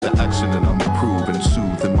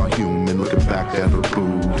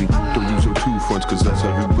cause that's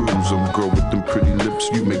how you bruise them. Girl with them pretty lips,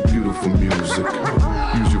 you make beautiful music.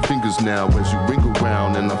 Use your fingers now as you ring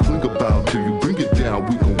around, and I fling about till you bring it down.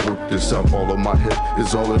 We gon' work this out. All of my head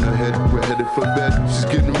is all in her head. We're headed for bed. She's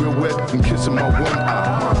getting real wet and kissing my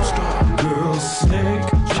one-eyed monster. Girl, snake,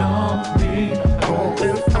 jump me,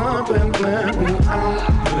 open up and let me out.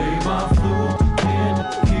 Play my flute in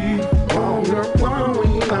key. While you're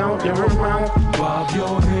blowing out your mouth, bob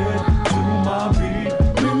your head to my beat.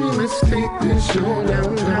 Baby, let's take this show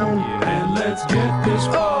downtown, and let's get this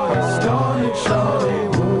party started.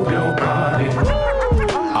 Shawty, move your body.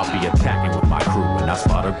 I'll be attacking with my crew, and I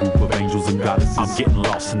spot a group of angels and goddesses. I'm getting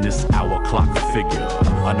lost in this hour clock figure.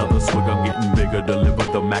 Another swig, I'm getting bigger.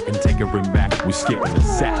 Deliver the Mac and take her in back. We skipping the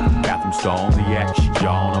sack. Bathroom stall on the act. She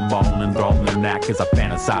jawing, I'm ballin' and throwing the knack as I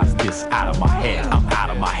fantasize this out of my head. I'm out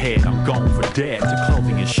of my head. I'm going for dead. To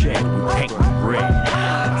clothing and shed. We paint with red.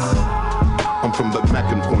 I'm from the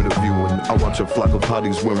Mackin point of view, and I watch a flock of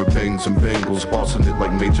hotties wearing bangs and bangles, bossing it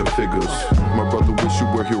like major figures. My brother wish you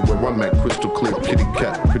were here where I'm at, crystal clear, kitty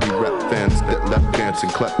cat, pretty rap fans that lap dance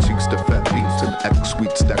and clap cheeks to fat beats and act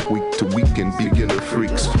sweet, stack week to weekend, beginner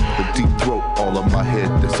freaks. The deep throat, all of my head,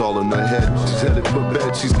 that's all in her head. She's headed for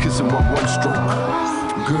bed, she's kissing my one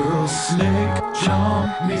stroke. Girl, snake,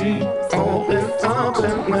 jump me, open up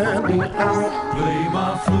and let me out. Play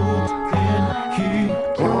my flute in key.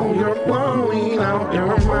 While you're blowing out your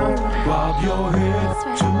mouth, bob your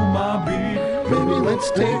head to my beat. Baby,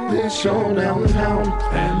 let's take this show downtown,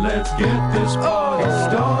 and let's get this party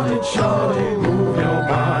started. Shawty, move your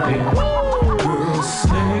body. Girl,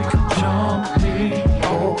 snake, jump me,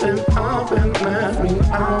 open up and let me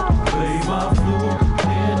out. Play my flute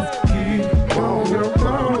in key. While you're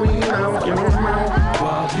blowing out your mouth,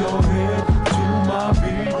 bob your head to my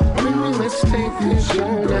beat. Baby, let's take this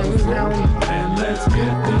show downtown, and let's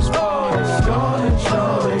get this party started.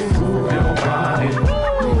 Shawty, move your body.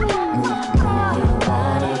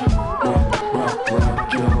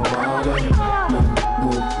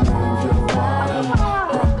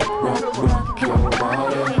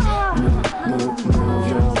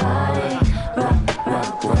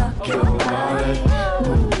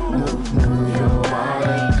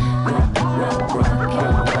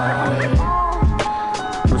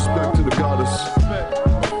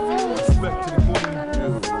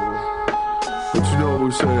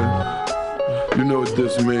 You know what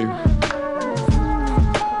this means.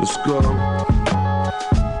 The skull,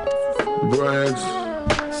 the brains.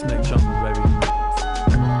 Snake jumping, baby.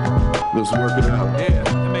 Let's work it out. Yeah,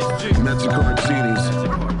 MHG. Mexico Martinis.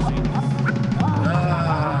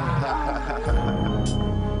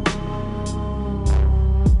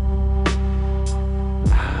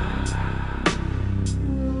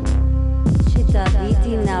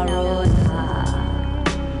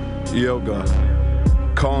 Yoga,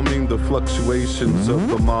 calming the fluctuations of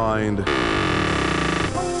the mind.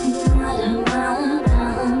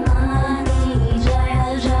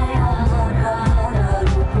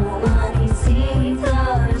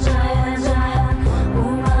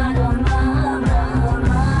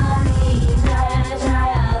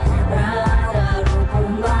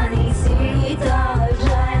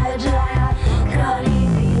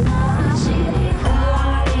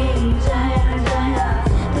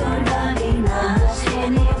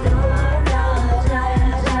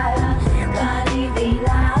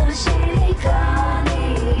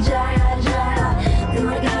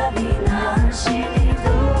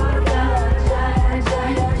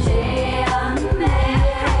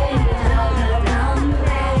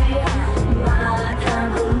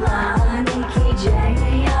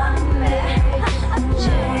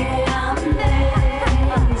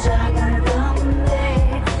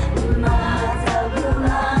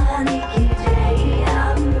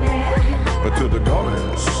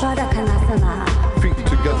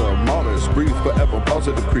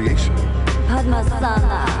 Positive creation.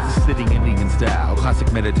 Padmasana. Sitting Indian style,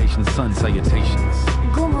 classic meditation, sun salutations.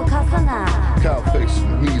 Gomukasana. Cow face,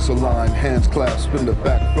 knees aligned, hands clasped in the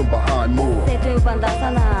back from behind. Move. Setu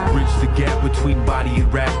Bandasana. Bridge the gap between body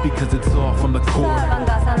and rap because it's all from the core.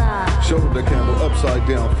 Bandasana. Shoulder candle upside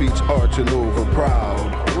down, feet arching over, proud.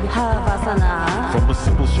 Havasana. From a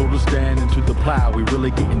simple shoulder stand into the plow, we really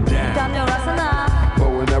getting down. Dhanurasana.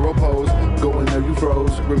 Bow and arrow pose, going there you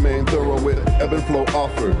froze. Remain thorough with ebb and flow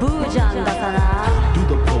offered. Bhujangasana.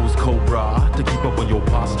 Do the pose cobra to keep up on your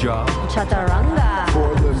posture. Chaturanga.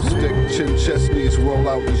 Forelimb stick, chin, chest, knees roll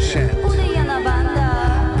out and chant. Uddiyana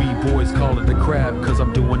Bandha. B-boys call it the crab cause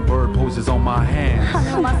I'm doing bird poses on my hands.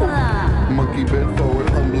 Hanumasana. Monkey bent forward,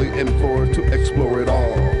 humbly in forward to explore it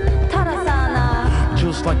all. Tadasana.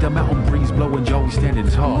 Just like the mountain breeze blowing, Joey standing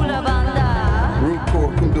tall. Mula Bandha. Root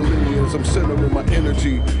core kundalini as I'm centering my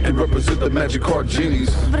energy and represent the magic heart genies.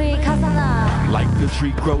 Like the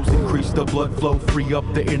tree grows, increase the blood flow, free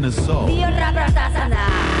up the inner soul. Warrior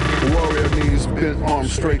knees, bent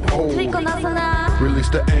arms straight hold. Release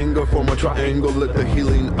the anger, form a triangle, let the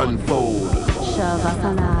healing unfold.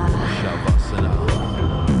 Shavasana.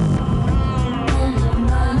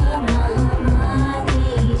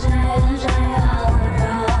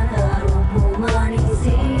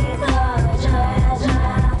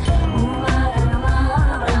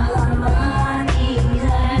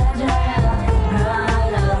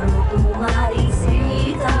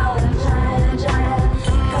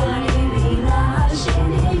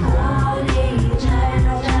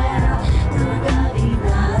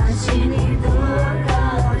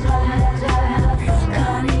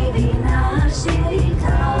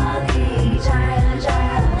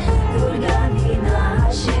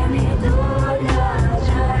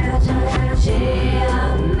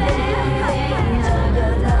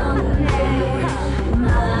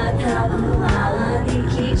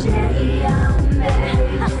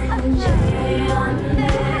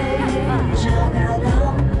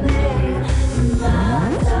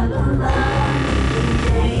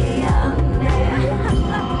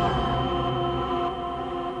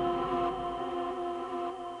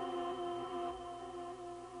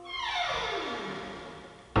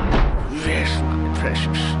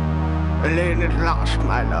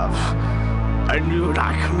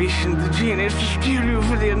 The genius to steal you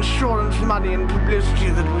for the insurance money and publicity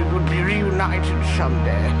that we would be reunited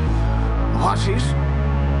someday. What is?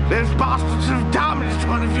 Those bastards have damaged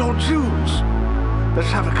one of your jewels.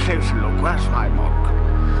 Let's have a closer look. Where's my monk?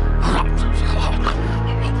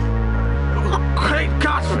 Great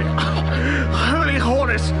Godfrey! Holy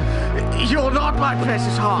Horus! You're not my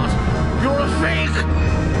precious heart. You're a fake,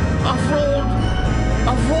 a fraud,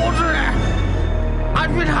 a forgery.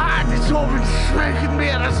 I've been had, it's all been smoke and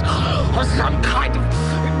mirrors, or some kind of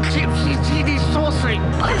gypsy genie sorcery.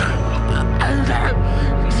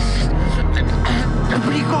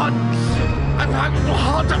 Be gone. I'm having a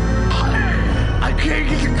hard time. I can't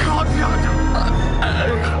get the courtyard.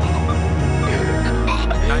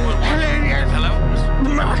 Hello, yes. Hello?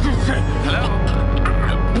 Hello?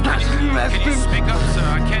 Can you speak up, sir? I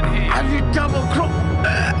can't hear you. Have you double crossed?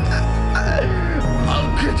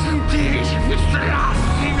 I'll get you dead if it's the last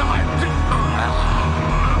thing I do.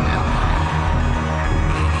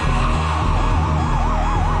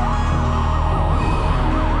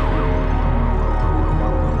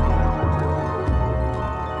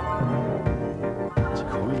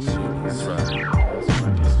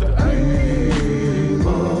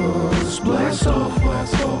 Blast off,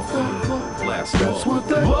 blast off, blast off. That's what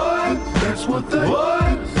they, what? That's what they,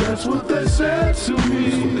 what? That's what they said to me.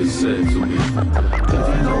 That's what they said to me. If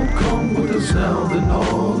you don't come with us now, then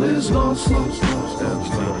all is lost, lost, lost.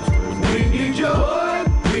 We need your what?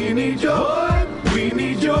 We need your what? We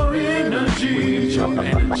need your energy. We need your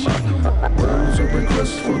energy. Words of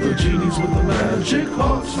request for the genies with the magic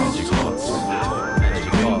hearts. Magic hearts.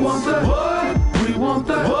 We want that what? We want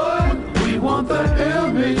that what? We want that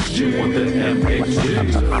MHG. We want that MHG.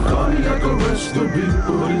 Cardiac arrest the beat,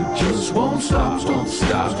 but it just won't stop. Don't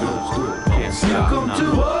stop. Can't stop. We come to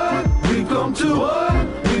what? We come to what?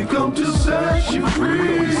 We come to set you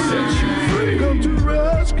free. Set you free. Come to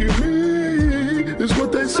rescue me. Is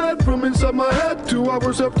what they said from inside my head. 2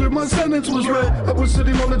 hours after my sentence was read, I was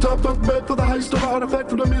sitting on the top bunk bed for the heist of an artifact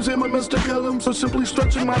from the museum I missed together. I'm so simply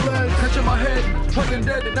stretching my legs, catching my head, plugging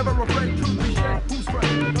dead and never afraid. Truth be shared. Who's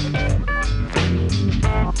friend?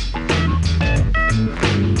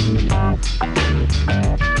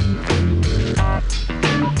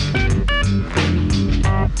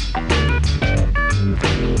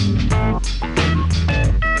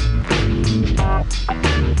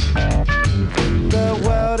 The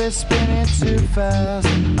world is spinning too fast.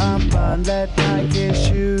 I'm buying that Nike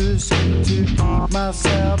shoes to keep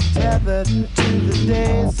myself tethered to the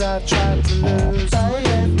days I tried to lose.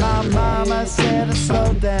 My mama said to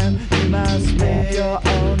slow down, you must make your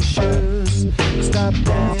own shoes. Stop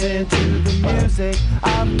dancing to the music,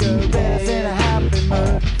 I'm good in a happy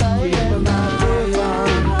mood. Keep my groove on.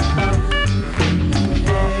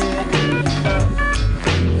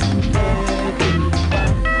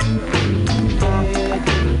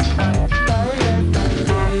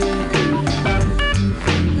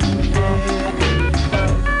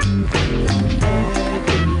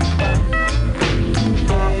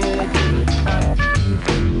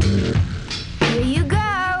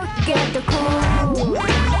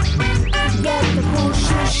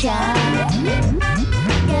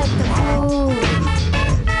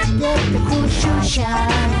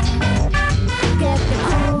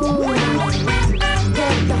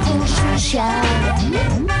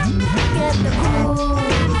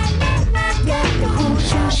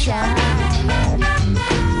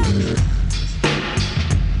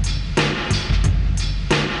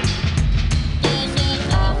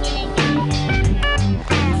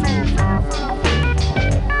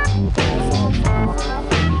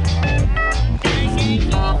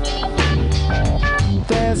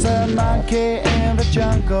 There's a monkey in the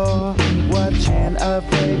jungle, watching a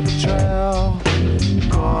paper trail,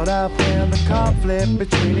 caught up in the conflict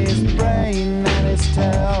between his brain and his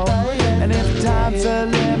tail. And if time's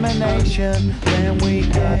elimination, then we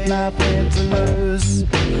got nothing to lose.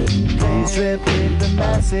 Please repeat the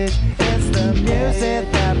message, it's the music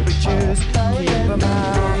that we choose. Keep 'em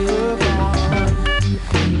out, move on.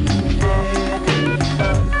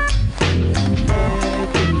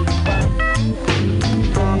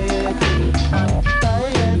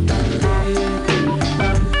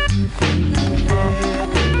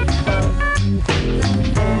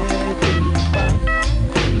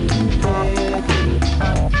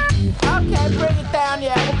 Okay, bring it down,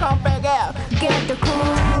 yeah, we'll come back out. Get the cool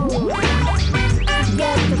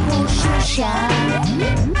shoe shine.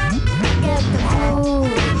 Get the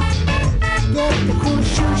cool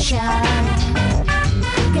shoe shine.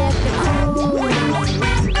 Get the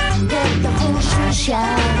cool shoe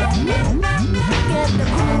shine.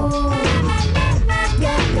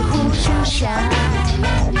 Get the cool shoe shine.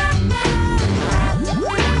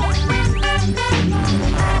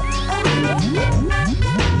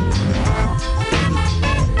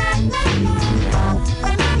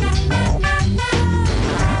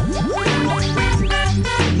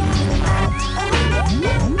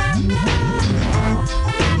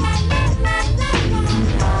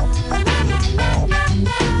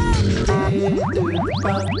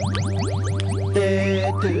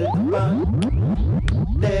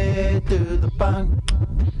 To the bunk,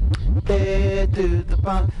 to the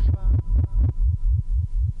bunk.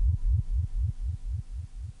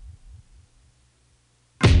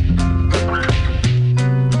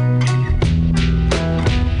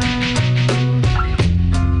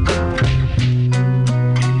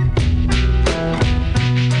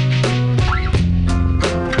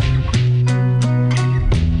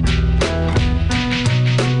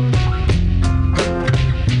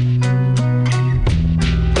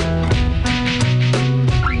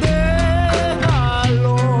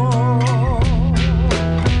 Déjalo.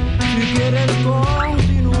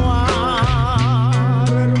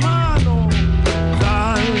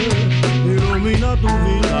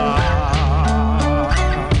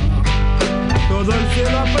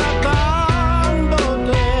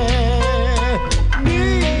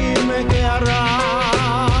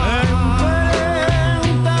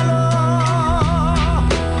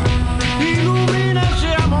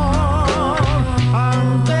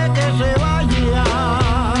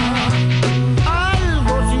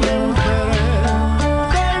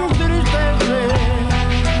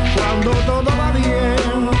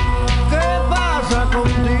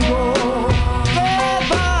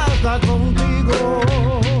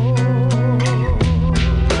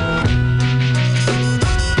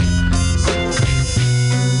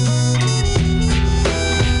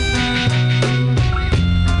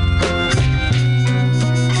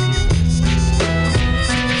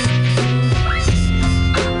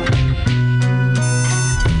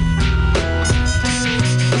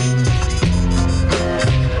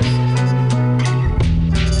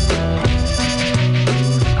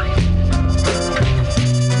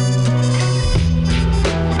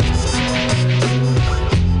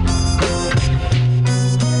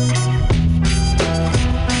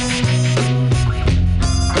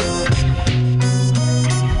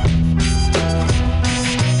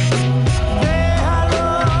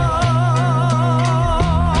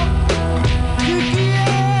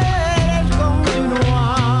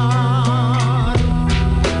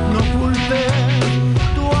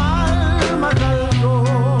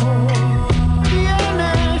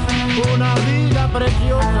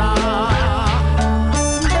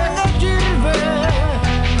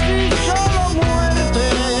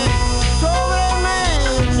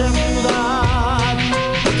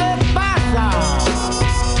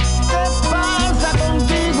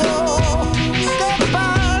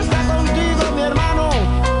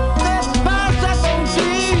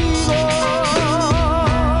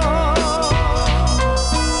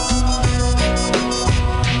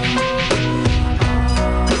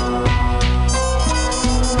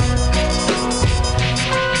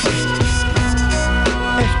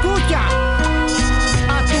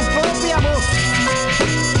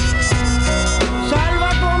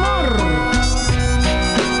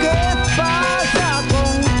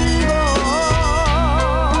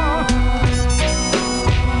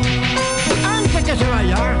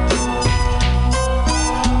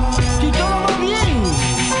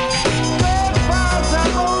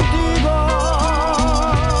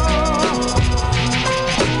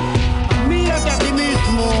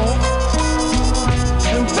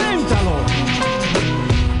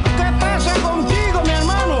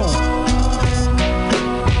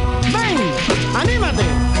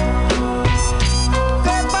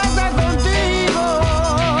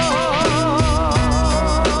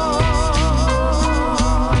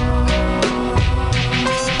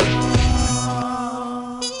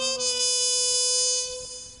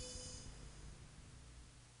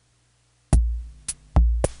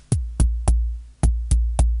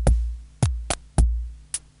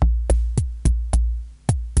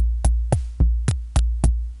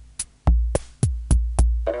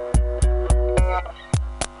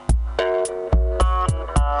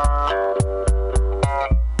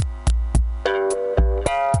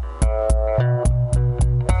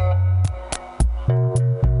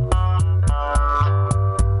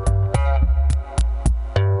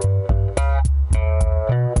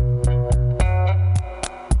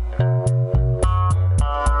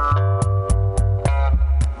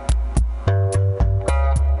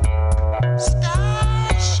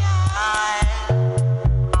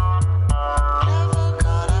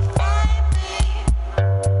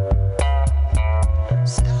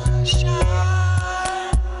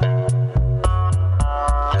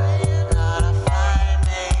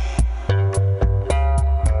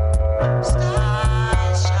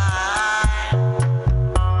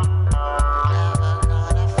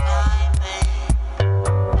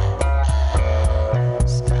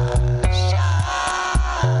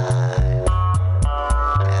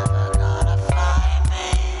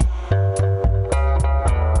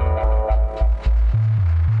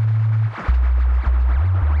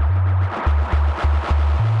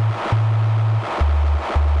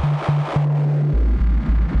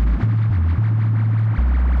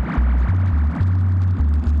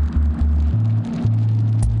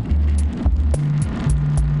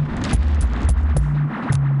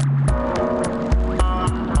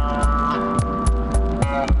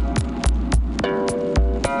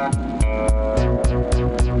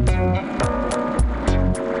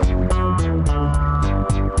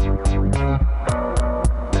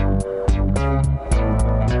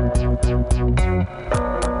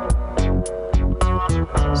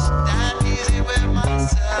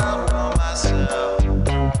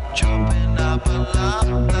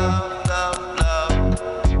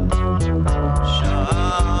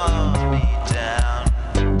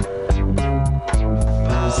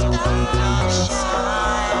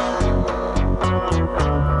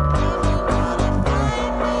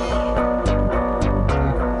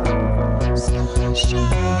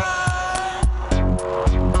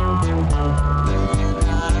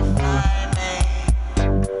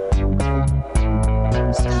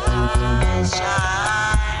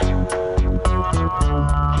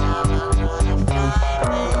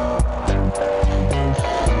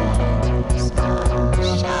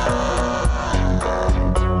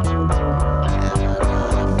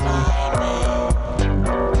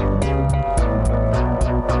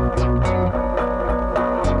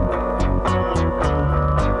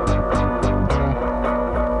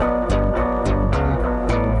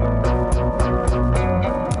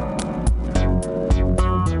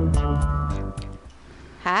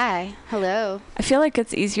 too. I feel like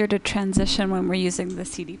it's easier to transition when we're using the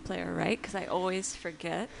CD player, right? Because I always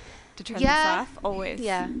forget to turn this off. Always.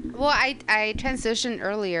 Yeah. Well, I transitioned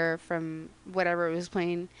earlier from whatever was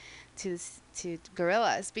playing to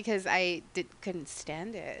Gorillaz because I couldn't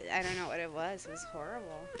stand it. I don't know what it was. It was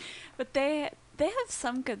horrible. But they have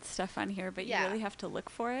some good stuff on here, but you really have to look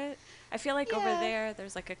for it. I feel like over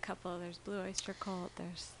there's like a couple. There's Blue Oyster Cult.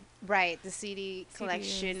 There's the CD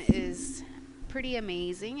collection is pretty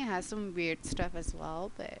amazing. It has some weird stuff as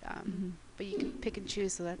well, but you can pick and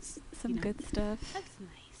choose. So that's some good stuff. That's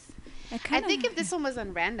nice. I think if this one was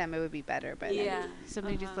on random, it would be better. But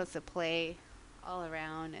somebody just lets it play all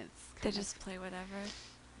around. They just play whatever.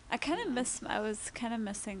 I was kind of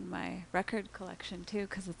missing my record collection too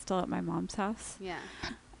because it's still at my mom's house. Yeah.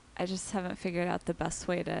 I just haven't figured out the best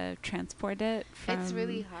way to transport it. It's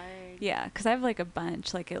really hard. Yeah, because I have like a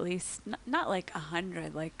bunch, like at least, not like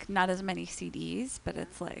 100, like not as many CDs, but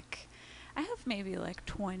it's like, I have maybe like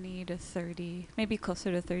 20 to 30, maybe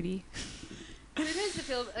closer to 30. Sometimes it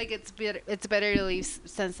feels like it's better to leave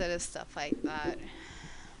sensitive stuff like that.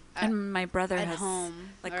 And my brother at has home,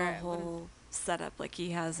 like a whole setup. Like he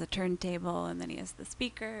has a turntable, and then he has the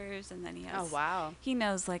speakers, and then he has. Oh wow! He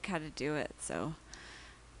knows like how to do it. So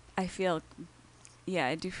I feel,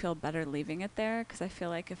 I do feel better leaving it there because I feel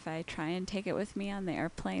like if I try and take it with me on the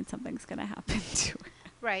airplane, something's gonna happen to it.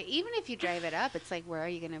 Right. Even if you drive it up, it's like, where are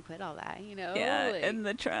you gonna put all that? You know? Yeah, like, in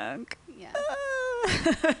the trunk. Yeah.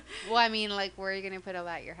 Well, I mean, like, where are you gonna put all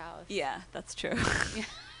that at your house? Yeah, that's true. Yeah.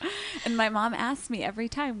 And my mom asks me every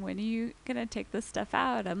time, when are you going to take this stuff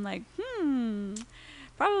out? I'm like,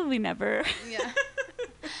 probably never. Yeah.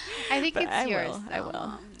 I think it's yours. I will.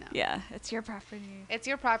 No. Yeah, it's your property. It's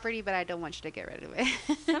your property, but I don't want you to get rid of it.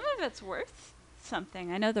 Some of it's worth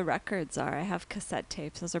something. I know the records are. I have cassette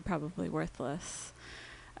tapes. Those are probably worthless.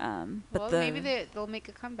 But maybe they'll make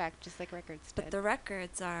a comeback just like records did. But the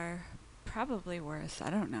records are probably worth, I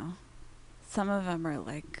don't know. Some of them are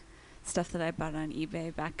like stuff that I bought on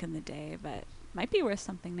eBay back in the day, but might be worth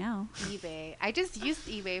something now. eBay. I just used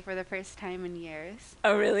eBay for the first time in years.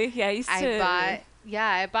 Oh, really? Yeah,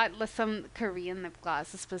 I bought some Korean lip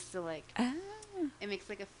gloss. It's supposed to it makes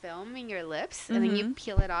like a film in your lips, and then you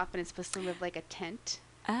peel it off, and it's supposed to leave like a tint.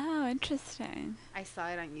 Oh, interesting. I saw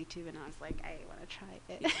it on YouTube, and I was like, I want to try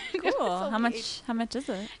it. Cool. How much is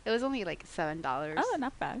it? It was only like $7. Oh,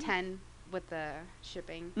 not bad. 10 with the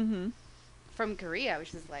shipping. From Korea,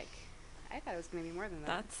 which is like, I thought it was going to be more than that.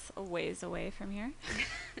 That's a ways away from here.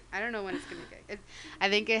 I don't know when it's going to get. I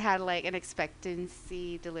think it had like an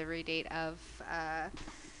expectancy delivery date of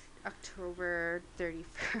October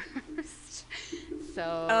 31st.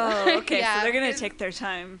 So. Oh, okay. So they're going to take their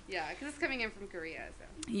time. Yeah, because it's coming in from Korea. So.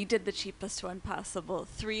 You did the cheapest one possible,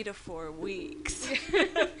 3 to 4 weeks.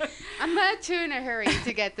 I'm not too in a hurry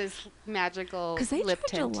to get this magical lip tint. Because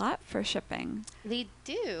they charge a lot for shipping. They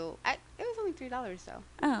do. It was only $3 though.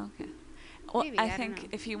 Oh, okay. Well, Maybe, I think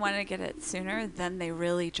if you want to get it sooner, then they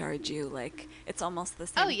really charge you. Like, it's almost the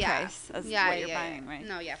same price as what you're buying, right?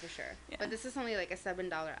 No, yeah, for sure. Yeah. But this is only like a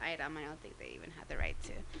 $7 item. I don't think they even have the right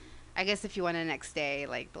to. I guess if you want it next day,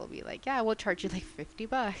 like, they'll be like, yeah, we'll charge you like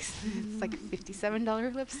 $50. It's like a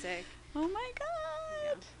 $57 lipstick. Oh my God.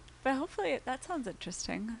 Yeah. But hopefully that sounds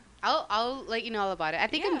interesting. I'll let you know all about it. I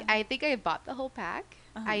think I bought the whole pack.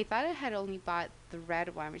 I thought I had only bought the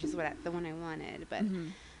red one, which is the one I wanted, but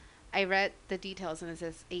I read the details and it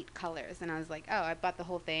says 8 colors, and I was like, oh, I bought the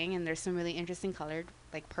whole thing, and there's some really interesting colored,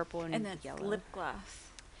 like purple and yellow. And lip gloss.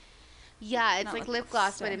 Yeah, it's like lip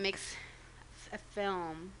gloss, but it makes a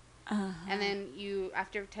film. And then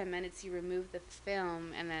after 10 minutes, you remove the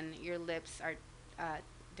film, and then your lips are,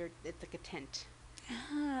 it's like a tint.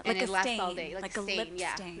 And like it lasts stain, all day. like a lip stain. Lip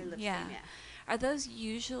Yeah. stain, yeah. Are those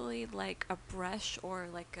usually like a brush or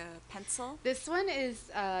like a pencil? This one is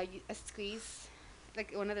a squeeze,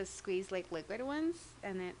 like one of the squeeze like liquid ones,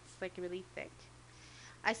 and it's like really thick.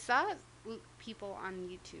 I saw people on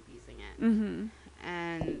YouTube using it,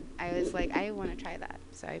 and I was like, I want to try that.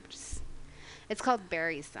 So it's called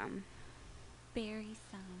Berry Some. Berry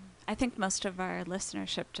Some. I think most of our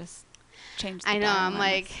listenership just changed. I know. I'm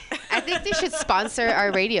like, I think they should sponsor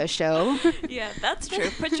our radio show. Yeah, that's true.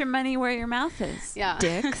 Put your money where your mouth is. Yeah.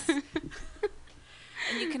 Dicks.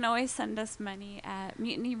 And you can always send us money at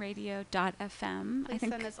MutinyRadio.fm. Please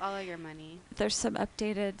send us all of your money. There's some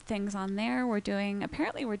updated things on there.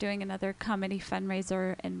 Apparently we're doing another comedy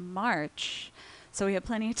fundraiser in March. So we have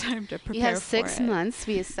plenty of time to prepare for it. You have 6 months.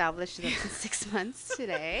 We established it up to 6 months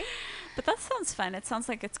today. But that sounds fun. It sounds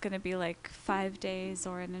like it's going to be like 5 days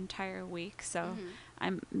or an entire week. So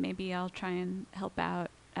maybe I'll try and help out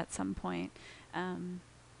at some point. I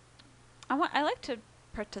like to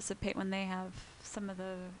participate when they have some of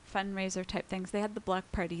the fundraiser type things. They had the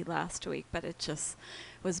block party last week, but it just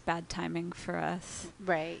was bad timing for us.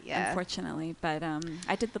 Right, yeah. Unfortunately. But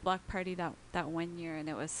I did the block party that 1 year, and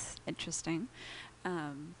it was interesting.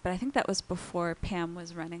 But I think that was before Pam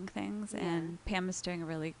was running things, and Pam is doing a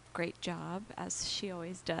really great job, as she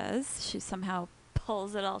always does. She somehow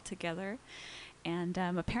pulls it all together. And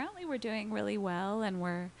apparently we're doing really well, and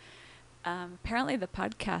we're apparently the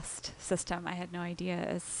podcast system, I had no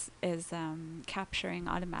idea, is capturing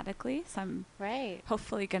automatically. So I'm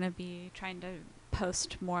hopefully going to be trying to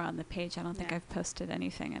post more on the page. I don't think I've posted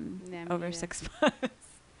anything in over 6 months.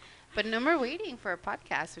 But no more waiting for a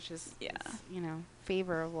podcast, which is, you know,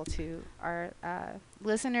 favorable to our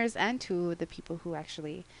listeners and to the people who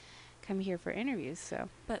actually come here for interviews. So,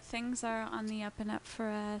 but things are on the up and up for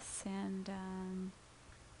us, and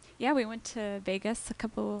we went to Vegas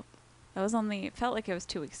That was only, it felt like it was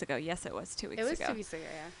 2 weeks ago. Yes, it was 2 weeks ago. It was 2 weeks ago,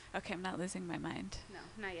 yeah. Okay, I'm not losing my mind. No,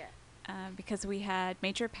 not yet. Because we had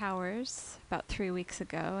Major Powers about 3 weeks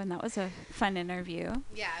ago, and that was a fun interview.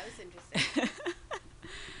 Yeah, it was interesting.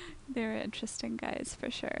 They were interesting guys, for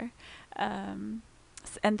sure. And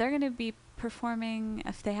they're going to be performing,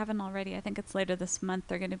 if they haven't already, I think it's later this month,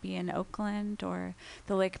 they're going to be in Oakland or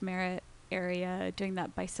the Lake Merritt area doing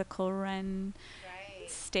that bicycle run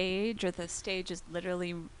stage, or the stage is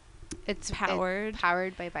literally powered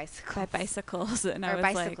by bicycles. And I was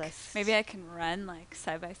bicyclists. like, maybe I can run like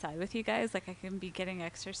side by side with you guys, like I can be getting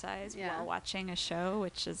exercise while watching a show,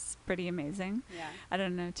 which is pretty amazing. I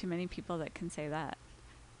don't know too many people that can say that.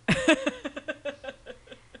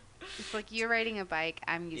 It's like you're riding a bike,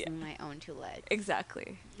 I'm using my own 2 legs.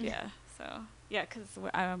 Exactly. So because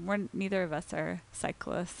we're neither of us are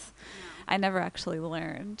cyclists. No. I never actually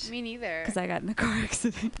learned. Me neither. Because I got in a car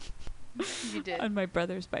accident. You did. On my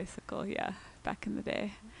brother's bicycle, back in the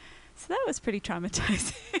day. So that was pretty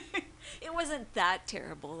traumatizing. It wasn't that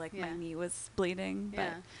terrible. Like my knee was bleeding,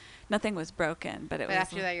 but nothing was broken. But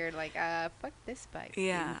after that, you're like, fuck this bike.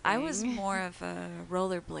 Yeah, I was more of a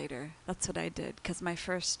rollerblader. That's what I did. Because my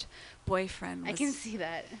first boyfriend was... I can see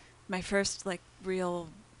that. My first, like, real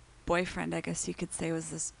boyfriend, I guess you could say,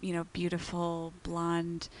 was this, beautiful,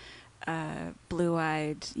 blonde,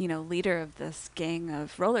 blue-eyed, leader of this gang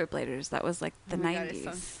of rollerbladers. That was like the 90s. God, it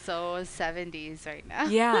sounds so 70s right now.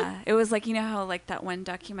 Yeah, it was like, how like that one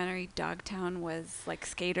documentary Dogtown was like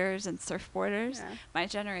skaters and surfboarders. Yeah. My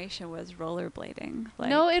generation was rollerblading. Like,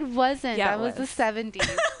 no, it wasn't. Yeah, that was the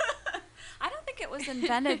 70s. I don't think it was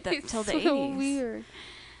invented till the 80s. So weird.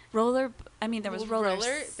 There was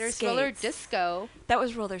There's roller disco. That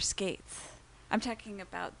was roller skates. I'm talking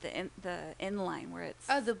about the inline where it's...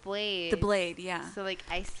 Oh, the blade. The blade, yeah. So, like,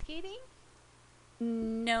 ice skating?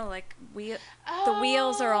 No, like, the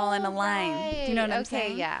wheels are all in a line. Right. Do you know what I'm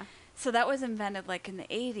saying? Okay, yeah. So that was invented, like, in the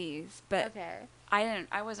 80s. But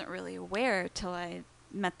I wasn't really aware till I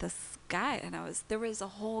met this guy, and there was a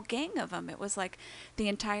whole gang of them. It was, like, the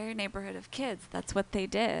entire neighborhood of kids. That's what they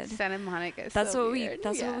did. Santa Monica is That's so what weird.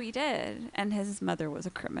 what we did. And his mother was a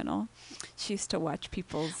criminal. She used to watch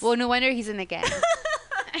people's... Well, no wonder he's in a gang.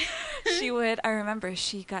 I remember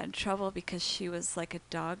she got in trouble because she was like a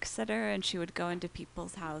dog sitter, and she would go into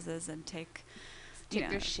people's houses and take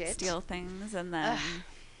their shit, steal things, and then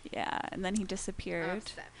and then he disappeared. I'm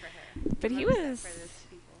upset for her. But he was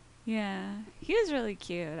he was really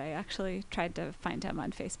cute. I actually tried to find him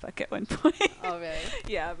on Facebook at one point. Oh, really?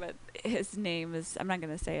 Yeah, but his name is, I'm not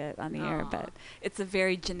going to say it on the air, but it's a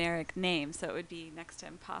very generic name, so it would be next to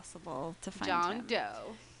impossible to find him. John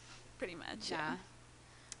Doe. Pretty much, yeah.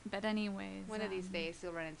 But anyways. One of these days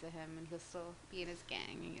you'll run into him and he'll still be in his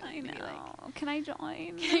gang. And I know. Like, can I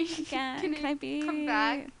join? Can I be come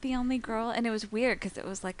back? The only girl? And it was weird because it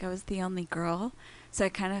was like I was the only girl. So I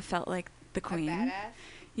kind of felt like the queen. A badass?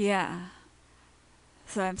 Yeah.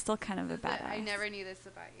 So I'm still kind of a badass. I never knew this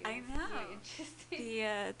about you. I know. Really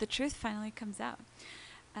interesting. The truth finally comes out.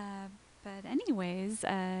 But anyways,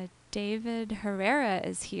 David Herrera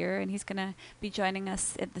is here, and he's going to be joining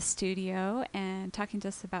us at the studio and talking to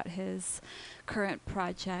us about his current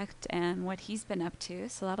project and what he's been up to.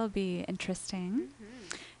 So that'll be interesting.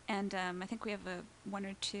 Mm-hmm. And I think we have one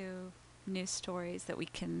or two news stories that we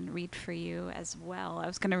can read for you as well. I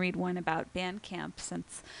was going to read one about Bandcamp,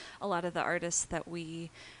 since a lot of the artists that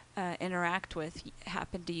we interact with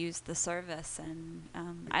happen to use the service, and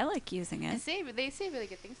I like using it. They say really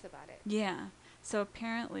good things about it. Yeah. So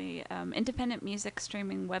apparently, independent music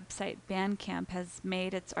streaming website Bandcamp has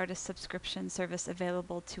made its artist subscription service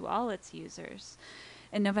available to all its users.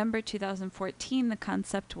 In November 2014, the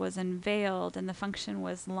concept was unveiled, and the function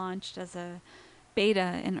was launched as a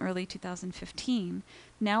beta in early 2015,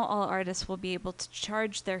 now all artists will be able to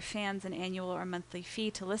charge their fans an annual or monthly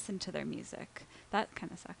fee to listen to their music. That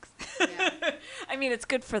kind of sucks. Yeah. I mean, it's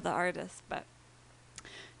good for the artists, but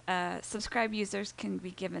subscribe users can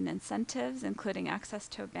be given incentives, including access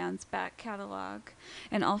to a band's back catalog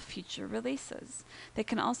and all future releases. They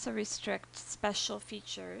can also restrict special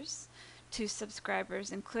features to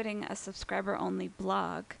subscribers, including a subscriber-only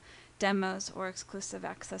blog, demos, or exclusive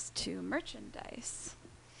access to merchandise.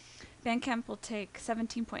 Bandcamp will take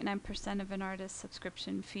 17.9% of an artist's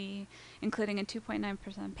subscription fee, including a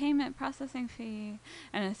 2.9% payment processing fee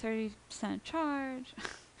and a 30% charge.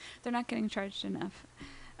 They're not getting charged enough.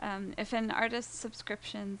 If an artist's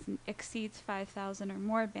subscription exceeds 5,000 or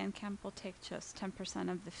more, Bandcamp will take just 10%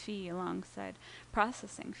 of the fee alongside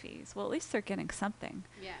processing fees. Well, at least they're getting something.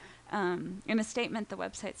 Yeah. In a statement, the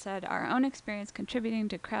website said, "Our own experience contributing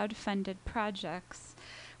to crowd-funded projects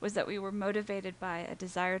was that we were motivated by a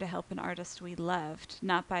desire to help an artist we loved,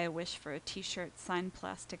 not by a wish for a t-shirt, signed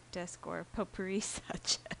plastic disc, or potpourri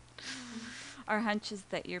such." Our hunch is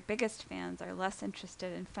that your biggest fans are less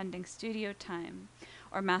interested in funding studio time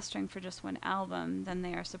or mastering for just one album than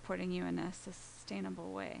they are supporting you in a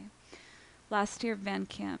sustainable way. Last year,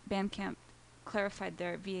 Bandcamp clarified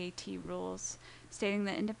their VAT rules, stating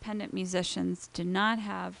that independent musicians do not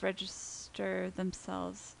have to register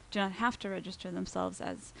themselves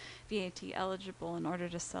as VAT eligible in order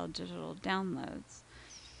to sell digital downloads.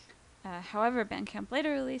 However, Bandcamp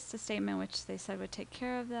later released a statement which they said would take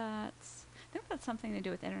care of that. I think that's something to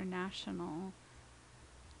do with international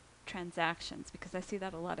transactions, because I see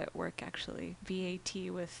that a lot at work, actually. VAT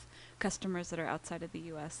with customers that are outside of the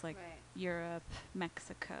U.S., like Right. Europe,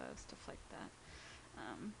 Mexico, stuff like that.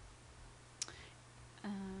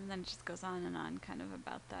 Then it just goes on and on kind of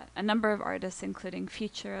about that. A number of artists, including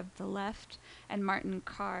Future of the Left and Martin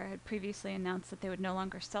Carr, had previously announced that they would no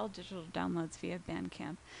longer sell digital downloads via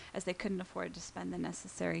Bandcamp, as they couldn't afford to spend the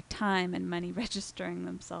necessary time and money registering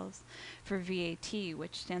themselves for VAT,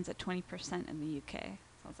 which stands at 20% in the UK.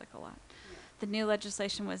 Sounds like a lot. Yeah. The new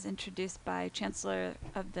legislation was introduced by Chancellor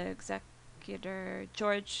of the Executor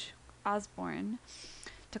George Osborne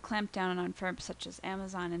to clamp down on firms such as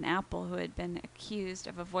Amazon and Apple, who had been accused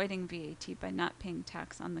of avoiding VAT by not paying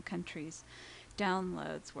tax on the countries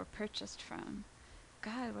downloads were purchased from.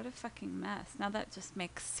 God, what a fucking mess. Now that just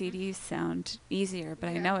makes CDs sound easier, but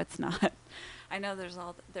I know it's not. I know there's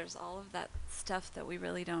all of that stuff that we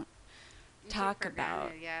really don't talk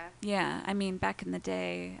about. Yeah. Yeah, I mean, back in the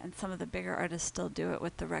day, and some of the bigger artists still do it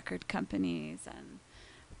with the record companies and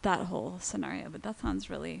that whole scenario, but that sounds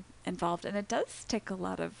really involved, and it does take a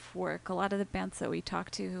lot of work. A lot of the bands that we talk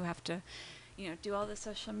to who have to, do all the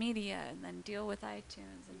social media and then deal with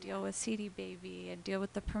iTunes and deal with CD Baby and deal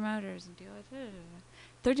with the promoters and deal with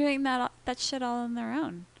they're doing that shit all on their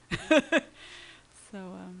own.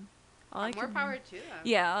 So More power to them.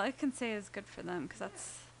 Yeah, all I can say is good for them, because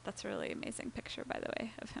that's a really amazing picture, by the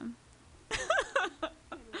way, of him. He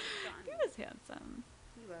was handsome.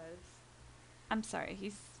 He was. I'm sorry,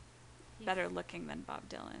 he's better looking than Bob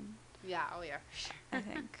Dylan. Yeah, oh yeah, for sure. I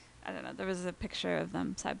think. I don't know. There was a picture of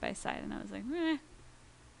them side by side, and I was like,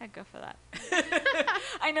 I'd go for that.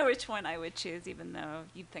 I know which one I would choose, even though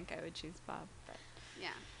you'd think I would choose Bob. But Yeah,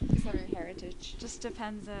 because of her heritage. just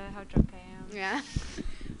depends how drunk I am. Yeah.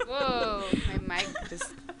 Whoa, my mic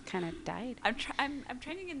just kind of died. I'm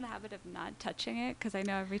training in the habit of not touching it, because I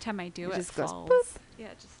know every time I do, It it just goes falls. boop. Yeah,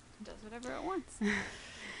 it just does whatever it wants.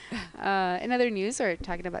 In other news, we're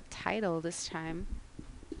talking about Tidal this time.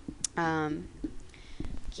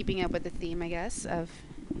 Keeping up with the theme, I guess, of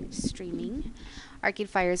streaming. Arcade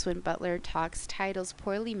Fire's Win Butler talks Tidal's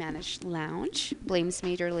poorly managed lounge, blames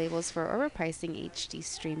major labels for overpricing HD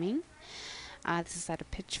streaming. This is out of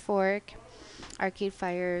Pitchfork. Arcade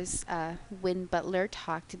Fire's Win Butler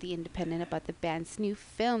talked to The Independent about the band's new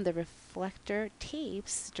film, The Reflector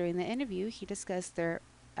Tapes. During the interview, he discussed their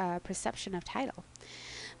perception of Tidal.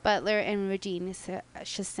 Butler and Regine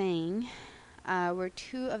Chassagne were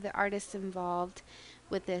two of the artists involved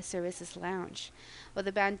with the service's lounge. While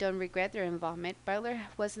the band don't regret their involvement, Butler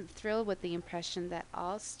wasn't thrilled with the impression that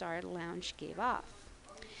All Star Lounge gave off.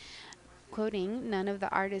 Quoting, "None of the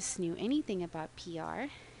artists knew anything about PR,"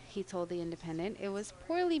 he told The Independent. "It was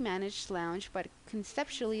poorly managed lounge, but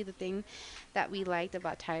conceptually the thing that we liked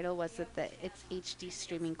about Tidal was that its HD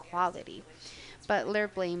streaming quality." Butler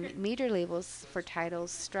blamed major labels for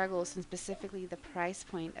Tidal's struggles, and specifically the price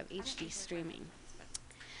point of HD streaming.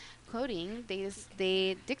 quoting,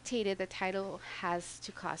 they dictated the title has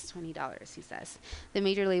to cost $20, he says. The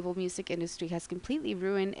major label music industry has completely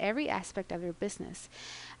ruined every aspect of their business.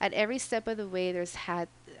 At every step of the way,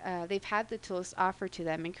 they've had the tools offered to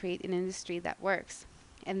them and create an industry that works,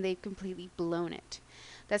 and they've completely blown it.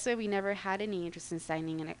 That's why we never had any interest in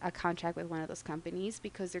signing a contract with one of those companies,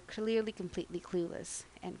 because they're clearly completely clueless,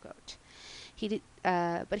 end quote.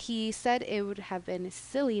 But he said it would have been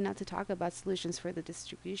silly not to talk about solutions for the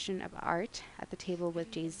distribution of art at the table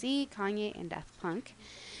with Jay-Z, Kanye, and Daft Punk.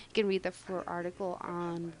 You can read the full article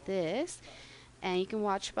on this. And you can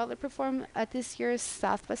watch Butler perform at this year's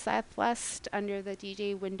South by Southwest under the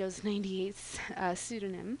DJ Windows 98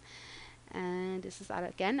 pseudonym. And this is out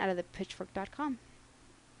of the pitchfork.com.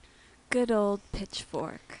 Good old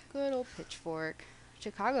Pitchfork. Good old Pitchfork.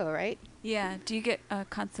 Chicago, right? Yeah. Do you get a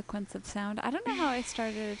Consequence of Sound? I don't know how I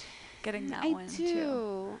started getting that one too. I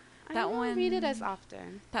do. I That don't one read it as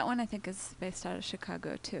often. That one I think is based out of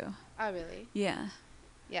Chicago too. Oh, really? Yeah.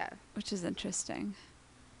 Yeah. Which is interesting.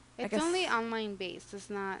 It's only online based. It's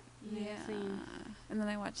not magazine. And then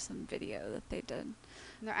I watched some video that they did.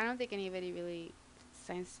 No, I don't think anybody really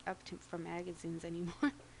signs up for magazines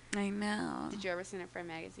anymore. I know. Did you ever sign up for a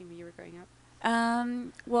magazine when you were growing up?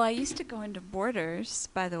 Well, I used to go into Borders,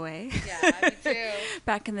 by the way. Yeah, me too.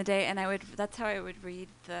 Back in the day, and that's how I would read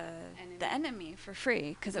the Enemy for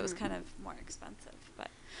free, because it was kind of more expensive. But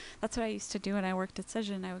that's what I used to do when I worked at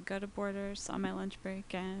Cision. I would go to Borders on my lunch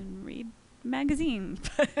break and read magazine.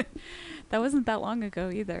 That wasn't that long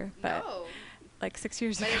ago either. But no. Like 6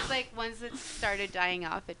 years ago. But it's like once it started dying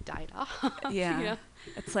off, it died off. Yeah. You know?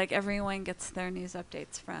 It's like everyone gets their news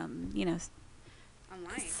updates from,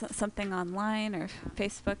 online. Something online or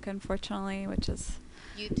Facebook, unfortunately, which is...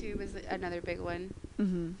 YouTube is another big one.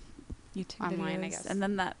 Mm-hmm. YouTube online, videos. I guess. And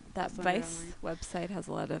then that Vice website has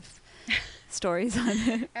a lot of stories on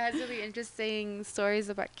it. It has really interesting stories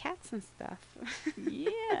about cats and stuff.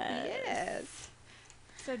 Yes.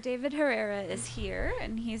 So David Herrera is here,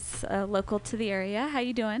 and he's local to the area. How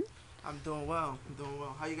you doing? I'm doing well.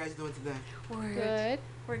 How you guys doing today? We're good.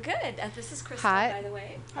 We're good. This is Crystal, Hot. by the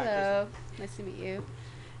way. Hello. Nice to meet you.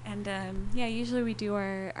 And usually we do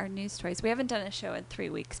our news stories. We haven't done a show in 3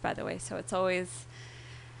 weeks, by the way, so it's always...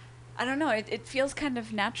 I don't know. It feels kind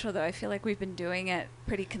of natural, though. I feel like we've been doing it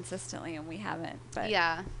pretty consistently, and we haven't. But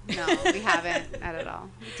yeah. No, we haven't. Not at all.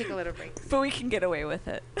 We take a little break. But we can get away with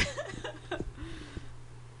it.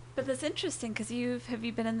 But that's interesting, because have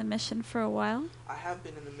you been in the mission for a while? I have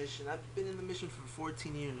been in the mission. I've been in the mission for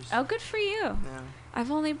 14 years. Oh, good for you. Yeah.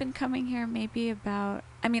 I've only been coming here maybe about...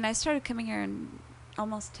 I started coming here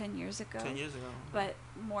almost 10 years ago. 10 years ago. But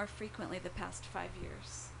more frequently the past 5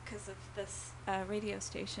 years, because of this radio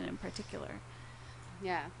station in particular.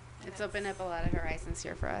 Yeah. It's opened up a lot of horizons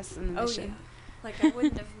here for us in the mission. Yeah. Like, I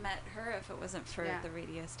wouldn't have met her if it wasn't for the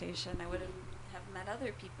radio station. I wouldn't have met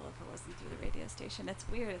other people if it wasn't through the radio station. It's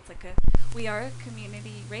weird. It's like we are a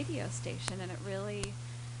community radio station, and it really,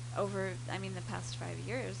 over, the past 5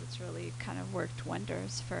 years, it's really kind of worked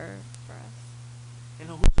wonders for us. And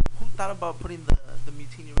who thought about putting the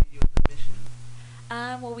Mutiny Radio in the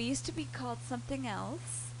mission? Well, we used to be called something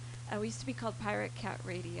else. We used to be called Pirate Cat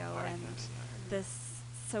Radio, this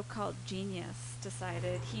so-called genius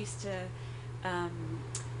decided he used to,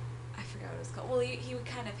 I forgot what it was called. Well, he would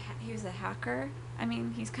kind of, he was a hacker.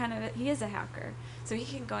 He is a hacker. So he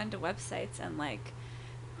can go into websites and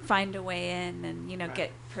find a way in and,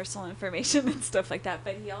 get personal information and stuff like that.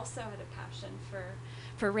 But he also had a passion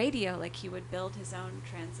for radio. Like, he would build his own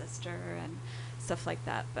transistor and stuff like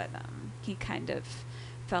that. But he kind of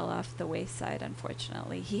fell off the wayside,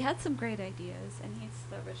 unfortunately. He had some great ideas, and he's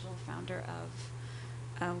the original founder of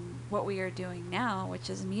what we are doing now, which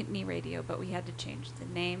is Mutiny Radio, but we had to change the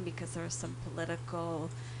name because there was some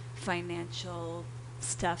political, financial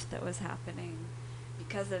stuff that was happening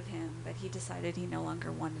because of him, but he decided he no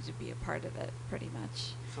longer wanted to be a part of it, pretty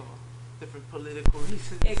much. So, different political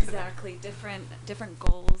reasons. Exactly, different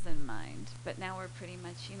goals in mind. But now we're pretty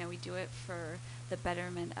much, we do it for the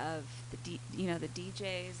betterment of the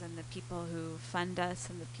DJs and the people who fund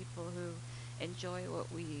us and the people who enjoy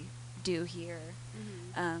what we do here.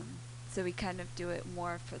 Mm-hmm. So we kind of do it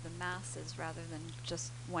more for the masses rather than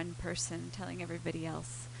just one person telling everybody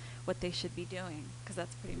else what they should be doing, because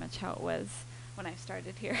that's pretty much how it was when I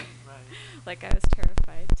started here. Right. I was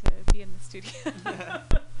terrified to be in the studio.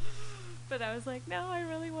 But I was like, no, I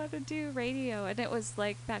really want to do radio. And it was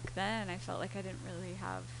back then, I felt like I didn't really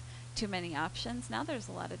have too many options. Now there's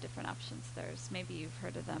a lot of different options. Maybe you've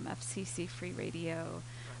heard of them, FCC Free Radio,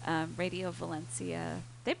 Radio Valencia.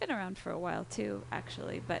 They've been around for a while too,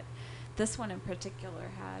 actually, but this one in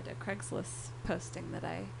particular had a Craigslist posting that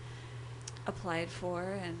I applied for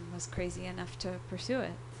and was crazy enough to pursue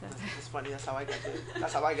it. So. That's funny. That's how I got it.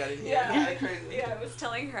 That's how I got in here. Yeah. Crazy. Yeah, I was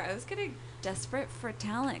telling her I was getting desperate for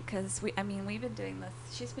talent because we've been doing this.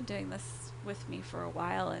 She's been doing this with me for a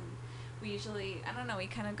while, and we usually, I don't know, we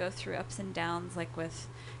kind of go through ups and downs, like with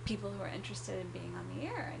people who are interested in being on the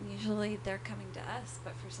air, and usually they're coming to us,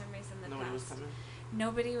 but for some reason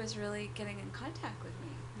nobody was really getting in contact with me.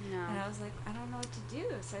 No. And I was like, I don't know what to do.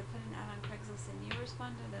 So I put an ad on Craigslist, and you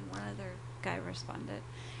responded, and one other guy responded.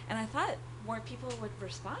 And I thought more people would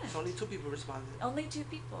respond. So only 2 people responded. Only 2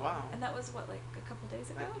 people. Wow. And that was what, like a couple days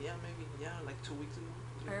ago? Like 2 weeks ago.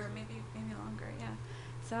 Or maybe longer, yeah.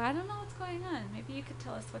 So I don't know what's going on. Maybe you could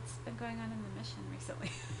tell us what's been going on in the mission recently.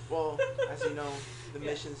 Well, as you know, the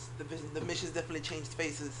missions definitely changed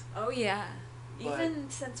faces. Oh yeah. But even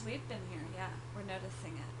since we've been here, yeah, we're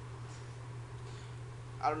noticing it.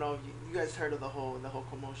 I don't know if you guys heard of the whole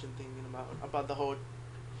commotion thing about the whole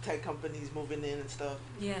tech companies moving in and stuff.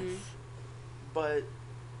 Yes. But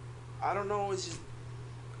I don't know, it's just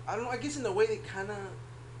I guess in a way they kinda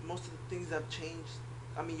most of the things have changed.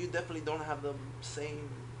 I mean, you definitely don't have the same,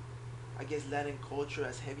 I guess, Latin culture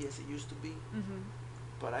as heavy as it used to be. Mm-hmm.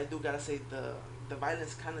 But I do gotta say the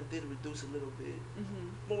violence kind of did reduce a little bit. Mm-hmm.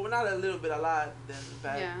 Well, not a little bit, a lot than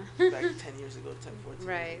back 10 years ago, 10, 14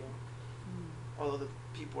 right. years ago. Although the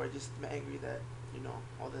people are just angry that,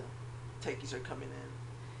 all the techies are coming in.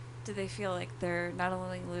 Do they feel like they're not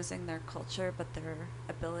only losing their culture, but their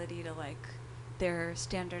ability to, like, their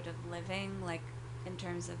standard of living, like, in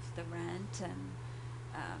terms of the rent and,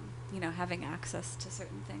 having access to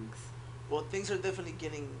certain things? Well, things are definitely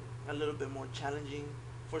getting a little bit more challenging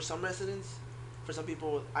for some residents. For some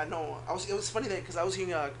people, I know. It was funny that because I was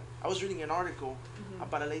reading an article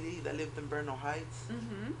about a lady that lived in Bernal Heights,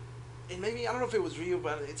 and maybe I don't know if it was real,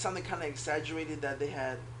 but it sounded kind of exaggerated that they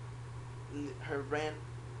had her rent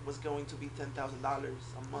was going to be $10,000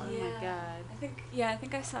 a month. Yeah. Oh my God. I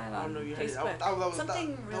think I saw it on Facebook.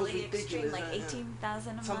 Something really extreme, like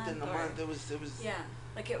 18,000 a month. Something a month. It was. Yeah,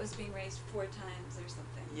 like it was being raised 4 times or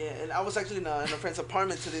something. Yeah, and I was actually in a friend's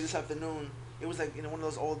apartment today this afternoon. It was like in one of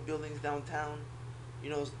those old buildings downtown.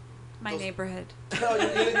 My neighborhood. Oh,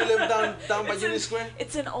 you live down by Union Square?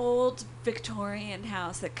 It's an old Victorian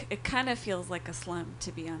house. It kind of feels like a slum,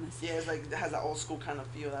 to be honest. Yeah, it has that old school kind of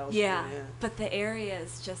feel. Yeah, but the area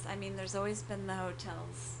is just, there's always been the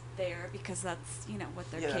hotels there because that's, what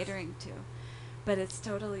they're catering to. But it's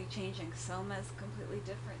totally changing. Selma's completely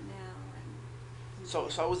different now. So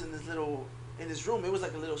I was in this room. It was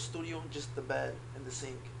like a little studio, just the bed and the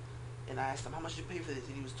sink. And I asked him, how much did you pay for this?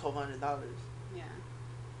 And he was $1,200. Yeah.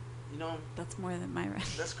 That's more than my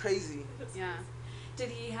rent. That's crazy. Yeah. Did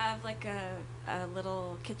he have like a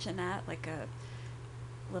little kitchenette, like a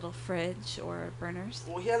little fridge or burners?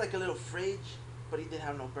 Well, he had like a little fridge, but he didn't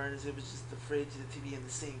have no burners. It was just the fridge, the TV, and the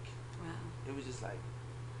sink. Wow. It was just like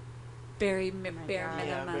bare minimum.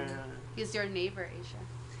 Yeah, He's your neighbor, Aisha.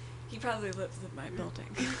 He probably lives in my building.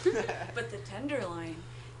 But the Tenderloin,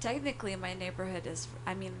 technically my neighborhood is,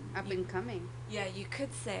 up and coming. Yeah, you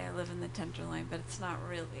could say I live in the Tenderloin, but it's not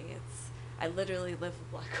really. I literally live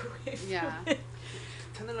a block away from it.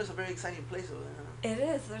 Tenderloin's a very exciting place over there. It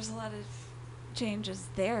is. There's a lot of changes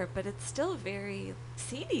there, but it's still very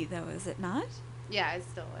seedy, though, is it not? Yeah, it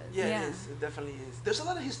still is. Yeah, it is. It definitely is. There's a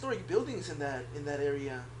lot of historic buildings in that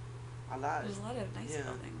area. A lot. There's a lot of nice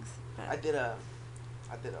buildings. But I did a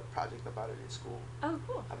project about it in school. Oh,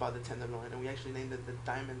 cool. About the Tenderloin, and we actually named it the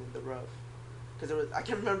Diamond in the Rough. Because I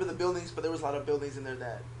can't remember the buildings, but there was a lot of buildings in there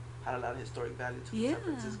that had a lot of historic value to San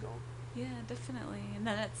Francisco. Yeah, definitely. And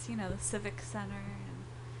then it's, the Civic Center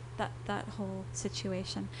and that whole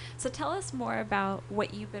situation. So tell us more about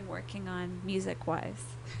what you've been working on music-wise.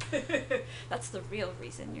 That's the real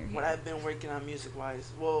reason you're here. What I've been working on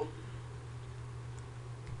music-wise? Well,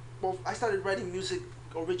 I started writing music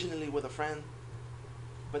originally with a friend,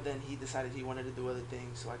 but then he decided he wanted to do other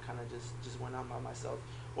things, so I kind of just went on by myself.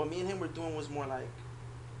 What me and him were doing was more like,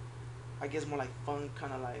 I guess more like fun,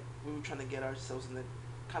 kind of like, we were trying to get ourselves in the,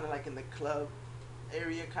 kind of like in the club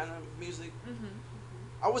area kind of music.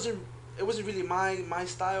 It wasn't really my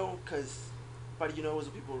style, but it was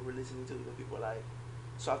what people were listening to, the people like.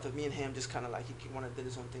 So after me and him just kind of like, he wanted to do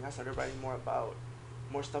his own thing, I started writing more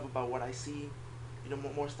stuff about what I see,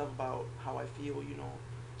 more stuff about how I feel,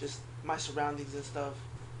 just my surroundings and stuff.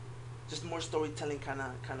 Just more storytelling, kind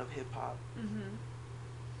of hip hop.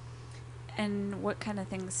 And what kind of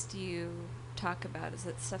things do you talk about? Is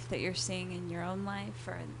it stuff that you're seeing in your own life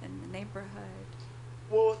or in the neighborhood?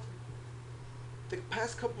 Well, the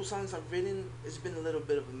past couple songs I've written, it's been a little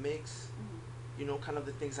bit of a mix. Kind of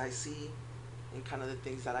the things I see, and kind of the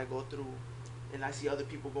things that I go through, and I see other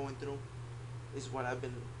people going through. is what I've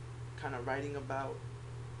been kind of writing about.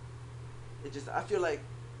 It just, I feel like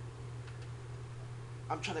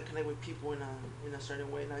I'm trying to connect with people in a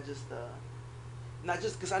certain way, not just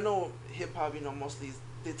because I know hip hop, mostly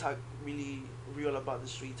they talk really real about the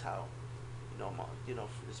streets, how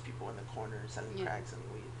there's people in the corner selling cracks and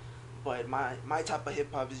weed, but my type of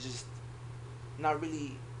hip hop is just not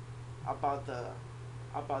really about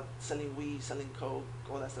selling weed, selling coke,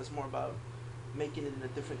 all that stuff. It's more about making it in a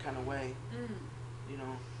different kind of way,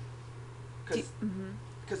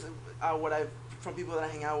 because what I've from people that I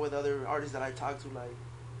hang out with, other artists that I talk to, like,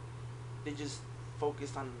 they just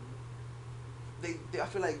focused on they I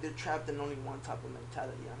feel like they're trapped in only one type of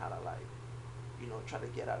mentality on how to, like, try to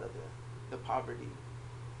get out of the poverty.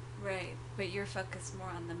 Right, but you're focused more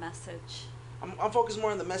on the message. I'm focused more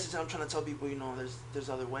on the message, and I'm trying to tell people, there's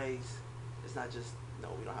other ways. It's not just,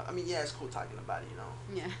 we don't have. I mean, yeah, it's cool talking about it,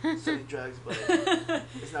 Yeah. selling drugs, but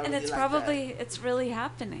it's not and really it's like probably that. it's really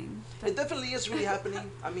happening. It definitely is really happening.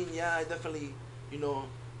 I mean, yeah, I definitely,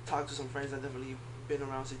 talked to some friends. I definitely been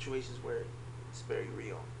around situations where it's very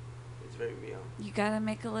real. It's very real. You gotta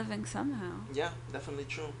make a living somehow. Yeah, definitely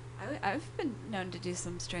true. I've been known to do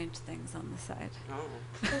some strange things on the side. Oh.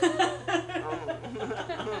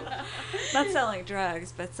 Not selling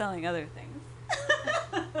drugs, but selling other things.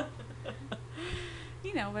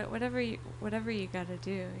 But whatever you gotta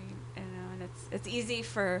do, and it's easy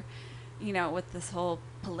for, with this whole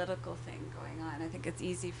political thing going on, I think it's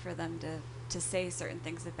easy for them to say certain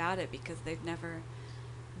things about it because they've never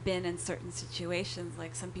been in certain situations.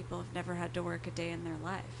 Like, some people have never had to work a day in their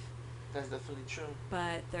life. That's definitely true.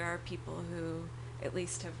 But there are people who at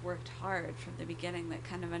least have worked hard from the beginning that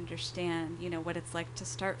kind of understand, what it's like to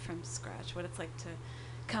start from scratch, what it's like to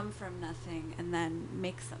come from nothing and then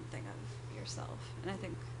make something of yourself. And I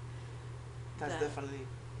think that's definitely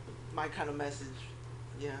my kind of message.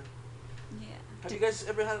 Yeah. Yeah. Have you guys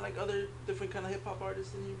ever had, like, other different kind of hip hop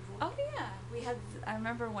artists in here before? Oh yeah, I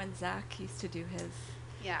remember when Zach used to do his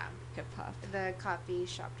hip hop. The coffee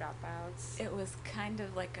shop dropouts. It was kind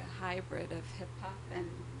of like a hybrid of hip hop and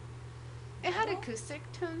it had acoustic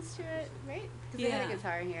tones to it, right? Because they had a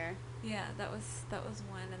guitar here. Yeah, that was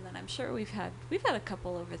one, and then I'm sure we've had a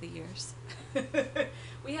couple over the years.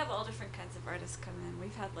 We have all different kinds of artists come in.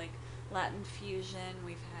 We've had, like, Latin fusion.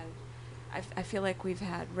 We've had, I feel like we've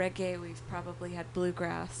had reggae. We've probably had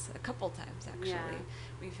bluegrass a couple times actually. Yeah.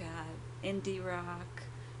 We've had indie rock,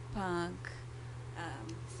 punk,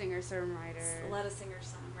 singer-songwriter. a lot of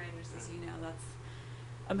singer-songwriters, as you know. That's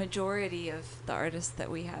a majority of the artists that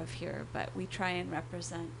we have here, but we try and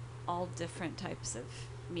represent all different types of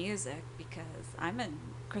music because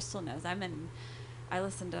Crystal knows, I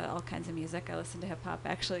listen to all kinds of music. I listen to hip hop.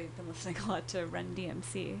 Actually, I've been listening a lot to Run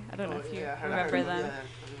DMC. I don't know if you remember them. Yeah,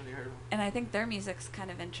 I've really heard them. And I think their music's kind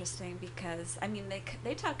of interesting because, I mean,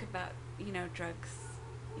 they talk about, drugs,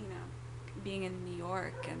 being in New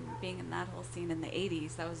York and being in that whole scene in the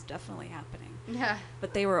 80s. That was definitely happening. Yeah.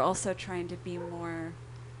 But they were also trying to be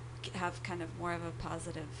have kind of more of a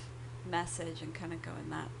positive message and kind of go in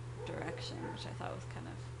that direction, which I thought was kind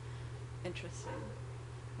of interesting.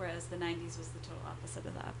 Whereas the 90s was the total opposite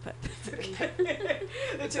of that, but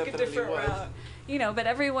they took a different route. But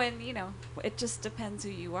everyone, it just depends who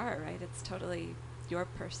you are, right? It's totally your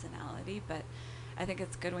personality, but I think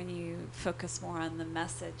it's good when you focus more on the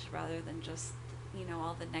message rather than just,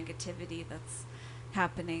 all the negativity that's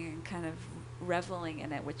happening and kind of reveling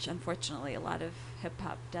in it, which unfortunately a lot of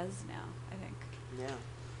hip-hop does now, I think. Yeah.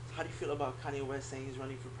 How do you feel about Kanye West saying he's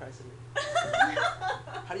running for president?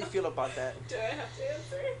 How do you feel about that? Do I have to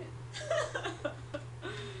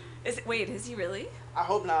answer? Is he really? I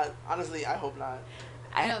hope not. Honestly, I hope not.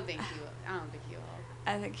 I don't think he will.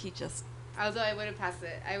 I think he just... Although I wouldn't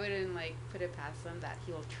put it past him that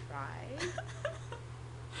he will try.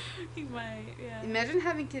 He might, yeah. Imagine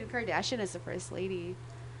having Kim Kardashian as the first lady.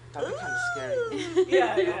 That'd be kind of scary.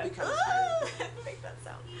 Yeah. That'd be kind of scary. Make that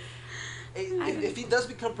sound. If he does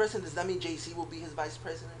become president, does that mean JC will be his vice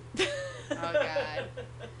president? Oh, God.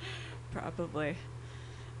 Probably.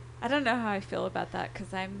 I don't know how I feel about that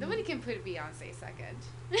because Nobody can put Beyonce second.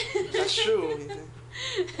 That's true.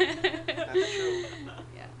 That's true.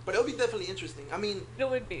 Yeah. But it'll be definitely interesting. I mean, it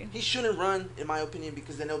would be. He shouldn't run, in my opinion,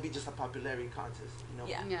 because then it'll be just a popularity contest.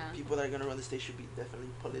 Yeah. People that are gonna run the state should be definitely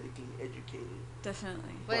politically educated.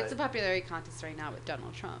 Definitely. But it's a popularity contest right now with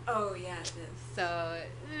Donald Trump. Oh yeah, it is. So,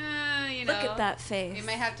 Look at that face. We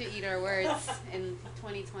might have to eat our words in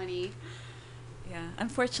 2020. Yeah.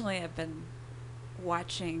 Unfortunately, I've been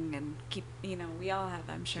watching and we all have,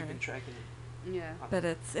 I'm sure. Keeping track of it. Yeah. But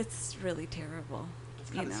it's really terrible. It's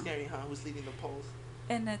kind of scary, huh? Who's leading the polls?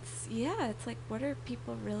 And it's like, what are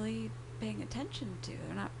people really paying attention to?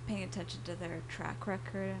 They're not paying attention to their track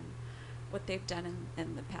record and what they've done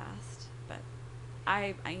in the past. But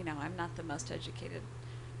I I'm not the most educated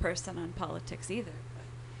person on politics either.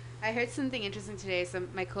 But I heard something interesting today. So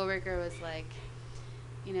my coworker was like,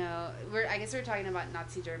 I guess we're talking about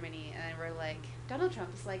Nazi Germany, and we're like, Donald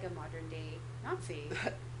Trump is like a modern day Nazi.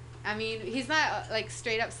 I mean, he's not like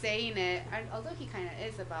straight up saying it, although he kind of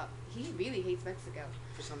is he really hates Mexico.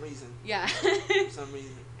 For some reason. Yeah. For some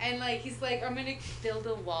reason. And like, he's like, I'm going to build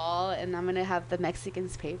a wall and I'm going to have the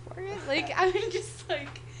Mexicans pay for it. Like, I'm just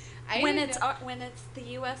like, when it's the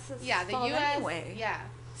U.S.'s fault US, anyway. Yeah.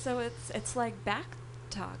 So it's like back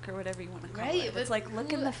talk or whatever you want to call right, it. It's like,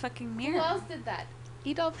 look in the fucking mirror. Who else did that?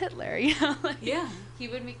 Adolf Hitler, like, yeah. He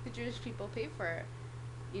would make the Jewish people pay for,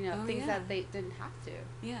 things that they didn't have to.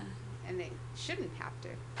 Yeah. And they shouldn't have to.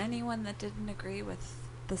 Anyone that didn't agree with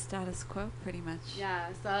the status quo, pretty much. Yeah,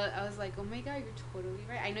 so I was like, oh my God, you're totally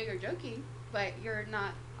right. I know you're joking, but you're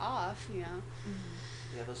not off, Mm-hmm.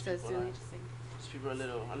 Yeah, those people it's really interesting. Those people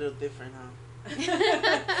are a little different,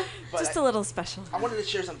 huh? Just a little special. I wanted to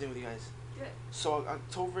share something with you guys. Good. So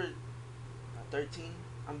October 13,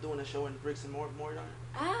 I'm doing a show in Bricks and Mortar.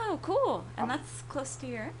 Oh, cool. And that's close to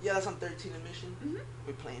your... Yeah, that's on 13 and Mission. Mm-hmm.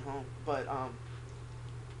 We're playing home. But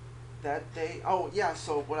that day... Oh, yeah,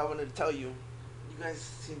 so what I wanted to tell you, you guys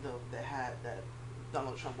seen the hat that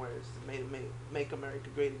Donald Trump wears, Make America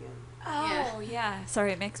Great Again. Oh, yeah.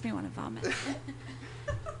 Sorry, it makes me want to vomit.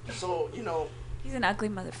 So, he's an ugly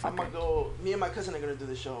motherfucker. I'm going to go... Me and my cousin are going to do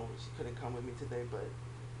the show. She couldn't come with me today, but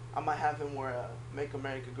I might have him wear a Make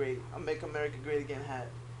America Great Again hat.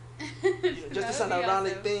 Just to sound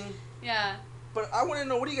ironic awesome. thing. Yeah. But I want to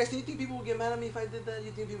know, what do you guys think? You think people would get mad at me if I did that?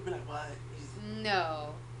 You think people would be like, what?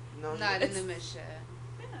 No, not in the Mission.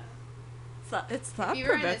 Yeah. It's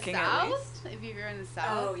thought-provoking, at least. If you were in the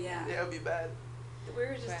South. Oh, yeah. Yeah, it would be bad. We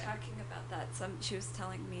were just talking about that. She was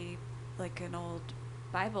telling me, like, an old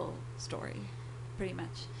Bible story, pretty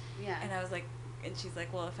much. Yeah. And I was like, and she's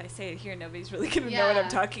like, well, if I say it here, nobody's really going to know what I'm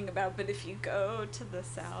talking about. But if you go to the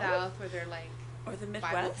South where they're like... Or the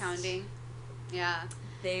Midwest. Bible pounding. Yeah.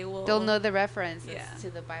 They'll know the references Yeah. to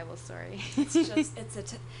the Bible story. It's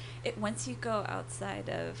just, once you go outside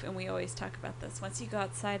of, and we always talk about this, once you go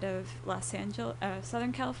outside of Los Angeles,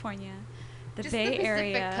 Southern California, the just Bay the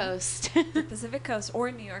Area, Coast. the Pacific Coast, or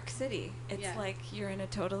New York City, it's like you're in a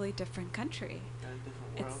totally different country.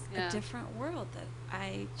 It's a different world that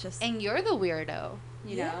I just... And you're the weirdo,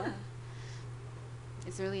 you know? Yeah.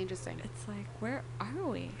 It's really interesting. It's like, where are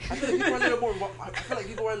we? I feel like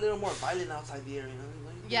people are a little more violent outside the area.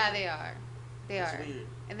 Yeah, they are. They That's are. weird.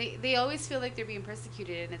 And they always feel like they're being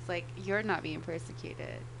persecuted, and it's like, you're not being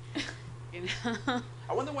persecuted. You know?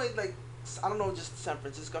 I wonder why, like, I don't know, just San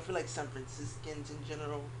Francisco. I feel like San Franciscans in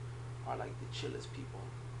general are like the chillest people.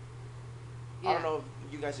 Yeah. I don't know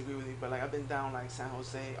if you guys agree with me, but like I've been down like San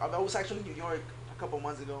Jose. I was actually in New York a couple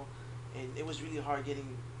months ago, and it was really hard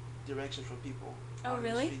getting directions from people. Oh,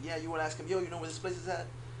 really? Yeah, you would ask them, yo, you know where this place is at?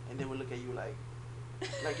 And they would look at you like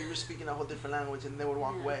you were speaking a whole different language, and they would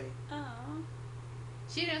walk away. Oh.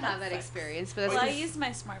 She didn't have that experience, but I use my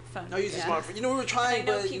smartphone. No, use your smartphone. You know, we were trying,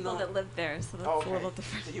 but I know but people that live there, so that's a little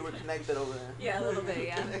different. So you were connected over there. Yeah, a little bit,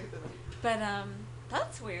 yeah. But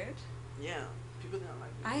that's weird. Yeah, people don't like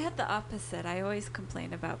it. I had the opposite. I always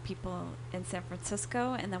complain about people in San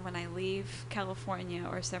Francisco, and then when I leave California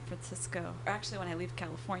or San Francisco, or actually when I leave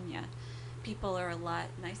California, people are a lot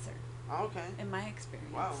nicer. Oh, okay. In my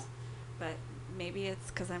experience. Wow. But maybe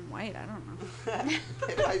it's because I'm white. I don't know.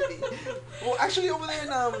 It might be. Well, actually, over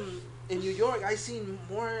there in New York, I seen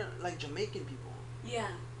more like Jamaican people. Yeah.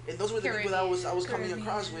 And those were the people that I was coming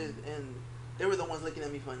across with, and they were the ones looking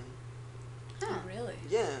at me funny. Oh, really?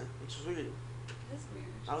 Yeah, which was weird. It is weird.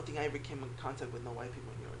 I don't think I ever came in contact with no white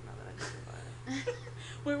people in New York. Now that I think about it.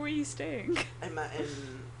 Where were you staying? In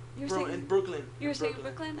Brooklyn. You were staying in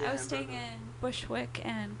Brooklyn? Yeah, I was staying in Bushwick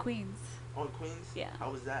and Queens. Oh, in Queens? Yeah. How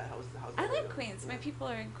was that? How's I like Queens. Yeah. My people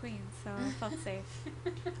are in Queens, so I felt safe.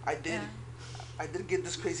 I did get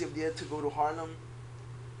this crazy idea to go to Harlem.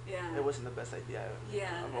 Yeah. It wasn't the best idea.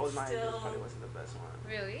 Yeah. Of all my ideas, probably wasn't the best one.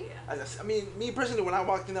 Really? Yeah. I mean, me personally, when I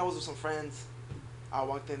walked in, I was with some friends. I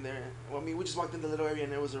walked in there. Well, we just walked in the little area,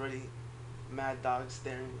 and there was already mad dogs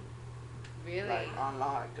staring. Really? Like on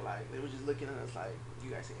lock, like they were just looking at us like, you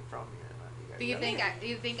guys ain't from here. Like, Do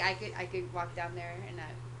you think I could walk down there and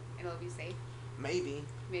it'll be safe? Maybe.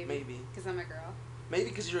 Because I'm a girl. Maybe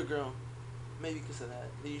because you're a girl. Maybe because of that.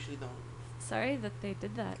 They usually don't. Sorry that they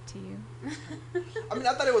did that to you. I mean,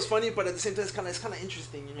 I thought it was funny, but at the same time, it's kind of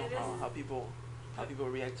interesting, you know, how people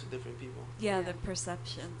react to different people. Yeah, the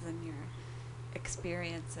perceptions and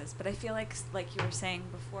experiences. But I feel like you were saying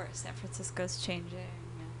before, San Francisco's changing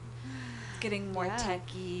and it's getting more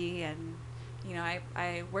techy, and you know,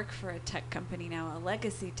 I work for a tech company now, a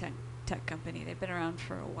legacy tech company. They've been around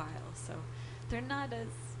for a while, so they're not as,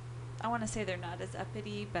 I want to say they're not as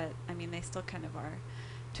uppity, but I mean they still kind of are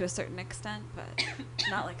to a certain extent, but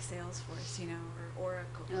not like Salesforce, you know, or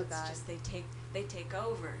Oracle. Oh, It's God. just they take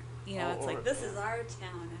over. You know, Oh, it's like Oracle, this is our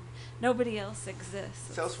town and nobody else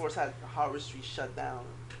exists. Salesforce had Harvard Street shut down.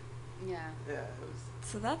 Yeah. Yeah, it was.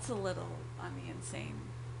 So that's a little on the insane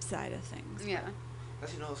side of things. Yeah.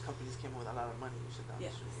 As you know, those companies came with a lot of money. You shut down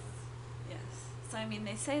Yes. the street. Yes. So I mean,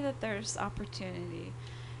 they say that there's opportunity,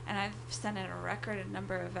 and I've sent in a record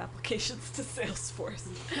number of applications to Salesforce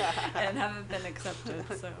and haven't been accepted.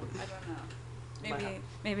 So I don't know.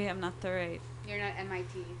 Maybe I'm not the right. You're not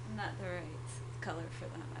MIT. I'm not the right color for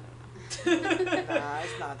them. I don't know. Nah,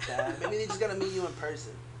 it's not that. Maybe they just gotta meet you in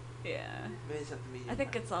person. Yeah. Maybe they just have to meet you. I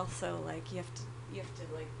think it's also like you have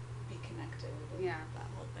to like be connected. And Yeah. that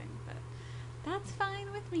whole thing, but that's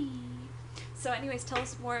fine with me. So, anyways, tell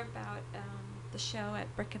us more about the show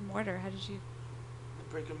at Brick and Mortar. How did you?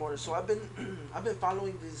 Brick and mortar. So I've been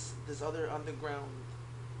following this other underground.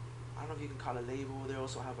 I don't know if you can call it label. They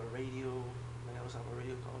also have a radio. They also have a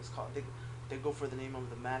radio called. It's called. They go for the name of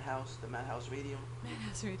the Madhouse Radio.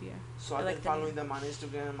 Madhouse Radio. So I've been following them on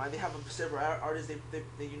Instagram. They have several artists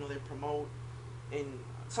they you know they promote, and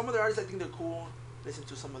some of the artists I think they're cool. Listen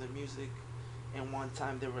to some of their music, and one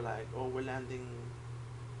time they were like, "Oh, we're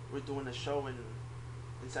doing a show in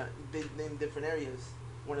they named different areas.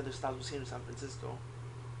 One of their stops was here in San Francisco,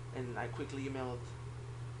 and I quickly emailed.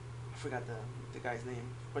 I forgot the guy's name,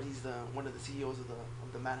 but he's one of the CEOs of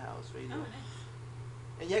the Madhouse Radio. Oh, nice.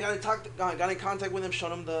 And yeah, got in contact with him,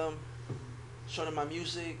 showed him my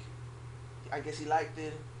music. I guess he liked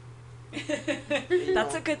it.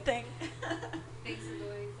 That's a good thing. Things are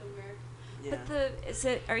going somewhere. Yeah.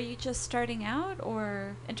 But are you just starting out,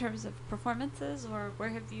 or in terms of performances, or where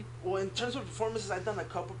have you? Well, in terms of performances, I've done a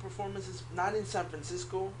couple performances, not in San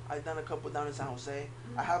Francisco. I've done a couple down in San Jose.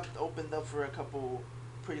 Mm-hmm. I have opened up for a couple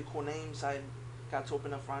pretty cool names. I got to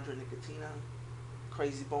open up for Andre Nicotina,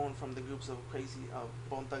 Crazy Bone from the groups of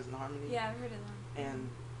Bone Thugs and Harmony. Yeah, I've heard of them.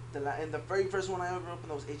 And the very first one I ever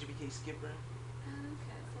opened was HBK Skipper. Oh,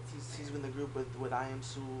 okay. He's in the group with I Am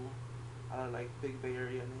Sue, a lot of like big Bay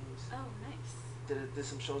Area names. Oh, nice. Did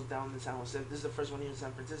some shows down in San Jose. This is the first one here in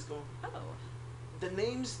San Francisco. Oh. The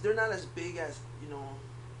names, they're not as big as, you know,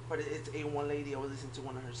 but it's A1 Lady. I was listening to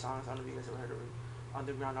one of her songs. I don't know if you guys ever heard of her.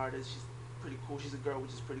 Underground artist. She's pretty cool. She's a girl,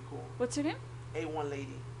 which is pretty cool. What's her name? A1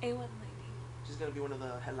 Lady. A1 Lady. She's gonna be one of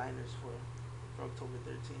the headliners for October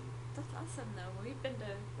 13th. That's awesome, though. We've been to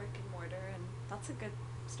Brick and Mortar, and that's a good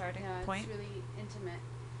starting Yeah, point. it's really intimate.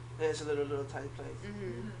 Yeah, it's a little tight place.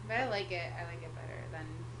 Mm-hmm. But I like it. I like it better than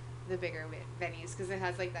the bigger venues because it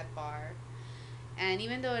has like that bar. And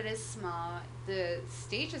even though it is small, the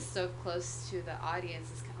stage is so close to the audience.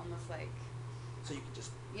 It's almost like. So you can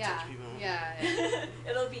just Yeah. touch people. Yeah.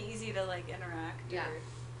 It'll be easy to like interact. Yeah.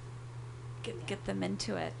 Or get them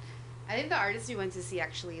into it. I think the artists we went to see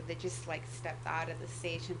actually, they just like stepped out of the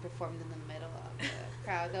stage and performed in the middle of the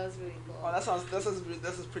crowd. That was really cool. Oh, that sounds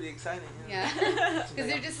pretty exciting. Yeah. Because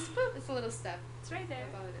they're just, boop, it's a little step. It's right there.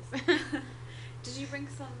 That's all it is. Did you bring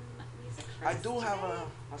some music for I us do have today?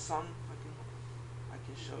 a song I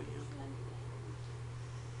can show you.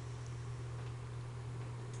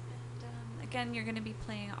 And again, you're going to be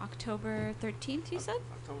playing October 13th, you said?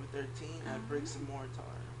 October 13th at Bricks and Mortar.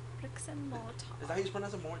 Bricks and Mortar. Is that how you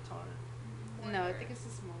pronounce it? Mortar? No, I think it's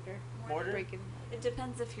just mortar. Mortar? Breaking. It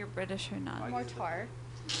depends if you're British or not. I guess it Mortar.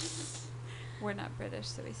 We're not British,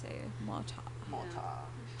 so we say mortar. Mortar.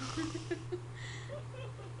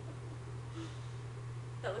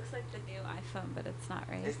 That looks like the new iPhone, but it's not,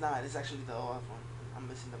 right? It's not. It's actually the old one. I'm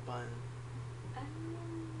missing the button.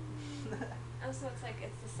 Oh, so it's like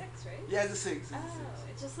it's the 6, right? Yeah, it's a 6. It's Oh, a 6.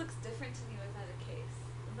 it just looks different to me without a case.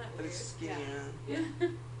 Isn't that But weird? it's skinnier. Yeah.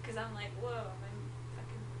 Because I'm like, whoa, my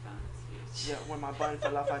fucking phone is huge. Yeah, when my button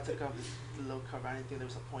fell off, I took off the little cover. I didn't think there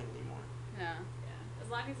was a point anymore. Yeah. Yeah. As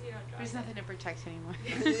long as you don't drop There's it. nothing to protect anymore.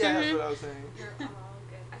 Yeah, that's what I was saying. You're all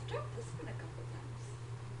good. I've dropped this one a couple times.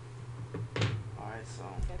 Alright, so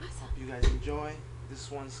Awesome. hope you guys enjoy. This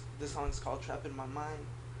song's called Trap in My Mind.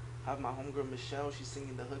 I have my homegirl Michelle, she's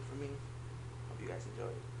singing the hook for me. Hope you guys enjoy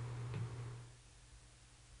it.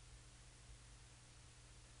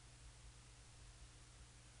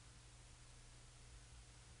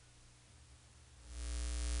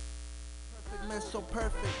 Perfect man, so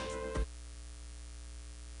perfect.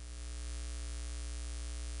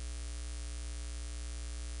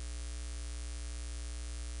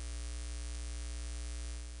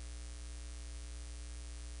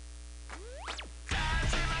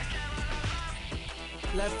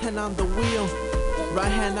 Left hand on the wheel,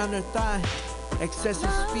 right hand on her thigh.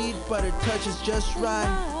 Excessive speed, but her touch is just right.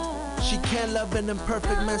 She can't love an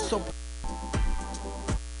imperfect man, so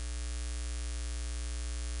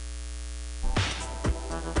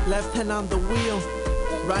left hand on the wheel,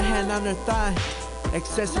 right hand on her thigh.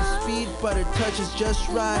 Excessive speed, but her touch is just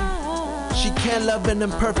right. She can't love an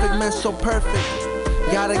imperfect man, so perfect.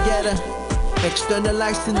 Gotta get her,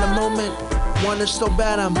 externalized in the moment. Want her so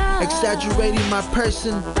bad I'm exaggerating my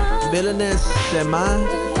person. Villainous, am I?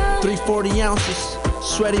 340 ounces,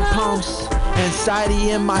 sweaty palms,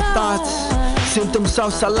 anxiety in my thoughts. Symptoms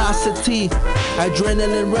of salacity,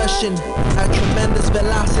 adrenaline rushing at tremendous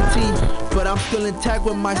velocity. But I'm still intact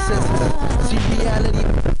with my senses. See reality.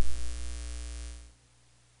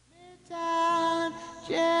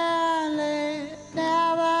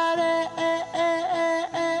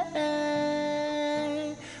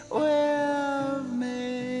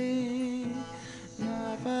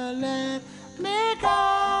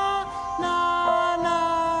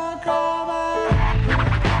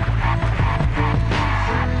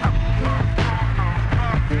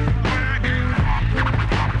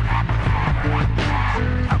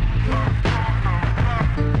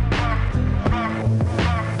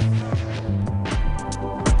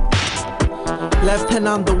 Left hand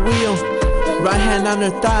on the wheel, right hand on her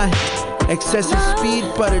thigh. Excessive speed,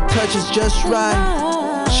 but her touch is just right.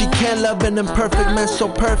 She can't love an imperfect man, so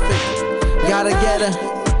perfect. Gotta get her,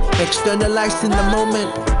 externalized in the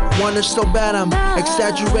moment. Want her so bad I'm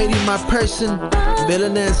exaggerating my person.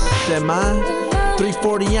 Villainous, am I?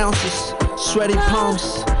 340 ounces, sweaty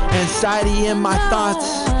palms, anxiety in my thoughts.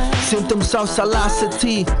 Symptoms of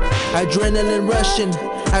salacity, adrenaline rushing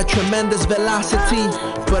at tremendous velocity.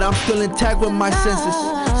 But I'm still intact with my senses.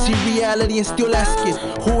 See reality and still ask it,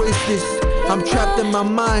 who is this? I'm trapped in my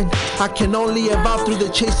mind. I can only evolve through the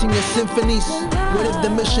chasing of symphonies. What if the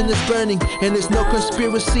mission is burning and there's no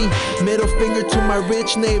conspiracy? Middle finger to my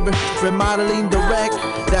rich neighbor, remodeling the wreck.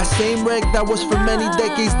 That same wreck that was for many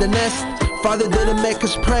decades the nest. Father didn't make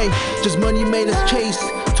us pray, just money made us chase.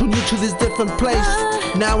 Too new to this different place.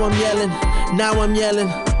 Now I'm yelling, now I'm yelling.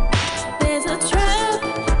 There's a trap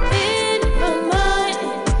in my mind.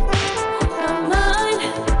 My mind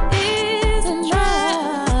isn't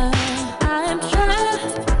trapped. I am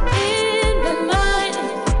trapped in my mind.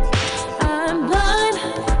 I'm blind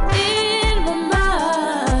in my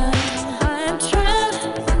mind. I am trapped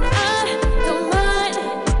and I don't mind.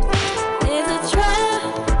 There's a trap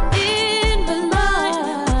in my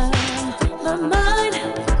mind. My mind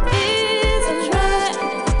isn't trapped.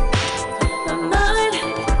 My mind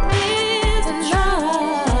isn't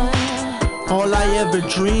trapped. All I ever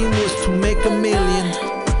dreamed was to make $1 million,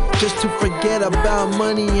 just to forget about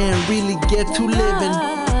money and really get to living.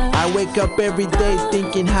 I wake up every day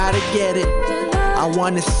thinking how to get it. I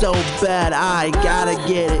want it so bad, I gotta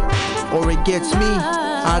get it, or it gets me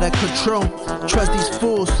out of control. Trust these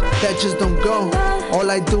fools that just don't go.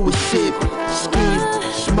 All I do is sip, scheme,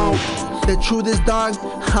 smoke. The truth is, dog,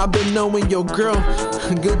 I've been knowing your girl.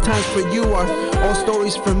 Good times for you are all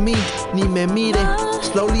stories for me. Ni me mire,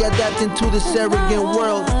 slowly adapting to this arrogant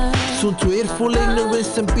world. Soon to it full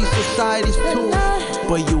ignorance and be society's tool.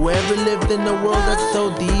 But you ever lived in a world that's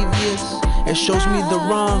so devious? It shows me the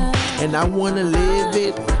wrong, and I wanna live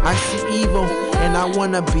it. I see evil, and I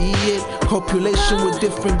wanna be it. Copulation with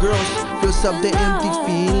different girls fills up the empty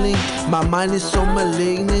feeling. My mind is so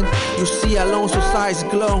malignant. You see Alonso's eyes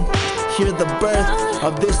glow. Hear the birth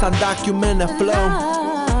of this undocumented flow.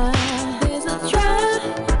 There's a trap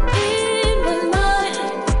in my mind.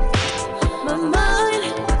 My mind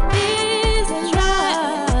isn't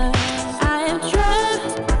trapped. I am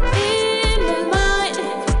trapped in my mind.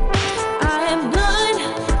 I am blind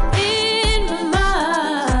in my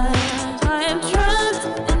mind. I am trapped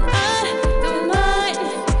and I don't mind.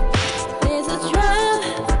 There's a trap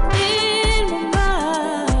in my mind.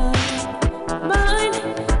 Mind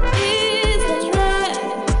isn't trapped.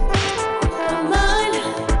 My mind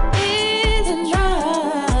isn't trapped.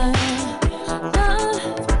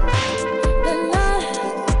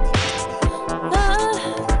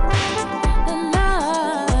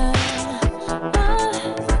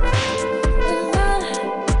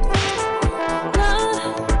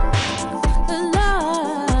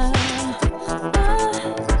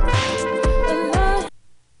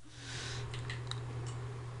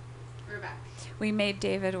 We're back. We made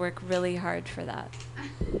David work really hard for that.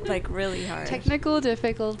 Like really hard. Technical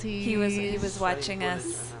difficulties. He was watching Like, us.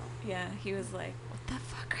 right now. Yeah, he was like, "What the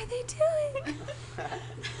fuck are they doing?"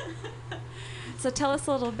 So tell us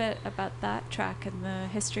a little bit about that track and the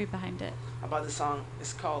history behind it. About the song,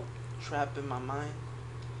 it's called Trap in My Mind.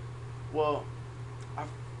 Well,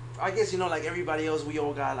 I guess, you know, like everybody else, we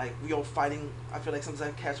all fighting. I feel like sometimes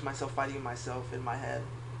I catch myself fighting myself in my head,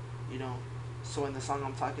 you know. So in the song,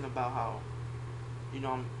 I'm talking about how, you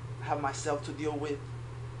know, I have myself to deal with,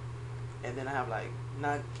 and then I have like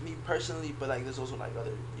not me personally, but like there's also like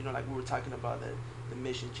other, you know, like we were talking about the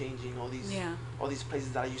mission changing, all these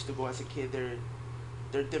places that I used to go as a kid.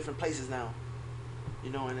 They're different places now,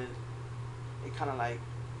 you know, and it kind of like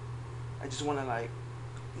I just want to like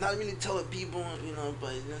not really tell the people, you know,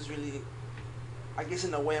 but it's really, I guess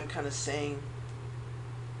in a way I'm kind of saying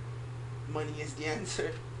money is the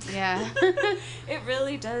answer. Yeah. It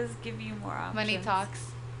really does give you more options. Money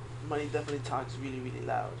talks. Money definitely talks really, really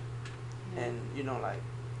loud. Yeah. And, you know, like,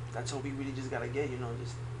 that's all we really just gotta get, you know,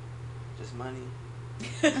 just money.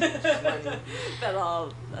 Just money. That's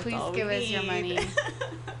all Please all give we us your need. money.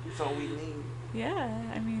 That's all we need.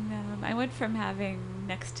 Yeah, I mean, I went from having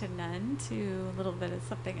next to none to a little bit of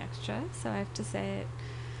something extra, so I have to say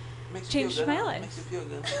it changed my life. Makes you feel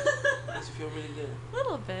good. Makes you feel really good. A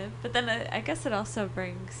little bit, but then I guess it also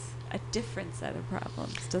brings a different set of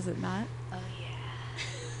problems, does it not? Oh yeah.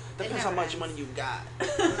 Depends how much money you got.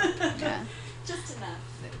 Yeah. Just enough.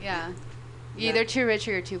 Yeah. You're either too rich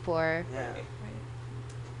or you're too poor. Yeah. Right.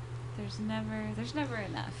 There's never enough.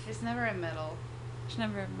 There's never a middle. There's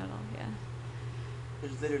never a middle, yeah. There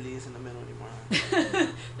literally isn't a middle anymore.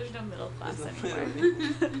 There's no middle class There's no anymore.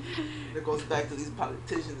 middle. It goes back to these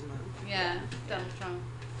politicians, man. Yeah. Donald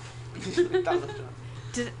Trump. Donald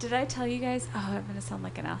Trump. Did I tell you guys? Oh, I'm gonna sound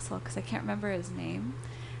like an asshole because I can't remember his name.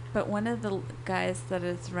 But one of the guys that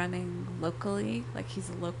is running locally, like he's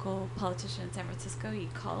a local politician in San Francisco, he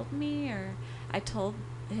called me, or I told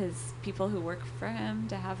his people who work for him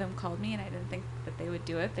to have him call me, and I didn't think that they would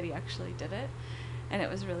do it, but he actually did it, and it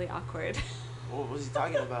was really awkward. What was he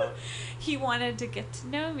talking about? He wanted to get to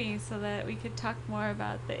know me so that we could talk more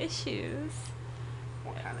about the issues.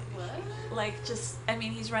 What kind of issues? Like just, I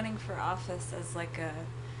mean, he's running for office as like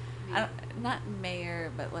not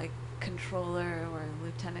mayor, but like controller or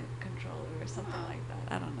lieutenant controller or something like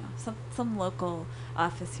that. I don't know. Some local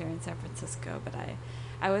office here in San Francisco, but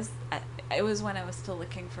it was when I was still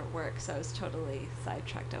looking for work, so I was totally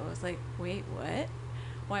sidetracked. I was like, wait, what?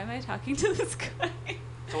 Why am I talking to this guy?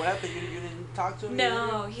 So what happened? You didn't talk to him?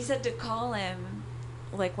 No, he said to call him,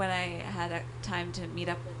 like when I had a time to meet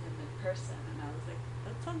up with him in person, and I was like,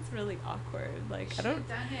 that sounds really awkward. Like I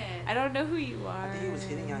don't know who you are. I think he was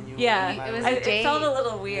hitting on you. Yeah, it felt a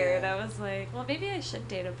little weird. Yeah. I was like, well, maybe I should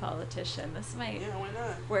date a politician. This might why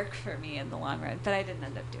not? work for me in the long run, but I didn't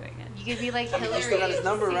end up doing it. You could be like I mean, Hillary. you still got his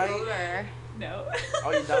number, right? Voter. No.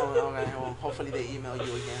 Oh, you don't? Okay, well, hopefully they email you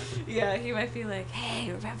again. Yeah, he might be like,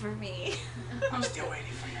 hey, remember me? I'm still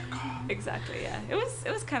waiting for your call. Exactly, yeah. It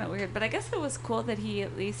was kind of weird, but I guess it was cool that he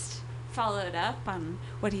at least followed up on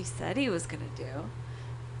what he said he was going to do.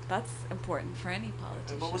 That's important for any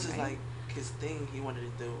politician. And what was right? his thing he wanted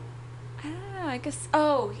to do? I don't know. I guess.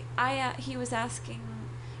 He was asking,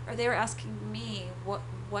 or they were asking me what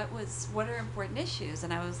are important issues,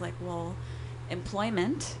 and I was like, well,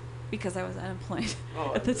 employment, because I was unemployed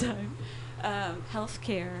at the time,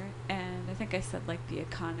 healthcare, and I think I said like the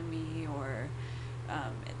economy or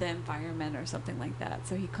the environment or something like that.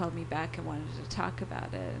 So he called me back and wanted to talk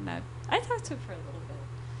about it, and I talked to him for a little bit.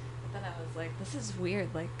 Then I was like, this is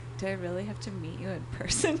weird. Like, do I really have to meet you in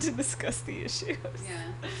person to discuss the issues?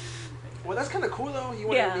 Yeah. Well, that's kind of cool, though. He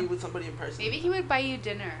wanted to meet with somebody in person. Maybe he would buy you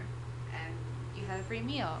dinner, and you had a free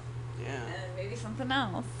meal. Yeah. And maybe something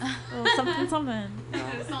else. Well, something.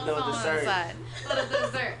 No dessert. Little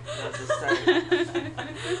dessert. No dessert.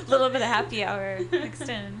 A little bit of happy hour mixed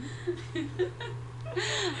in.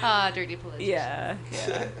 Dirty politician. Yeah,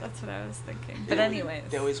 that's what I was thinking. But anyways.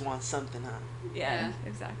 They always want something, huh? Yeah,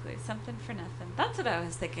 exactly. Something for nothing. That's what I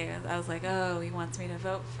was thinking. I was like, oh, he wants me to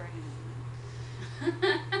vote for him.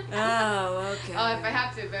 Oh, okay. Oh, if I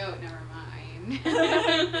have to vote, never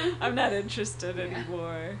mind. I'm not interested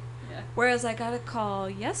anymore. Yeah. Whereas I got a call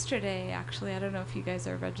yesterday, actually. I don't know if you guys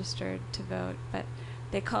are registered to vote, but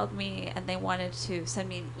they called me and they wanted to send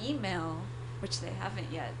me an email, which they haven't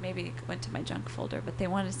yet. Maybe it went to my junk folder, but they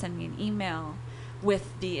wanted to send me an email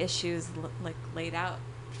with the issues laid out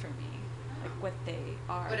for me, like what they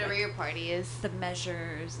are. Whatever your party is. The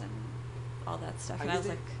measures and all that stuff. And I was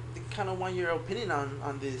like, they kind of want your opinion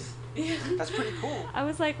on this. Yeah. That's pretty cool. I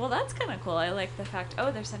was like, well, that's kind of cool. I like the fact,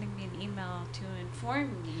 they're sending me an email to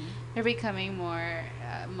inform me. They're becoming more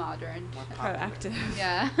modern. More Proactive.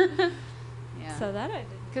 Yeah. Yeah. So that I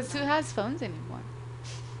didn't. Because who has phones anymore?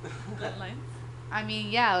 Landlines? I mean,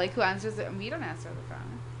 yeah, like who answers it? We don't answer the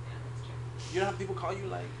phone. Yeah, that's true. You don't have people call you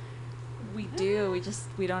like? We do.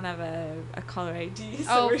 We don't have a caller ID. So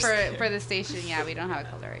Oh, we're for scared. the station, yeah, we don't have a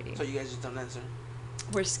caller ID. So you guys just don't answer.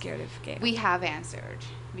 We're scared of Gail. We have answered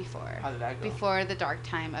before. How did that go? Before the dark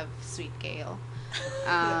time of Sweet Gail.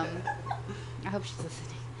 I hope she's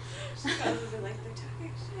listening. She probably like they're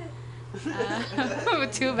talking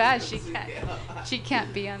shit. Too bad she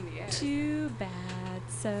can't be on the air. Too bad.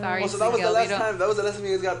 So Sorry. Oh, so that was Sweet the Gal, we last don't- time. That was the last time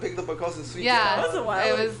you guys got picked up a call since Sweet Yeah, Gal. That was a while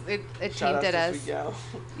it was it Shout out tainted to us. Sweet Gal.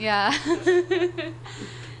 Yeah.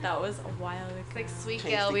 that was a while ago. It's like Sweet Changed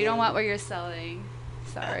Gal, the we don't game. want what you're selling.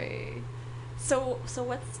 Sorry. So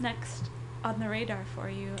what's next on the radar for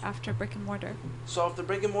you after Brick and Mortar? So after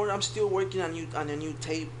Brick and Mortar, I'm still working on a new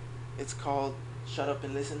tape. It's called Shut Up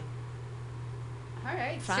and Listen. All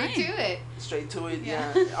right, Fine. straight to it. Straight to it,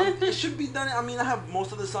 Yeah. yeah. It should be done. I mean, I have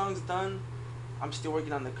most of the songs done. I'm still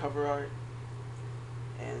working on the cover art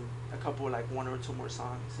and a couple, like 1 or 2 more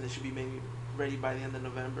songs, and it should be maybe ready by the end of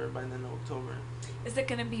November, by the end of October. Is it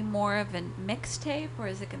going to be more of a mixtape, or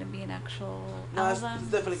is it going to be an actual No, it's album?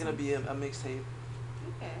 definitely gonna be a mixtape.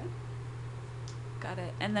 Okay. Got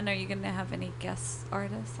it. And then are you going to have any guest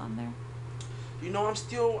artists on there? You know,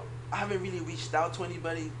 I haven't really reached out to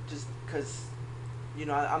anybody just because, you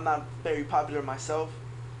know, I'm not very popular myself.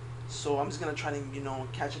 So I'm just going to try to, you know,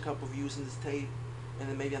 catch a couple views in this tape. And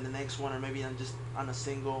then maybe on the next one, or maybe on a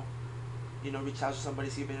single, you know, reach out to somebody,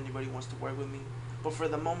 see if anybody wants to work with me. But for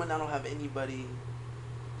the moment, I don't have anybody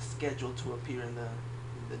scheduled to appear in the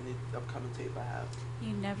new upcoming tape I have.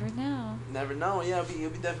 You never know. Never know. Yeah,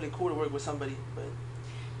 it'd be definitely cool to work with somebody, but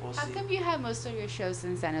we'll How see. come you have most of your shows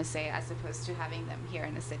in San Jose as opposed to having them here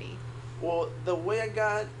in the city? Well, the way I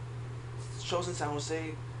got shows in San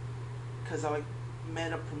Jose, because I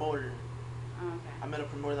met a promoter. Oh, okay. I met a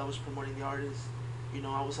promoter that was promoting the artist. You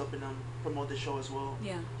know, I was helping him promote the show as well.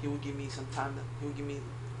 Yeah. He would give me some time. He would give me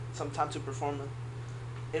some time to perform.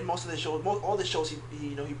 In most of the shows, all the shows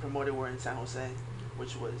he promoted were in San Jose,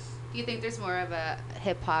 which was. Do you think there's more of a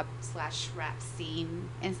hip hop / rap scene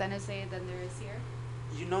in San Jose than there is here?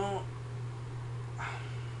 You know,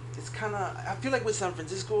 it's kind of. I feel like with San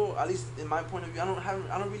Francisco, at least in my point of view, I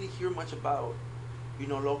don't really hear much about, you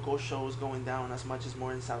know, local shows going down as much as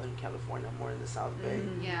more in Southern California, more in the South Bay.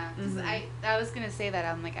 Yeah, because I was gonna say that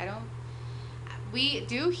I'm like we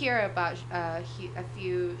do hear about a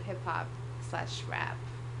few hip hop / rap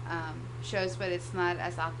shows, but it's not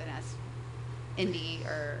as often as indie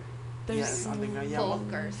or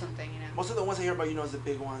folk or something, you know. Most of the ones I hear about, you know, is the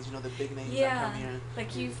big ones, you know, the big names that Yeah, come here.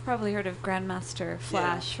 like you've probably heard of Grandmaster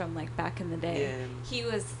Flash from like back in the day. Yeah. He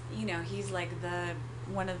was, you know, he's like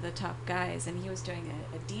one of the top guys, and he was doing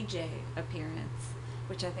a DJ appearance,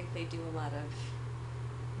 which I think they do a lot of.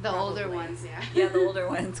 The older ones, yeah. Yeah, the older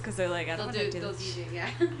ones, because they're like, I don't want to do they'll this. DJ, yeah.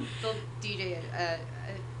 They'll DJ a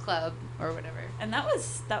club or whatever. And that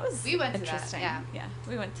was we went interesting. to that, Yeah,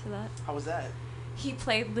 we went to that. How was that? He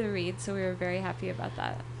played Lou Reed, so we were very happy about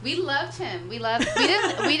that. We loved him. We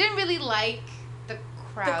didn't really like the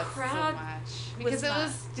crowd so crowd much because it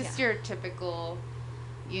was just your typical,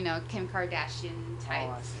 you know, Kim Kardashian type.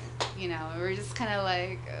 Oh, I see. You know, we were just kind of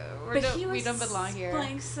like we don't belong here.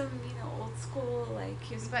 Playing some, you know, old school, like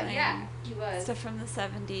he was But playing yeah, he was stuff from the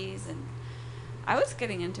 70s, and I was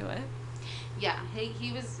getting into it. Yeah,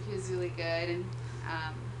 he was really good, and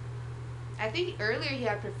I think earlier he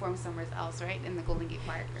had performed somewhere else, right, in the Golden Gate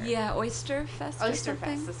Park. Yeah, Oyster Fest. Oyster or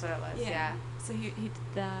something. Fest, that's what it was. Yeah. So he did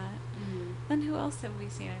that. Mm-hmm. Then who else have we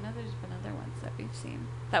seen? I know there's been other ones that we've seen.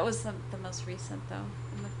 That was the most recent though.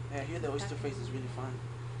 Yeah, here the Oyster Fest is really fun.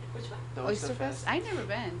 Which one? The Oyster Fest? I've never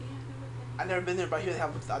been. I've never been there, but here they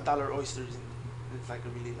have $1 oysters, and it's like a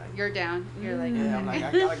really like. You're down. You're like. Yeah, I'm like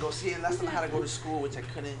I gotta go see it. Last time I had to go to school, which I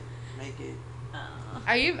couldn't make it.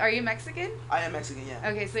 Are you Mexican? I am Mexican, yeah.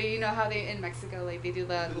 Okay, so you know how they in Mexico like they do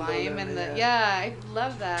the The lime lemon, and the I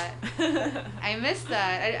love that. I miss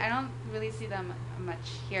that. I don't really see them much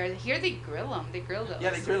here. Here they grill them. They grill those.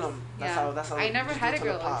 Yeah, they grill them. That's how. I never just had do a it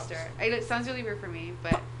till it grilled pops. oyster. It sounds really weird for me,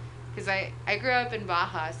 but because I grew up in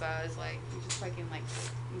Baja, so I was like, you just fucking like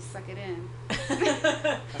you suck it in. That's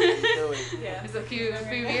how you do it. Yeah. It's a few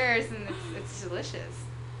years and it's delicious.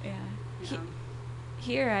 Yeah. You know?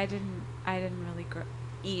 Here I didn't really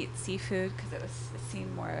eat seafood because it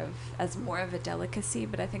seemed as more of a delicacy.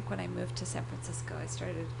 But I think when I moved to San Francisco, I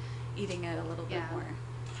started eating it a little bit more.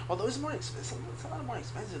 Although it's more expensive, it's a lot more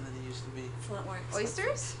expensive than it used to be. It's a lot more expensive.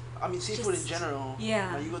 Oysters? I mean, seafood in general.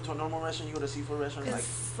 Yeah. Like you go to a normal restaurant, you go to a seafood restaurant, like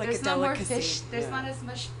there's a no more delicacy. fish. There's not as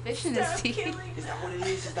much fish in the sea. Is that what it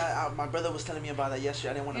is? Is that my brother was telling me about that yesterday?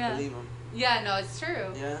 I didn't want to believe him. Yeah, no, it's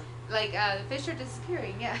true. Yeah. Like the fish are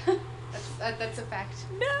disappearing. Yeah, that's a fact.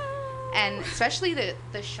 No. And especially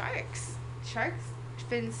the sharks.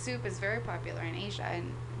 fin soup is very popular in Asia,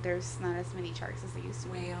 and there's not as many sharks as there used to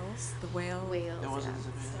be. Whales, the whale. There Whales, wasn't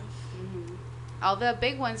yeah. Stuff. All the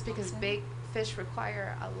big ones, because Awesome. big fish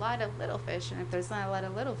require a lot of little fish, and if there's not a lot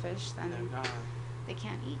of little fish, They're then gone. they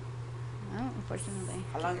can't eat. Well, unfortunately.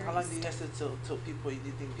 How long do you have to till people? Do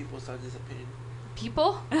you think people start disappearing?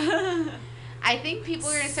 People? I think people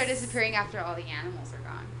are going to start disappearing after all the animals are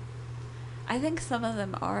gone. I think some of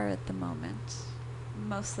them are at the moment,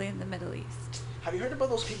 mostly in the Middle East. Have you heard about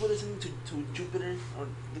those people listening to Jupiter or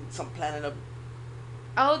some planet of?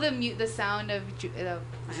 Oh, the sound of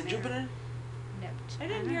Is it Jupiter? I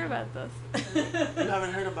didn't hear about this. You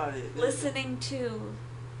haven't heard about it. Listening to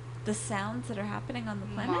the sounds that are happening on the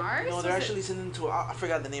planet. Mars? No, they're Was actually sending to. I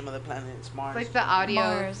forgot the name of the planet. It's Mars. like the audio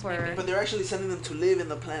Mars, for. maybe. But they're actually sending them to live in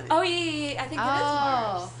the planet. Oh yeah. I think it is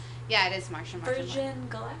Mars. Yeah, it is Martian. Virgin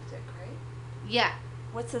Galactic, right? Yeah.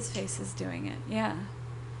 What's his face is doing it? Yeah,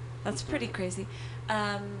 that's pretty crazy.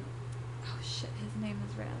 Oh shit, his name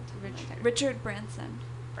is Richard Branson.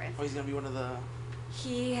 Oh, he's gonna be one of the.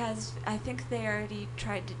 He has. I think they already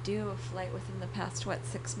tried to do a flight within the past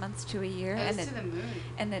 6 months to a year, It was to the moon.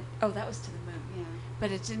 And it. Oh, that was to the moon. Yeah.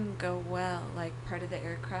 But it didn't go well. Like part of the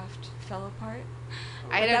aircraft fell apart.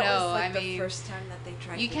 I But don't that know. Was, like, I mean, the first time that they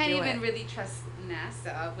tried. You to can't do even it. really trust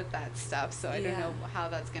NASA with that stuff, so I don't Yeah. know how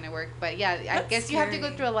that's gonna work. But yeah, I That's guess you have to go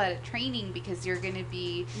scary. through a lot of training because you're gonna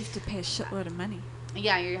be. You have to pay a shitload of money.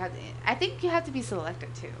 Yeah, you have. I think you have to be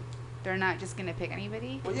selected too. They're not just gonna pick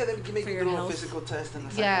anybody. Well, yeah, they can make For you your do a health. physical test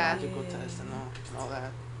and a Yeah. psychological test and all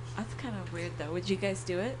that. That's kind of weird, though. Would you guys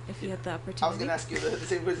do it if you had the opportunity? I was gonna ask you the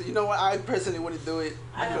same question. You know what? I personally wouldn't do it.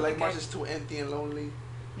 I feel like okay. Mars is too empty and lonely.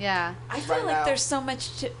 Yeah. I feel right like now. there's so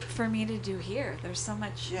much for me to do here. There's so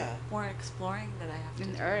much Yeah. more exploring that I have to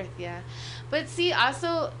In do. Earth, yeah. But see,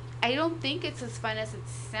 also, I don't think it's as fun as it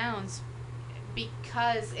sounds,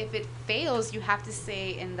 because if it fails, you have to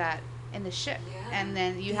stay in the ship, Yeah. and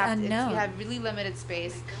then you The have to, unknown. you have really limited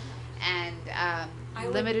space, and I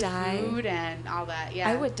would limited die. food and all that. Yeah.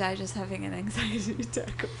 I would die just having an anxiety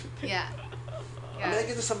attack. Yeah. I mean, I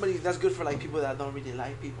guess it's somebody that's good for like people that don't really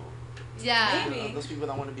like people. Yeah. Maybe. Those people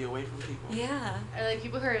that want to be away from people. Yeah. Or like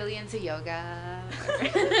people who are really into yoga.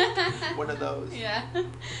 One of those. Yeah.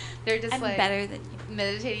 They're just I'm like better than you.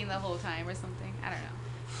 meditating the whole time or something. I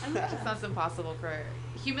don't know. It sounds impossible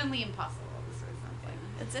humanly impossible. This is what it sounds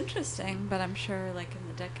like. It's interesting, but I'm sure, like in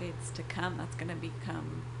the decades to come, that's going to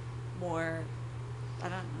become more. I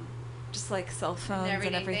don't know, just like cell phones and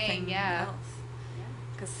everyday everything thing, yeah. else.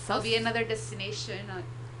 Because There'll be another destination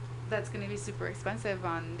that's going to be super expensive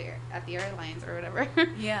at the airlines or whatever.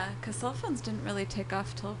 Yeah, because cell phones didn't really take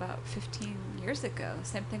off till about 15 years ago.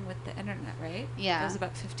 Same thing with the internet, right? Yeah. That was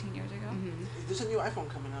about 15 years ago. Mhm. There's a new iPhone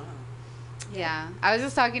coming out, huh? Yeah. I was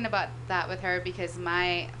just talking about that with her because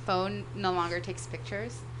my phone no longer takes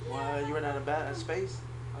pictures. Well, you ran out of space?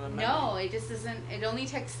 Out of No, memory? it just doesn't. It only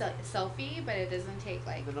takes selfie, but it doesn't take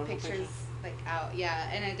like The normal pictures picture? like out. Yeah,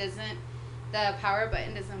 and it doesn't. The power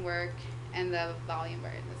button doesn't work, and the volume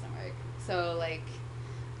button doesn't work. So like,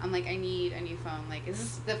 I'm like, I need a new phone. Like, this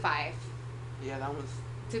is the 5, Yeah, that was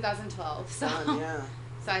 2012. So done, yeah.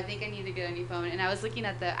 so I think I need to get a new phone. And I was looking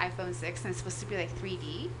at the iPhone 6, and it's supposed to be like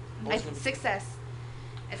 3D. What's gonna be- 6S.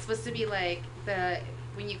 It's supposed to be like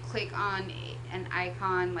when you click on an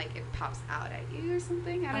icon, like it pops out at you or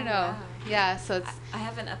something. I don't know. wow. Yeah, so it's I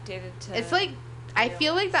haven't updated to. it's like I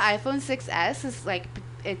feel like the iPhone 6S is like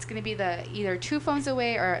it's gonna be the either 2 phones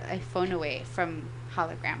away or a phone away from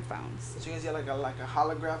hologram phones. So you can see like a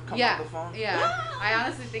holograph come Yeah, out the phone? yeah. I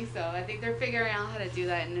honestly think so. I think they're figuring out how to do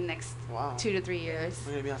that in the next Wow. 2 to 3 years.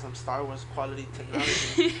 We're going to be on some Star Wars quality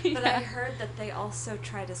technology. But I heard that they also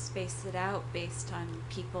try to space it out based on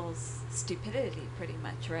people's stupidity, pretty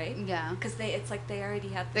much, right? Yeah. Because it's like they already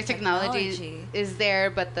have the The technology is there,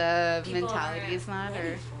 but the People mentality aren't is not. ready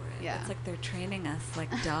Or for it. yeah. It's like they're training us like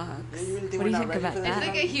dogs. Yeah, you really think What we're do you not think ready about for this? that? It's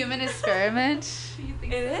like a human experiment. You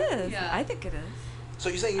think It so? is. Yeah. I think it is. So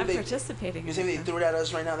you're saying I'm they, participating. you're in saying they it. threw it at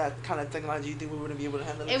us right now, that kind of technology, you think we wouldn't be able to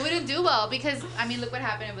handle it? It wouldn't do well because I mean, look what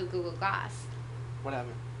happened with Google Glass. What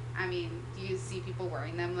happened? I mean, do you see people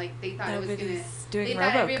wearing them? Like they thought it was Nobody's gonna. doing They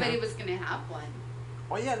thought everybody RoboCop. was gonna have one.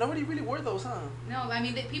 Oh yeah, nobody really wore those, huh? No, I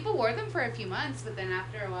mean, people wore them for a few months, but then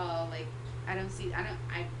after a while, like I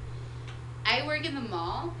work in the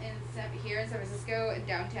mall here in San Francisco in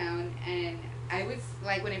downtown, and I would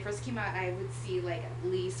like when it first came out, I would see like at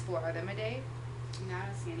least 4 of them a day. Now I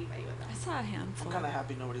don't see anybody with them. I saw a handful. I'm kind of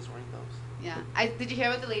happy nobody's wearing those. Yeah. Did you hear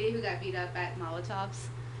about the lady who got beat up at Molotov's?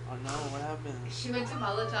 Oh no, what happened? She went to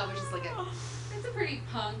Molotov, which is like it's a pretty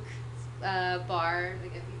punk bar.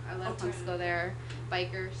 Like I think a lot of punks go there,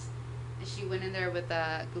 bikers, And she went in there with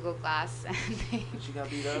a Google Glass, and She got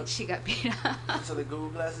beat up. she got beat up. So the Google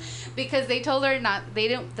glasses. Because they told her not. They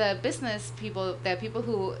didn't. The business people, the people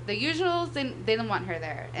who the usuals, they didn't want her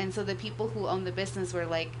there, and so the people who own the business were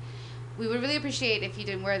like, we would really appreciate if you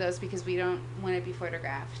didn't wear those because we don't want to be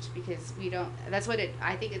photographed because we don't. That's what it.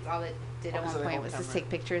 I think it's all it did at one point was just take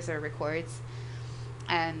pictures or records.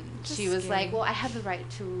 And Just she was scary. like, well, I have the right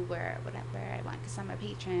to wear whatever I want because I'm a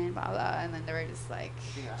patron, blah, blah. And then they were just like,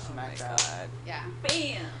 She got smacked out. yeah.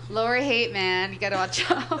 Bam. Lower hate, man. You got to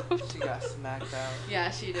watch out. She got smacked out.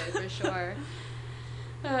 Yeah, she did, for sure.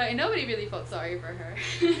 And nobody really felt sorry for her.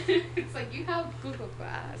 It's like, you have Google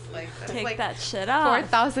Glass. Like, that's Take like that shit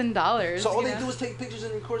off. $4,000. So all you they know? do is take pictures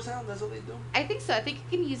and record sound. That's all they do. I think so. I think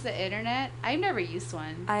you can use the internet. I've never used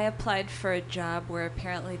one. I applied for a job where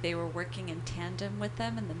apparently they were working in tandem with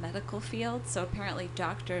them in the medical field. So apparently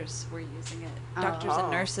doctors were using it. Doctors Oh.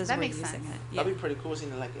 and nurses That were makes using sense. it. Yeah. That'd be pretty cool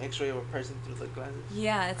seeing like X-ray of a person through the glasses.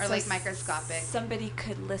 Yeah, it's Or, like, so microscopic. Somebody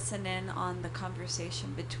could listen in on the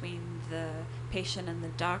conversation between the patient and the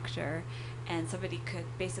doctor, and somebody could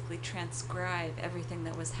basically transcribe everything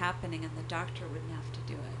that was happening, and the doctor wouldn't have to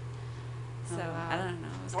do it. So wow. I don't know.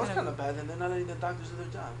 It was Well, it's kind of bad, and they're not letting the doctors do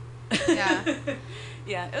their job. Yeah.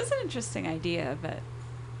 Yeah, it was an interesting idea, but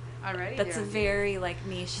Already. that's a they're- very like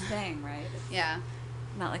niche thing, right? It's Yeah.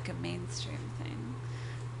 not like a mainstream thing.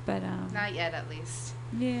 But Not yet, at least.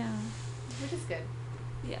 yeah. Which is good.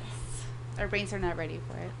 Yes. Our brains are not ready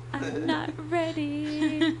for it. I'm not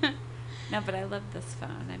ready. No, but I love this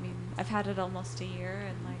phone. I mean, I've had it almost a year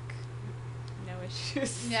and like no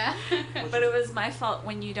issues. Yeah. But it was my fault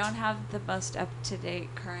when you don't have the most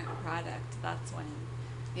up-to-date current product. That's when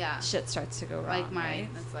Yeah. shit starts to go wrong. Like mine. right?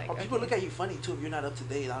 It's like, Oh, people okay. look at you funny too if you're not up to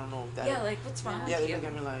date. I don't know if that. Yeah, like what's wrong Yeah, with they you? look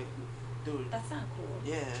at me like, dude. That's not cool.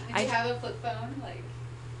 Yeah. Do you have a flip phone? Like,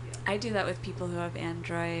 I do that with people who have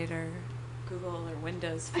Android or Google or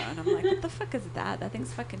Windows phone. I'm like, what the fuck is that? That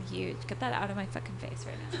thing's fucking huge. Get that out of my fucking face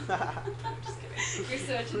right now. I'm just kidding. you're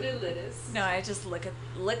such an elitist. No, I just look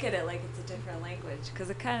at it like it's a different language because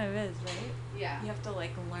it kind of is, right? Yeah. You have to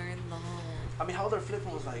like learn the whole. I mean, how old are flip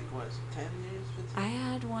phones? Like what? 10 years? 15? I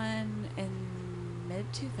had one in mid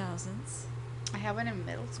 2000s. I have one in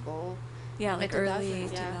middle school. Yeah, like early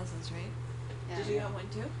 2000s, yeah. 2000s, right? Yeah. Did you have one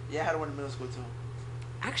too? Yeah, I had one in middle school too.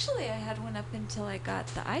 Actually, I had one up until I got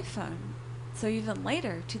the iPhone. So even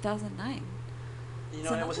later, 2009. You know,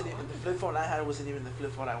 So it not wasn't that even, the long. flip phone I had wasn't even the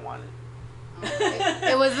flip phone I wanted.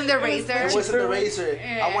 It wasn't the razor. It wasn't the Razor.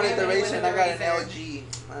 Yeah, I wanted the it Razor wasn't and I the got an Razor.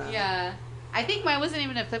 LG. Yeah. I think mine wasn't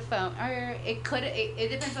even a flip phone. Or it could, it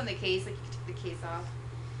depends on the case. Like, you took the case off.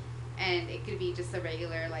 And it could be just a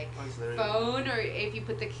regular, like, Oh, it's the regular. phone. Or if you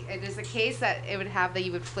put there's a case that it would have that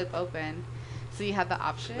you would flip open. So you have the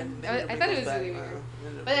option. I thought it was really weird.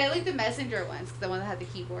 But I like the Messenger ones, the one that had the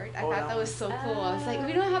keyboard. I Oh, thought that that was so cool. I was like,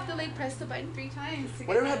 we don't have to like press the button 3 times. To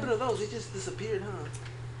Whatever get happened to those? They just disappeared, huh?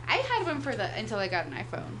 I had one for until I got an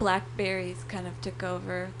iPhone. Blackberries kind of took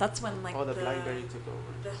over. That's when like Oh, the BlackBerry took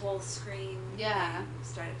over. the whole screen Yeah. thing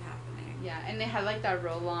started happening. Yeah, and they had like that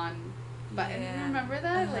roll-on button. Yeah. Remember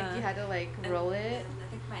that? Like Uh-huh. you had to like And- roll it. And I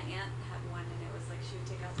think my aunt had one, and it was like she would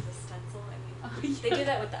take out the stencil. I mean, Oh, they yeah. do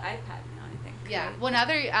that with the iPad now, I think. Yeah. right? One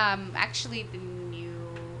other actually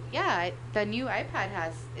the new iPad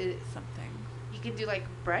has it, Something. you can do like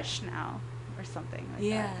brush now or something like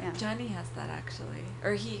Yeah, that. Yeah. Johnny has that actually,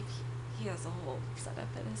 or he has a whole setup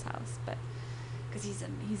at his house, but because he's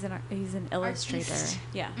an illustrator. Artist.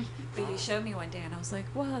 Yeah, but he showed me one day, and I was like,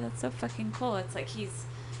 wow, that's so fucking cool. It's like he's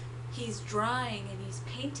drawing and he's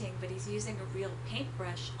painting, but he's using a real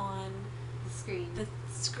paintbrush on The screen. the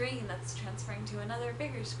screen that's transferring to another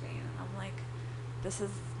bigger screen, and I'm like, this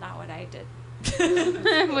is not what I did.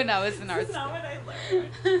 When I was in art This is not school. what I learned,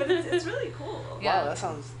 but it's really cool. Yeah. Wow,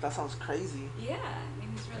 that sounds crazy. Yeah, I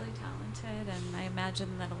mean, he's really talented, and I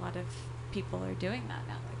imagine that a lot of people are doing that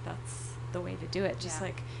now. Like, that's the way to do it. Just Yeah.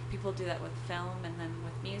 like people do that with film and then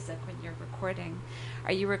with music when you're recording.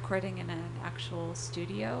 Are you recording in an actual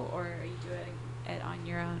studio, or are you doing it on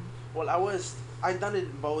your own? Well, I done it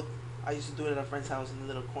in both. I used to do it at a friend's house in a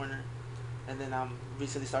little corner, and then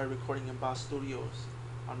recently started recording in Boss Studios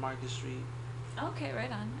on Market Street. Okay, right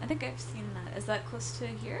on. I think I've seen that. Is that close to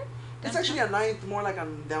here? It's actually on 9th, more like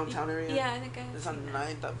on downtown area. Yeah, I think I have It's seen on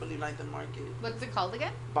that. 9th, I believe 9th and Market. What's it called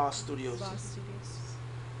again? Boss Studios. Studios.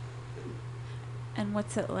 And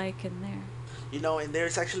what's it like in there? You know, and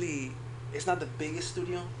there's actually, it's not the biggest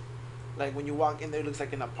studio. Like when you walk in there, it looks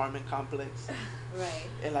like an apartment complex. Right.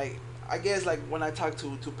 And like, I guess like when I talked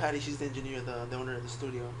to Patty, she's the engineer, the owner of the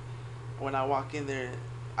studio. When I walk in there,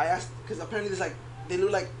 I asked, because apparently there's like, they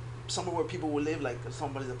look like somewhere where people would live, like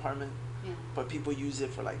somebody's apartment. Yeah. But people use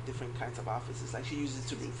it for like different kinds of offices. Like she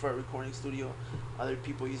uses it for a recording studio. Other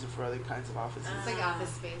people use it for other kinds of offices. It's like office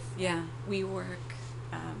space. Yeah, we work.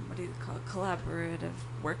 What do you call it? Collaborative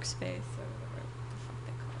workspace or whatever the fuck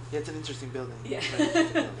they call it. Yeah, it's an interesting building. Yeah. It's a very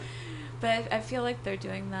interesting building. But I feel like they're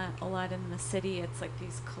doing that a lot in the city. It's like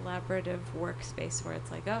these collaborative workspace where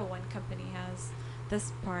it's like, oh, one company has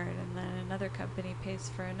this part, and then another company pays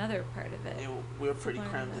for another part of it. Yeah, we're pretty Something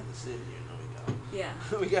like crammed in that. the city, you know. Yeah.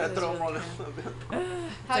 We gotta It is throw them really all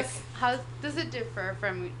in. How does it differ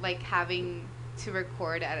from like having to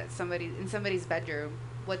record in somebody's bedroom?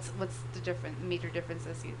 What's the major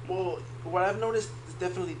differences you think? Well, what I've noticed is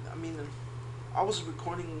definitely. I mean, I was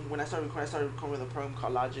recording when I started recording with a program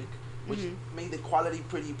called Logic, which made the quality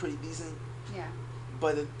pretty decent. Yeah.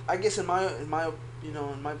 But I guess in my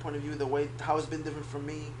point of view, the way how it's been different for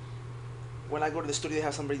me. When I go to the studio, they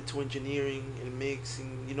have somebody to engineering and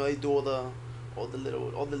mixing. You know, they do all the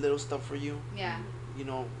little stuff for you. Yeah. You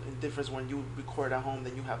know, in difference when you record at home,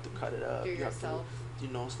 then you have to cut it up. Do you yourself.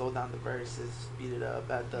 have to, slow down the verses, speed it up,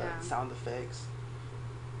 add the sound effects.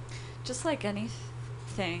 Just like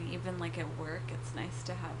anything, even like at work, it's nice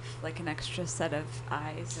to have like an extra set of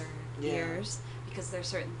eyes or ears, because there's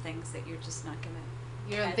certain things that you're just not gonna.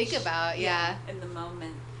 You don't think about, in the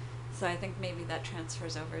moment. So I think maybe that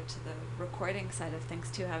transfers over to the recording side of things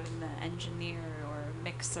too, having the engineer or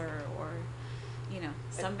mixer or,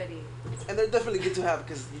 somebody. And they're definitely good to have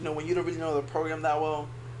because, when you don't really know the program that well,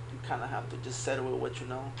 you kind of have to just settle with what you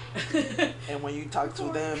know. And when you talk to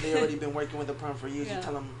them, they already been working with the program for years. You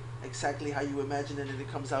tell them exactly how you imagine it, and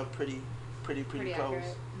it comes out pretty close.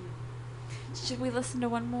 Accurate. Should we listen to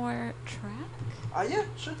one more track? Yeah,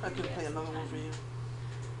 sure. I could play another one for you.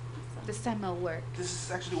 This time it'll work. This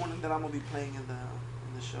is actually one that I'm gonna be playing in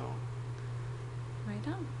the show. Right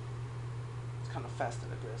on. It's kind of fast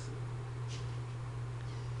and aggressive.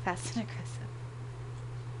 Fast and aggressive.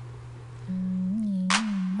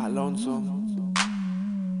 Alonso.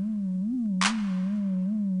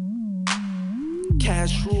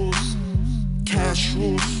 Cash rules,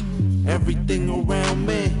 everything around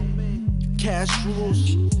me. Cash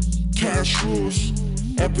rules,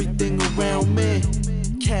 everything around me.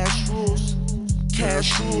 Cash rules,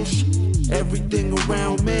 everything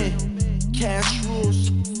around me. Cash rules,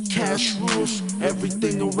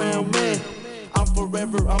 everything around me. I'm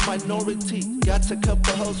forever a minority. Got a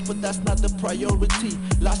couple hoes, but that's not the priority.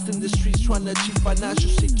 Lost in the streets trying to achieve financial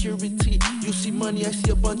security. You see money, I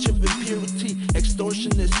see a bunch of impurity.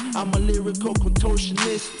 Extortionist, I'm a lyrical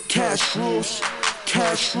contortionist. Cash rules,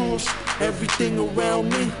 everything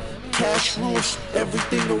around me. Cash rules,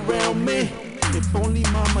 everything around me. If only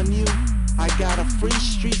mama knew I got a free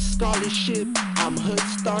street scholarship. I'm hood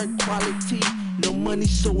start quality. No money,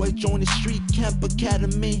 so I joined the street camp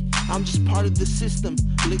academy. I'm just part of the system.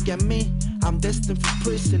 Look at me, I'm destined for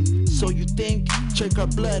prison. So you think? Check our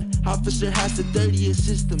blood. Officer has the dirtiest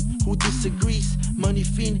system. Who disagrees? Money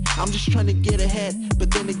fiend. I'm just trying to get ahead.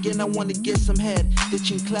 But then again, I want to get some head.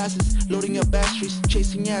 Ditching classes, loading up batteries,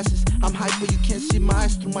 chasing asses. I'm hyper, you can't see my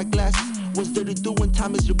eyes through my glasses. What's there to do when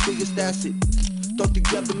time is your biggest asset? Thought you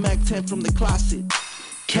grab the Mac 10 from the closet.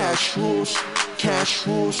 Cash rules,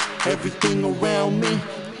 everything around me.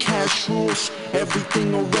 Cash rules,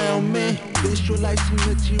 everything around me. Visualizing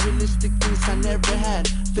materialistic things I never had.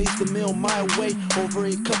 Face the mail my way, over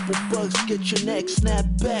a couple bucks, get your neck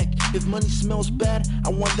snapped back. If money smells bad, I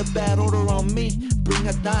want the bad odor on me. Bring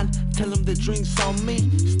a don, tell them the drink's on me.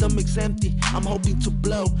 Stomach's empty, I'm hoping to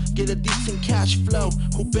blow. Get a decent cash flow,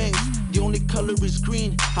 who bangs? The only color is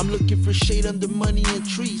green. I'm looking for shade under money and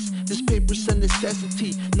trees. This paper's a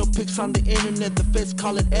necessity, no pics on the internet, the feds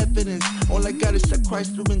call it evidence. All I got is a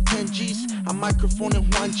Chrysler and 10 G's, a microphone and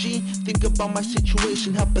 1G. Think about my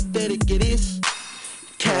situation, how pathetic it is.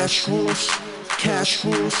 Cash rules,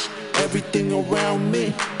 everything around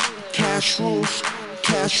me. Cash rules,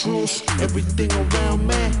 everything around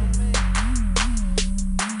me.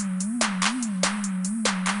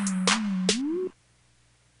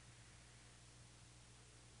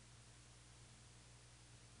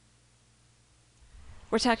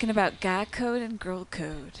 We're talking about guy code and girl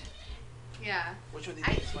code. Yeah. Which one do you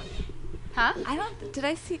think is funny? Huh? Did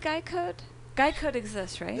I see guy code? Guy code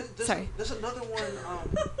exists, right? Sorry. There's another one,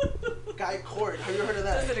 Guy Court. Have you heard of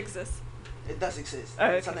that? Does it exist? It does exist. Oh,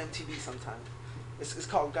 It's okay. on MTV sometimes. It's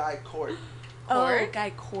called Guy Court. Oh, Guy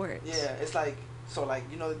Court. Yeah, it's like,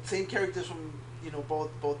 the same characters from, both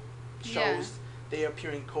shows. Yeah. They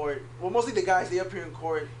appear in court. Well, mostly the guys, they appear in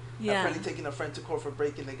court. Yeah. Apparently taking a friend to court for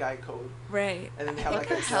breaking the guy code. Right. And then they have What like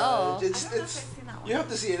the a hell? judge. I don't know if I've seen that one. You have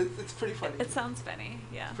to see it. It's pretty funny. It sounds funny,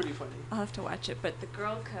 yeah. It's pretty funny. I'll have to watch it. But the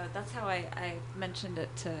girl code, that's how I mentioned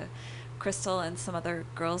it to Crystal and some other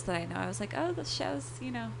girls that I know, I was like, oh, the show's,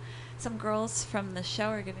 some girls from the show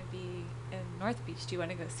are going to be in North Beach. Do you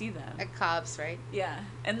want to go see them? At Cobb's, right? Yeah.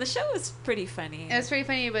 And the show was pretty funny. It was pretty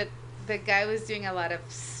funny, but the guy was doing a lot of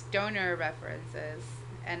stoner references.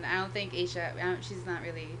 And I don't think Aisha, she's not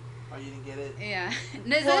really... Oh, you didn't get it? Yeah.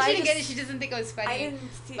 No, it's not she didn't get it. She doesn't think it was funny. I didn't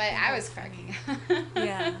see but I was cracking.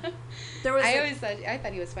 Yeah. I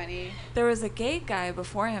thought he was funny. There was a gay guy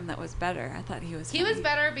before him that was better. I thought he was funny. He was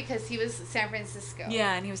better because he was San Francisco.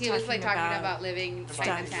 Yeah, and he was talking about living in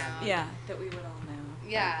Chinatown. Yeah, that we would all know.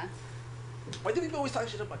 Yeah. Why do people always talk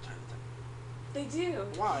shit about Chinatown? They do.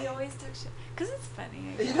 Why? He always talk shit. Because it's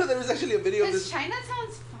funny. You know, there was actually a video of this. this.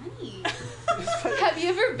 Chinatown's funny. Have you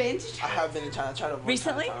ever been to Chinatown? I have been in China. I tried to avoid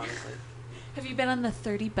recently. Chinatown, honestly. Have you been on the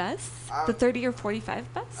 30 bus? The 30 or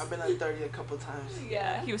 45 bus? I've been on 30 a couple times.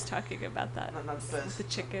 Yeah, he was talking about that. Not the best. The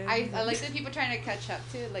chicken. I like the people trying to catch up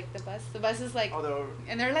to like the bus. The bus is like, they're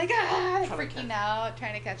and they're like freaking out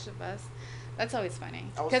trying to catch the bus. That's always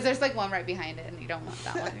funny because there's like one right behind it, and you don't want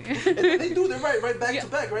that one. And they do. They're right back to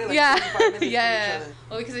back, right? Like yeah, 25 minutes from each other.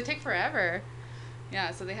 Well, because they take forever.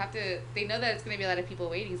 Yeah, so they have to. They know that it's going to be a lot of people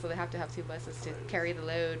waiting, so they have to have two buses to carry the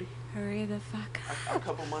load. Hurry the fuck up. A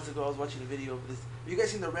couple months ago, I was watching a video of this. You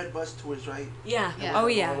guys seen the red bus tours, right? Yeah. Yeah. Oh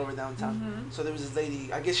yeah. All over downtown. So there was this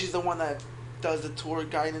lady. I guess she's the one that does the tour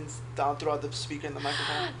guidance down throughout the speaker and the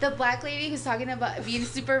microphone. The black lady who's talking about being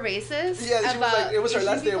super racist. Yeah, she was like, it was her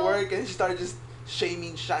Asian last day people. of work, and she started just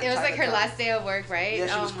shaming China. It was like her last day of work, right? Yeah,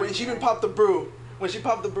 she was pretty. She even popped the brew. When she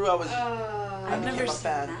popped the brew, I was. I became a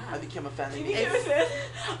fan. I became a fan.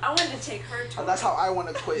 I wanted to take her tour. That's how I want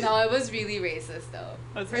to quit. No, it was really racist though.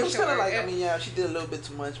 It was kind of like, I mean, yeah, she did a little bit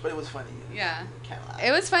too much, but it was funny. Yeah. Can't lie.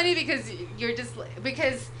 It was funny because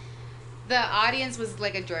because the audience was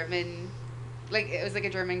like a German, like it was like a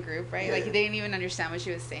German group, right? Yeah. Like they didn't even understand what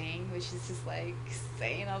she was saying, which is just like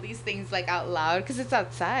saying all these things like out loud because it's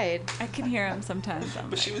outside. I can hear him sometimes.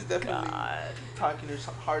 But she was definitely talking her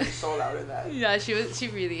heart and soul out in that. Yeah, she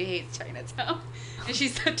really hates Chinatown, and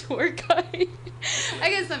she's a tour guide. I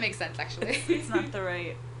guess that makes sense actually. It's not the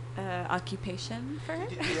right occupation for her.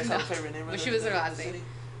 Do you guys have a favorite neighborhood? Well, she was her last name.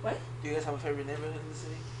 What? Do you guys have a favorite neighborhood in the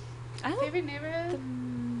city? I like favorite neighborhood? the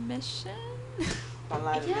Mission. Don't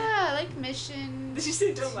lie to me. Yeah, I like Mission. Did you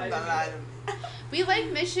say don't lie to me? We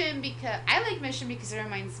like Mission because it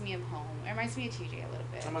reminds me of home. It reminds me of TJ a little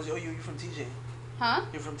bit. Oh, you're from TJ? Huh?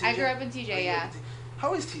 You're from TJ? I grew up in TJ, yeah.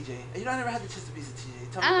 How is TJ? You know, I never had the chance to visit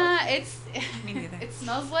TJ. Tell me about TJ. Me neither. It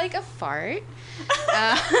smells like a fart.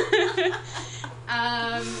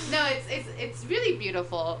 No, it's really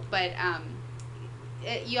beautiful, but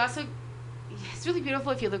it's really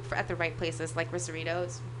beautiful if you look at the right places. Like Rosarito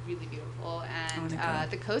is really beautiful, and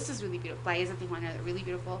the coast is really beautiful. Playas de Tijuana are really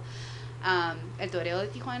beautiful. El Toreo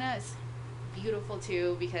de Tijuana is beautiful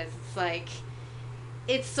too because it's like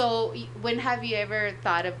when have you ever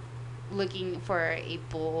thought of looking for a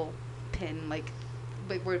bullpen like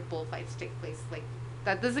where bullfights take place? Like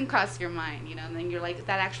that doesn't cross your mind, you know, and then you're like,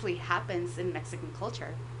 that actually happens in Mexican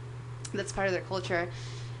culture. That's part of their culture.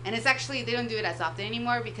 And it's actually, they don't do it as often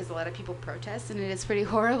anymore because a lot of people protest, and it is pretty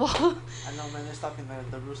horrible. I know, man. They're stopping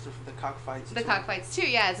the rooster from the cockfights. The cockfights too,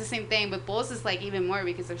 yeah. It's the same thing, but bulls is like even more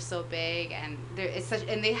because they're so big, and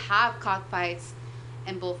and they have cockfights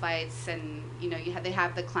and bullfights, and you know, they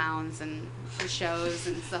have the clowns and the shows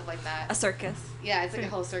and stuff like that. A circus. Yeah, it's like a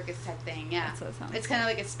whole circus type thing. Yeah, That's what it sounds it's kind of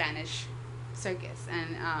like a Spanish circus,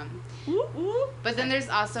 and but then Sorry. there's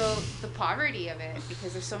also the poverty of it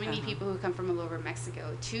because there's so many people who come from all over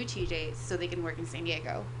Mexico to TJ so they can work in San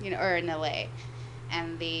Diego, you know, or in LA,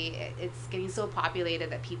 and it's getting so populated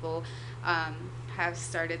that people have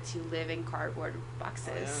started to live in cardboard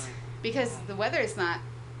boxes because the weather is not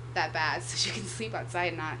that bad, so you can sleep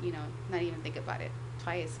outside and not even think about it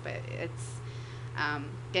twice. But it's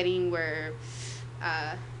getting where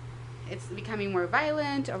it's becoming more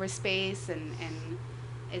violent over space, and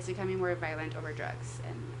it's becoming more violent over drugs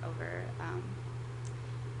and over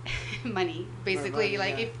money. Basically,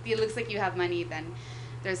 if it looks like you have money, then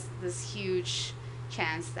there's this huge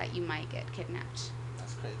chance that you might get kidnapped.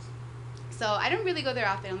 That's crazy. So I don't really go there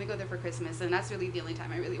often. I only go there for Christmas, and that's really the only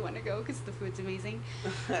time I really want to go because the food's amazing.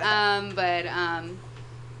 But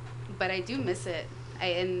I do miss it.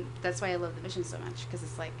 And that's why I love the Mission so much because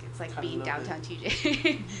it's like being downtown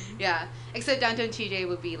TJ. Yeah, except downtown TJ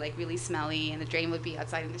would be like really smelly, and the drain would be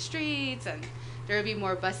outside in the streets, and there would be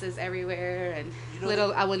more buses everywhere, and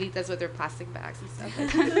little abuelitas with their plastic bags and stuff.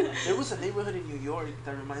 There was a neighborhood in New York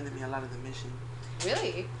that reminded me a lot of the Mission.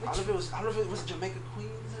 Really? I don't know if it was Jamaica,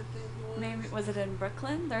 Queens, I think. Maybe was it in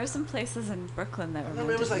Brooklyn? There are some places in Brooklyn that reminded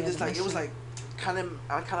me. It was like this, like it was like kind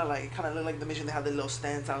of look like the mission. They have the little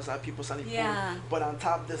stands outside, people selling Yeah. food. But on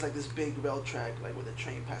top, there's like this big rail track, like where the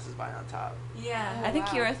train passes by on top. Yeah, Oh, I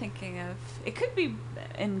think you wow. were thinking of, it could be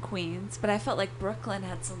in Queens, but I felt like Brooklyn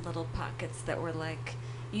had some little pockets that were like,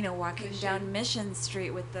 you know, walking down Mission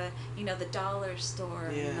Street with the, you know, the dollar store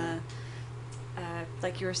and the,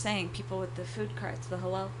 like you were saying, people with the food carts, the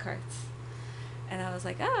halal carts. And I was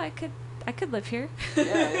like, oh, I could live here.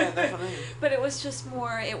 Yeah, definitely. But it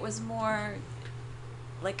was more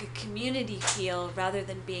like a community feel rather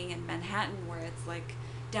than being in Manhattan where it's like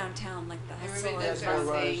downtown, like the hustle Everybody and does their own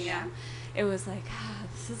bustle, thing, you yeah. know? It was like,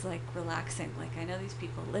 this is like relaxing. Like I know these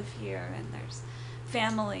people live here and there's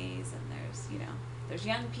families and there's, you know, there's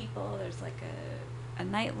young people, there's like a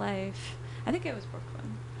nightlife. I think it was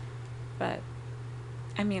Brooklyn. But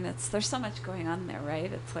I mean, there's so much going on there,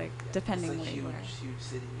 right? It's like depending It's where a you were. huge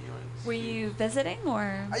city, New York. It's Were huge. you visiting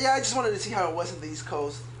or? Yeah, I just wanted to see how it was in the East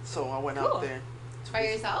Coast, so I went Cool. out there. By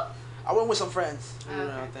yourself? I went with some friends. We were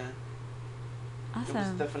Okay. out there. It was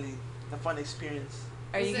Awesome. definitely a fun experience.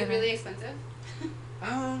 Was it really expensive?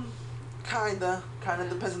 Kinda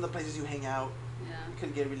depends on the places you hang out. Yeah. It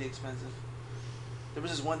could get really expensive. There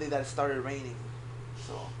was just one day that it started raining,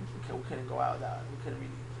 so we couldn't go out. We couldn't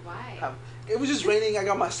really. Why? It was just raining. I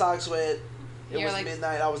got my socks wet. It You're was like,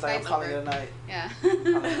 midnight. I was like, I'm night's calling it over. a night.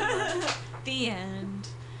 Yeah. The end.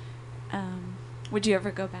 Would you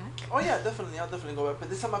ever go back? Oh yeah, definitely. I'll definitely go back. But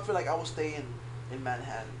this time I feel like I will stay in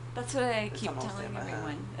Manhattan. That's what I This keep time I'll stay telling in Manhattan.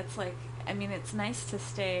 everyone. It's like, I mean, it's nice to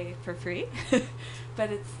stay for free, but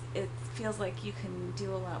it feels like you can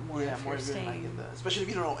do a lot more Yeah, if more you're if you're like staying. in the, especially if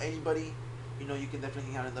you don't know anybody. You know, you can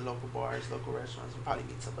definitely hang out in the local bars, local restaurants, and probably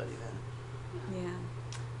meet somebody then.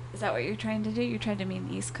 Yeah. Is that what you're trying to do? You're trying to meet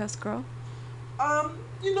an East Coast girl?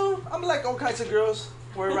 You know, I'm like all kinds of girls.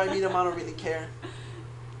 Wherever I meet them, I don't really care.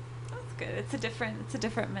 That's good. It's a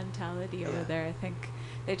different mentality over Yeah. there. I think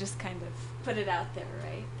they just kind of put it out there,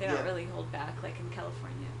 right? They don't Yeah. really hold back like in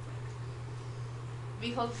California. It's like,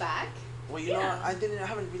 We hold back? Well, you know, Yeah. I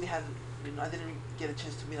haven't really had, I didn't really get a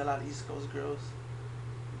chance to meet a lot of East Coast girls.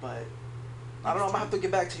 But I don't know, I'm gonna have to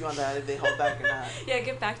get back to you on that if they hold back or not. yeah,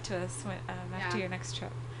 get back to us after Yeah. your next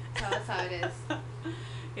trip. Tell us how it is.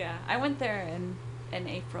 Yeah, I went there in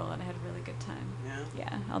April and I had a really good time. Yeah?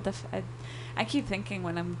 Yeah, I keep thinking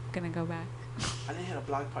when I'm gonna go back. I didn't hit a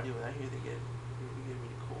block party, but I hear they get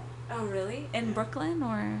really cool. Oh, really? In Yeah. Brooklyn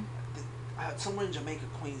or? Somewhere in Jamaica,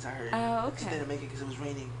 Queens, I heard. Oh, I just okay. didn't make it because it was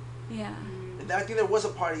raining. Yeah. And I think there was a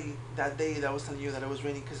party that day that I was telling you that it was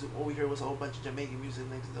raining because all we heard was a whole bunch of Jamaican music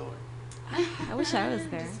next door. I wish I was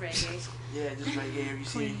there. Just reggae. Yeah, just reggae. You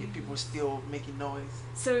see Queen. people still making noise.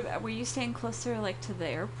 So were you staying closer like to the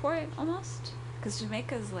airport almost? Because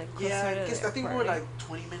Jamaica's like closer Yeah, to the I think we airport, were right? like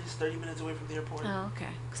 20 minutes, 30 minutes away from the airport. Oh, okay.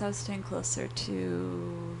 Because I was staying closer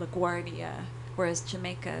to LaGuardia, whereas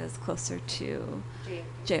Jamaica is closer to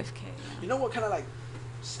JFK. You know what kind of like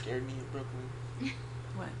scared me in Brooklyn?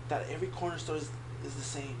 What? That every corner store is the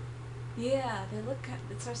same. Yeah,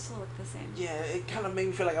 it starts to look the same. Yeah, it kind of made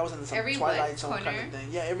me feel like I was in some Every Twilight what? Zone kind Corner? of thing.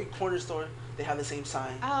 Yeah, every corner store, they have the same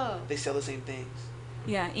sign. Oh. They sell the same things.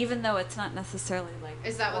 Yeah, even though it's not necessarily like.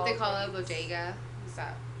 Is that what they call a Walgreens. bodega? Is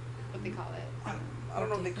that what they call it? I don't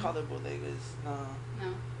know if they call it bodegas. No.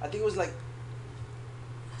 No. I think it was like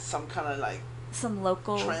some kind of like Some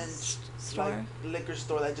local trench store. like liquor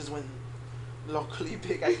store that just went locally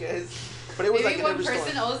big, I guess. But it was Maybe like in one every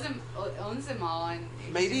person store. owns them all, and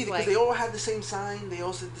it's Maybe just because like, they all had the same sign. They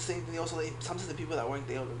all said the same thing. Sometimes the people that work,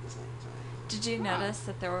 they all look the same. So. Did you Wow. notice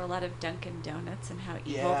that there were a lot of Dunkin' Donuts and how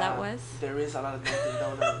evil Yeah, that was? there is a lot of Dunkin'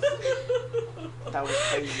 Donuts. That was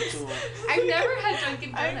crazy too. I've never had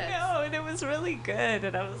Dunkin' I Donuts. know, and it was really good,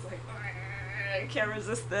 and I was like, I can't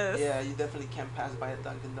resist this. Yeah, you definitely can't pass by a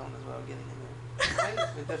Dunkin' Donuts without getting in there.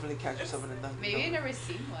 You definitely catch yourself in a Dunkin' Maybe I've Donuts. never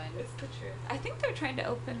seen one. It's the truth. I think they're trying to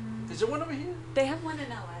open. Is there one over here? They have one in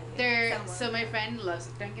LA. So my friend loves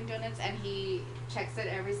Dunkin' Donuts, and he checks it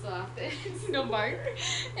every so often. It's no mark,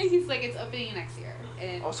 and he's like, it's opening next year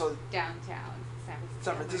in Also, downtown San Francisco.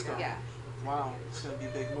 San Francisco. Yeah. Wow, it's gonna be a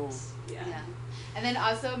big move. Yeah. Yeah. And then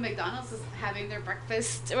also McDonald's is having their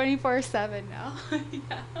breakfast 24/7 now.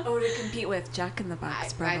 Yeah. Oh, to compete with Jack in the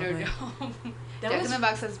Box, I probably. don't know. That Jack in was- the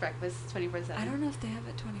Box has breakfast 24/7. I don't know if they have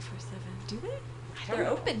it 24/7. Do they? I don't They're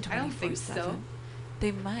know. open 24/7. I don't think so.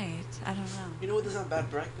 They might. I don't know. You know what doesn't have bad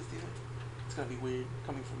breakfast either? It's gonna be weird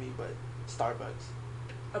coming from me, but Starbucks.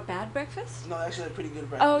 A bad breakfast? No, actually, a pretty good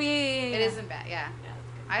breakfast. Oh yeah. It isn't bad, yeah. Yeah,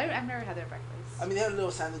 that's good. I've never had their breakfast. I mean, they have little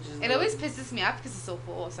sandwiches. It always pisses me off because it's so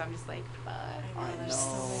full, so I'm just like, fuck. I I there's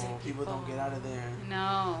so many know. People don't get out of there.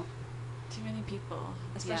 No. Too many people,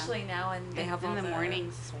 especially now, and they have in all the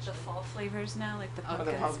mornings, the especially. fall flavors now, like the Oh, pumpkin,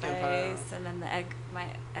 the pumpkin spice, and then my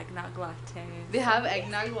eggnog latte. They have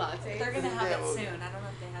eggnog latte. They're gonna have Yeah, it well- soon. I don't know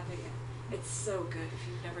if they have it yet. It's so good. If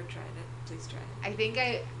you've never tried it, please try it. I think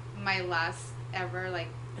my last ever like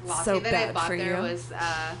It's latte so that I bad bought for there you. was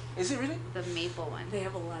Is it really? the maple one. They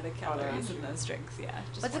have a lot of calories in those drinks. Yeah.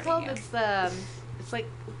 Just What's it warning called? you. It's like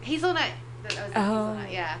hazelnut. That was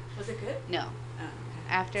hazelnut. Yeah. Was it good? No. Oh, okay.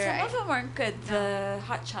 After Some I, of them weren't good. The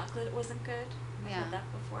hot chocolate wasn't good. I've Yeah. had that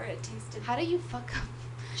before. It tasted. how do you fuck up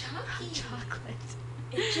chalky? chocolate?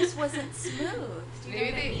 It just wasn't smooth. Do you know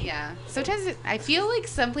Maybe what I they, mean? yeah. Sometimes I feel like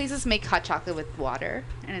some places make hot chocolate with water,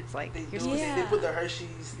 and it's like They you're do. supposed They put the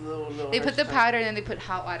Hershey's little. They put the Hershey's powder and then they put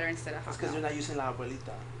hot water instead of That's hot because milk. they're not using la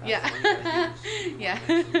abuelita. That's Yeah. what you gotta use. Yeah.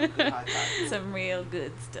 Good hot chocolate. Some real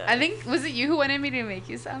good stuff. I think was it you who wanted me to make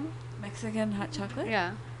you some? Mexican hot chocolate.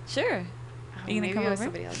 Yeah. Sure. Are you gonna Maybe come it was over?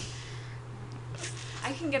 somebody else.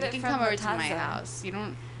 I can get You it can from come over La to my Taza. house. You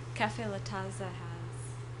don't. Cafe La Taza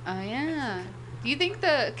has. Oh yeah. Do you think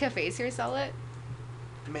the cafes here sell it?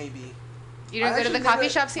 Maybe. You don't I go to the actually coffee never-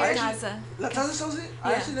 shops here? I actually- Taza. La Taza sells it? I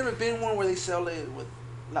Yeah. actually never been one where they sell it with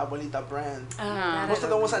La Abuelita brand. That Most of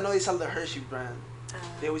the I- ones I know they sell the Hershey brand.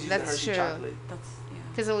 They always use the That's Hershey true. chocolate. That's yeah.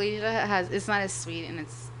 Because Alita has it's not as sweet and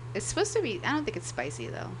it's supposed to be. I don't think it's spicy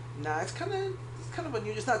though. Nah, it's kind of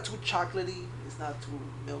unusual. It's not too chocolatey. It's not too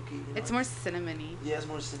milky. You know? It's more cinnamony, Yeah, it's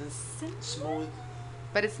more smooth.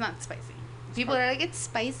 but it's not spicy. People are like it's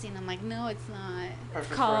spicy, and I'm like, no, it's not.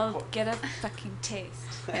 Perfect Called Get a Fucking Taste.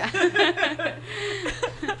 Yeah.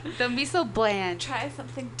 Don't be so bland. Try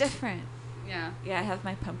something different. Yeah. Yeah, I have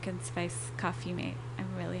my pumpkin spice coffee mate.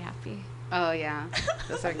 I'm really happy. Oh yeah,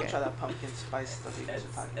 those are Try good. that pumpkin spice stuff you guys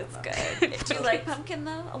are talking It's about. good. Do you like pumpkin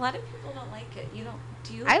though? A lot of people don't like it. You don't?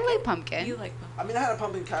 Do you? I Like like it? pumpkin. You like pumpkin? I mean, I had a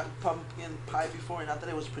pumpkin pie before, and I thought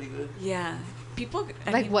it was pretty good. Yeah. People.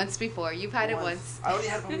 I like mean, once before. You've had it once. I only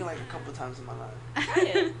had pumpkin like a couple times in my life. Try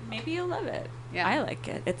it. Maybe you'll love it. Yeah. I like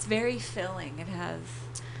it. It's very filling. It has.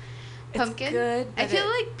 Pumpkin. It's good. I but feel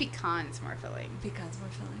it- like pecan's more filling. pecans more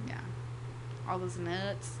filling. Yeah. All those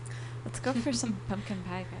nuts. Let's go for some pumpkin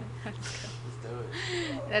pie, guys. Let's do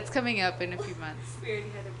it. That's coming up in a few months. We already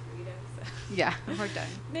had a burrito, so. Yeah, we're done.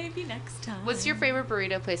 Maybe next time. What's your favorite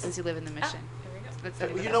burrito place since you live in the Mission? Here we go. Let's talk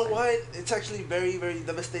You about know that. what? It's actually very, very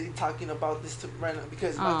devastating talking about this right now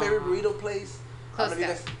because my Aw. favorite burrito place. I don't know if you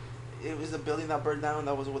Close guys. It was the building that burned down.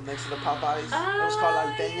 That was next to the Popeyes. It was called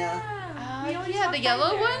La Alteña. Yeah, the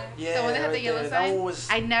yellow one? Yeah, The one that had the right yellow there. That sign? one was.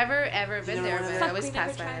 I never ever been never there, went but there? I Fuck, was we never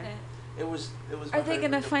passed by tried there. it. It was. Are my they favorite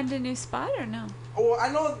gonna burrito. find a new spot or no? Oh,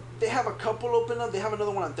 I know they have a couple open up. They have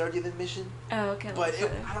another one on 30th and Mission. Oh, okay. But let's it,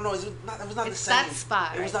 try it. I don't know. It was not It's the same. that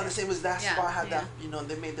spot It was right not the same as that Yeah, spot. Had yeah. that. You know,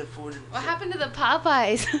 they made their food. And What shit. happened to the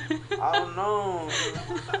Popeyes? I don't know.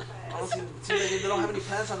 I don't seem like they don't have any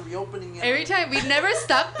plans on reopening it. Every time we never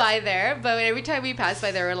stopped by there, but every time we passed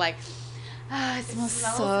by there, we're like, it smells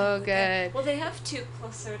so really good. Well, they have two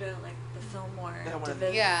closer to like the Fillmore They have one in-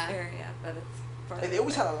 Division Yeah. area, but it's farther Hey, they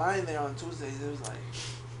always away. had a line there on Tuesdays. It was like,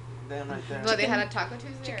 damn right there. Well, they had a Taco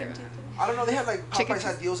Tuesday. Chicken or- Tuesday. I don't know. They had like Chicken Popeyes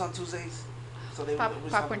had deals on Tuesdays, so they Pop, it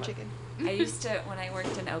was popcorn something chicken. I used to when I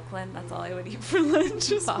worked in Oakland. That's all I would eat for lunch.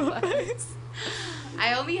 Was Popeyes.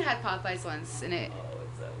 I only had Popeyes once, and it. Oh,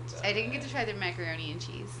 it's so I didn't get to try their macaroni and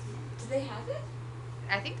cheese. Do they have it?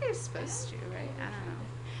 I think they're supposed to, right? I don't know.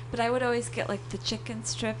 But I would always get like the chicken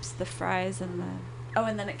strips, the fries, and the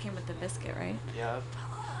and then it came with the biscuit, right? like, yeah,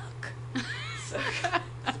 Fuck. So good.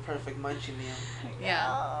 it's the perfect munchie meal.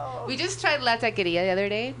 Yeah. We just tried La Taqueria the other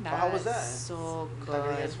day. Oh, how was that? So Like,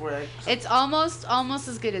 good. it's where It's almost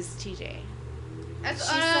as good as TJ. It's,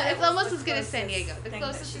 She said it it's was almost the as good as San closest Diego. The thing that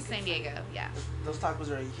closest she is could San Diego. Yeah. those tacos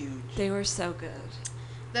are huge. They were so good.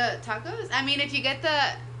 The tacos. I mean, if you get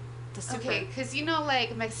The super. okay, because you know,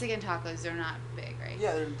 like Mexican tacos, they're not big, right?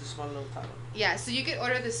 Yeah, they're the small little tacos. Yeah. So you could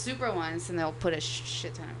order the super ones, and they'll put a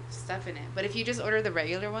shit ton of stuff in it. But if you just order the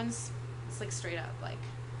regular ones, it's like straight up, like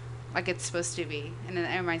it's supposed to be. And then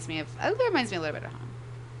it reminds me a little bit of home.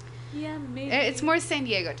 Yeah, maybe. It's more San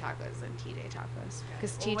Diego tacos than TJ tacos,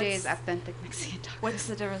 because Well, TJ is what's- authentic Mexican tacos. What's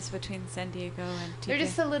the difference between San Diego and TJ? They're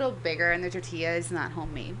just a little bigger, and their tortilla is not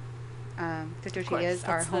homemade. The tortillas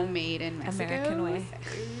are that's the homemade in Mexico. American way.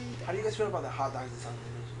 How do you guys feel about the hot dogs in San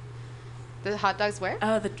The hot dogs where?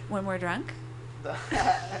 Oh, when we're drunk? Diego?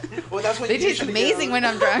 Well, that's what They you taste usually get amazing on- when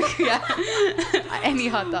I'm drunk. Yeah. Any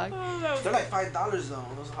hot dog. They're like $5 though.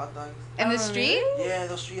 Those hot dogs. In the Oh, street? Yeah,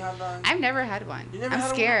 those street hot dogs. I've never had one. You never I'm had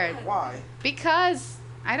one? scared. Why? Because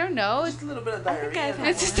I don't know. Just a little bit of I think diarrhea. I've had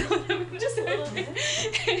It's just just a little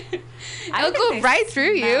bit. It'll go right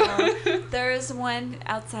through you. There's one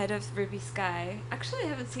outside of Ruby Sky. Actually, I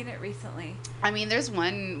haven't seen it recently. I mean, there's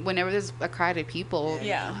one whenever there's a crowd of people.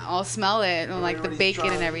 Yeah. I'll smell it and like the Everybody's bacon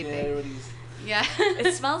drunk, and everything. everybody's- Yeah.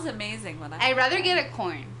 It smells amazing when I'd rather get a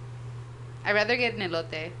corn. I'd rather get an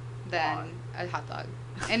elote than a hot dog.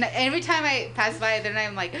 And every time I pass by, then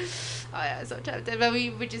I'm like, oh yeah, so tempted. But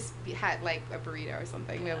we would just had like a burrito or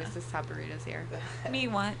something. We always just have burritos here. Me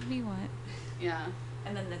want. Yeah.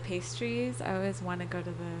 And then the pastries, I always want to go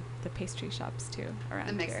to the pastry shops too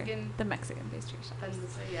around The here. Mexican? The Mexican pastry shops.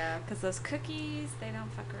 Yeah. Because those cookies, they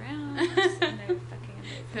don't fuck around. And they're fucking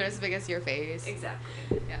amazing. They're as big as your face.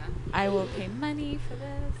 Exactly. Yeah. I will pay money for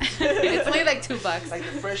this. It's only like $2. Like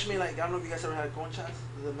the fresh meat, like I don't know if you guys ever had conchas,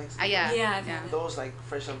 the Mexican. Yeah. Yeah, I've had it. Those like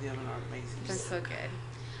fresh out the oven are amazing. That's so good.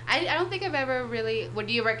 I don't think I've ever really. Would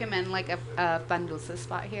you recommend like a pan dulce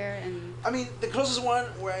spot here? And I mean, the closest one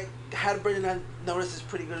where I had bread and I noticed is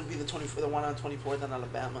pretty good would be the one on 24th in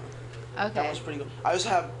Alabama. That okay. one's pretty good. I also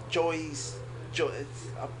have Joey's. It's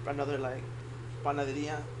another like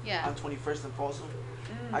panaderia Yeah. on 21st and Folsom.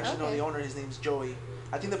 I actually know okay. the owner. His name's Joey.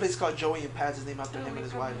 I think the place is called Joey and Pat's his name after him and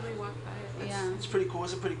his wife. Yeah. It's pretty cool.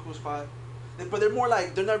 It's a pretty cool spot. But they're more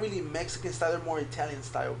like, they're not really Mexican style. They're more Italian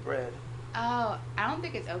style bread. Oh, I don't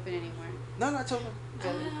think it's open anymore. No, it's open. It's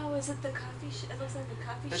open. Oh, is it the coffee shop? It looks like the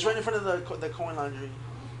coffee It's shop. right in front of the coin laundry.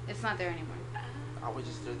 It's not there anymore. I was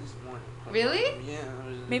just there this morning. Really? Yeah. I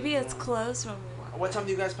was just Maybe there. it's closed when we walk. What time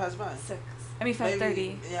do you guys pass by? 6. I mean 5:30.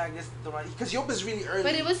 Maybe, yeah, I guess the right. Because he opens really early.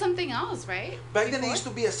 But it was something else, right? Back then, it Before? used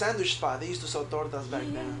to be a sandwich spot. They used to sell tortas back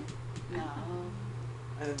then. No.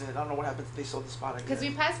 And then I don't know what happened. They sold the spot. I guess. Because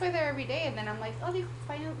we pass by there every day, and then I'm like, oh, they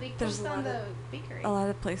finally There's closed a down lot the of- bakery. A lot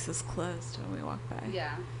of places closed when we walk by.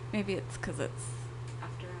 Yeah. Maybe it's because it's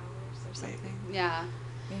after hours or something. Yeah.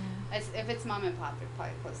 Yeah. If it's mom and pop, they're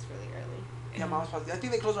probably closed really early. Yeah, mom's positive. I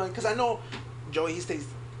think they close around because I know Joey. He stays.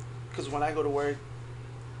 Because when I go to work,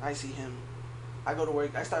 I see him. I go to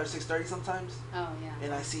work. I start at 6:30 sometimes, Oh yeah.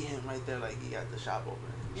 and I see him right there. Like he got the shop open.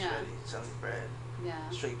 He's Yeah. ready, selling bread, Yeah.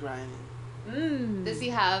 straight grinding. Does he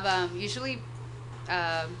have usually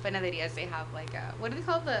panaderias? They have like what do they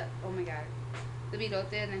call the? Oh my god, the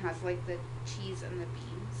birote, and it has like the cheese and the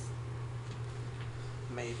beans.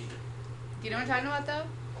 Maybe. Do you know what I'm talking about though?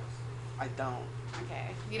 I don't. Okay.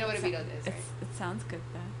 You know what a birote is, right? It sounds good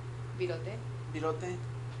though. Birote. Birote.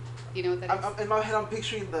 Do you know what that is? In my head, I'm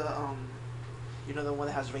picturing the you know, the one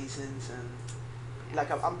that has raisins and. Like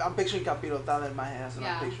I'm picturing capirotada in my head. That's what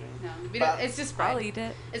I'm picturing. No. But It's just bread. I'll eat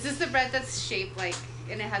it. It's just the bread that's shaped like,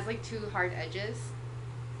 and it has like 2 hard edges.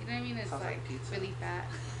 You know what I mean? It's Sounds like like pizza. really fat.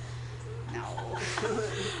 No.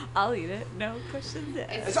 I'll eat it. No questions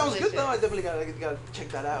asked. It sounds good though. I delicious. definitely gotta check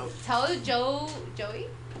that out. Tell Joey.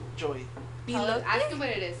 Joey. Bilote? Ask him what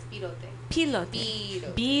it is. Birote. Pilote.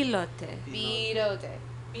 Birote. Bilote.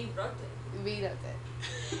 Birote. Birote.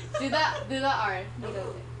 Do the R.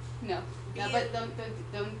 Birote. No. No, but don't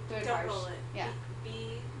do it harsh. roll it. Yeah.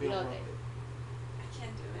 Birote. I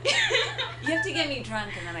can't do it. You have to get me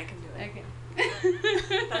drunk and then I can do it. Okay.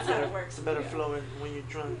 That's how it works. It's a better flow when you're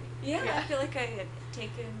drunk. Yeah, I feel like I had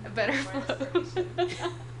taken A better more flow.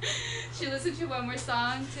 inspiration. Should we listen to one more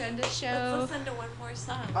song to end the show? Let's listen to one more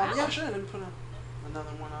song. Yeah, sure. Let me put another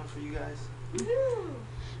one on for you guys. Woo.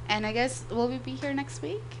 And I guess will we be here next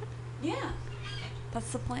week? Yeah,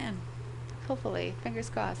 that's the plan. Hopefully. Fingers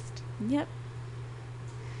crossed. Yep.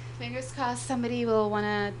 Fingers crossed somebody will want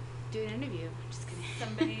to do an interview. Just kidding.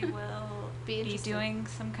 Somebody will Be be interested. doing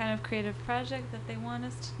some kind of creative project that they want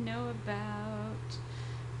us to know about.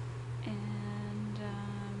 And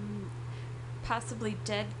possibly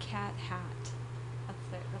Dead Cat Hat.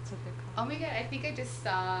 That's what they're Oh called. my god, I think I just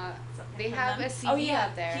saw Something they from have them? a CD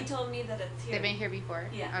out there. He told me that it's here. They've been here before?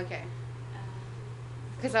 Yeah. Okay.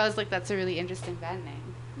 Because I was like, that's a really interesting band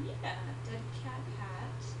name. Yeah, Dead Cat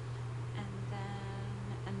Hat. And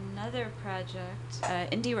then another project,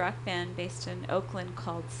 indie rock band based in Oakland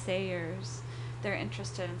called Sayers. They're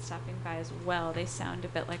interested in stopping by as well. They sound a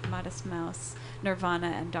bit like Modest Mouse, Nirvana,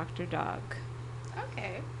 and Dr. Dog.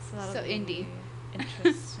 Okay. that'll So be indie.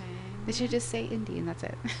 Interesting. They should just say indie and that's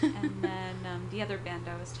it. And then the other band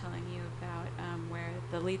I was telling you about, where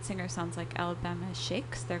the lead singer sounds like Alabama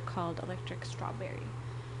Shakes, they're called Electric Strawberry.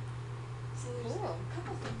 So there's Cool. a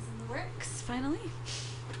couple things in the works, finally.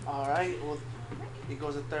 All right. Well, it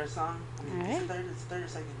goes a third song. I mean, All is right. it third? It's third or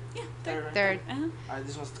second? Yeah, Third. Right? Third. Uh-huh. All right.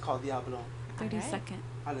 This one's called Diablo. 32nd.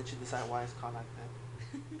 I'll let you decide why it's called like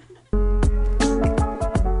that.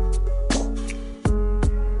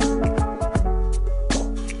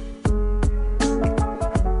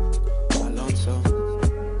 Alonso,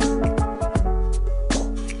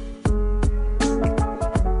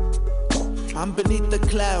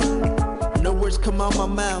 cloud. No words come out my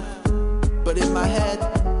mouth, but in my head,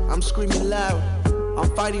 I'm screaming loud.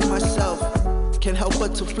 I'm fighting myself, can't help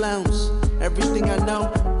but to flounce. Everything I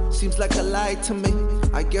know seems like a lie to me.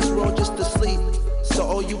 I guess we're all just asleep, so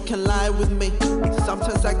oh, you can lie with me.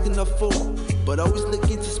 Sometimes acting a fool, but always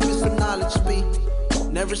looking to spit some knowledge, be.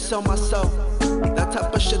 Never sell myself, that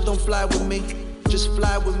type of shit don't fly with me. Just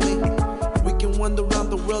fly with me. We can wander around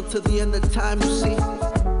the world till the end of time, you see.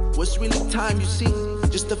 What's really time, you see?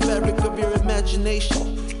 Just the fabric of your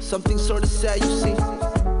imagination. Something sort of sad, you see.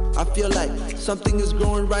 I feel like something is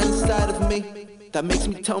growing right inside of me. That makes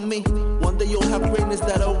me tell me, one day you'll have greatness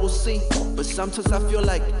that I will see. But sometimes I feel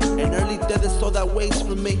like an early death is all that waits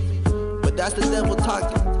for me. But that's the devil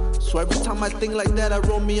talking. So every time I think like that, I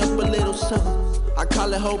roll me up a little something. I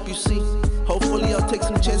call it hope, you see. Hopefully I'll take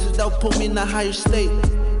some chances that'll put me in a higher state.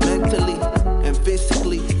 Mentally and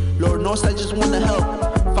physically. Lord knows I just wanna help.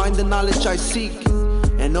 Find the knowledge I seek.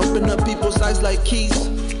 And open up people's eyes like keys.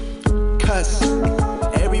 Cause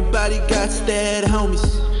everybody got dead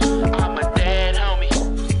homies. I'm a dead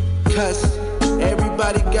homie. Cause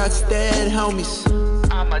everybody got dead homies.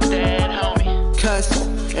 I'm a dead homie. Cause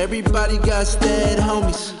everybody got dead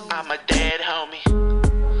homies. I'm a dead homie.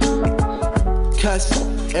 Cause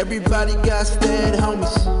everybody got dead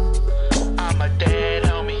homies. I'm a dead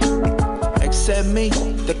homie. Except me,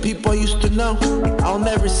 the people I used to know, I'll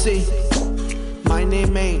never see. My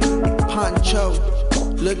name ain't Pancho.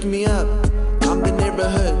 Look me up, I'm the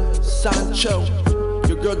neighborhood Sancho.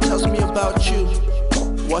 Your girl tells me about you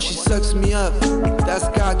while she sucks me up. That's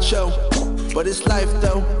gacho, but it's life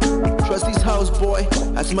though. Trust these hoes, boy,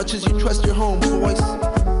 as much as you trust your homeboys.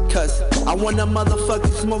 Cause I wanna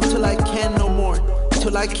motherfucking smoke till I can't no more.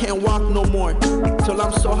 Till I can't walk no more. Till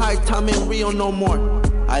I'm so high, time ain't real no more.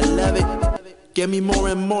 I love it, give me more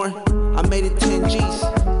and more. I made it 10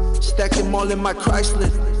 G's, stack them all in my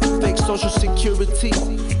Chrysler. Fake social security,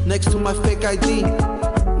 next to my fake ID.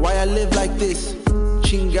 Why I live like this?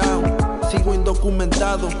 Chingao, sigo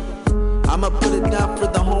indocumentado. I'ma put it down for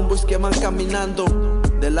the homeboys que van caminando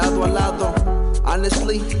de lado a lado.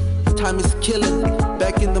 Honestly, time is killing.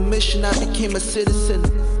 Back in the mission, I became a citizen,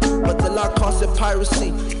 but the law calls it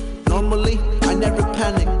piracy. Normally, I never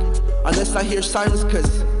panic unless I hear sirens,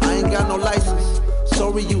 cause I ain't got no license.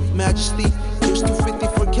 Sorry, you majesty. Here's 250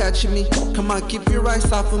 for catching me. Come on, keep your eyes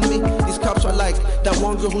off of me. These cops are like that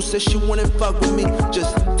one girl who said she wouldn't fuck with me.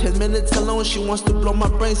 Just 10 minutes alone, she wants to blow my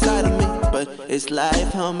brains out of me. But it's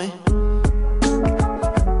life, homie.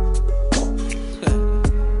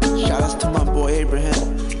 Shout outs to my boy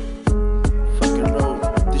Abraham. Fucking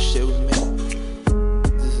wrote this shit with me.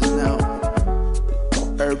 This is now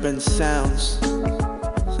Urban Sounds.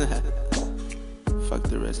 Fuck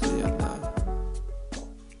the rest of y'all now.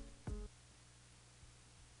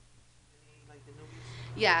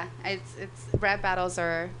 Yeah, it's rap battles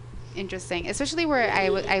are interesting, especially where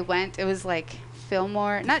I went. It was like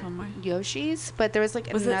Fillmore, not Yoshi's, but there was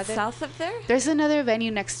like was another. it south of there? There's another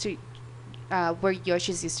venue next to where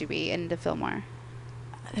Yoshi's used to be in the Fillmore.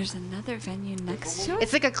 There's another venue next to it.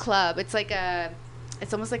 It's like a club. It's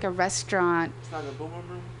almost like a restaurant. It's not the Boomer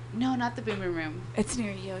Room? No, not the Boomer Room. It's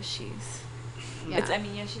near Yoshi's. Yeah.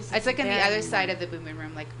 Yoshi's. It's like on the other side of the Boomer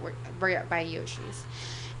Room, like right by Yoshi's.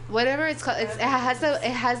 Whatever it's called, it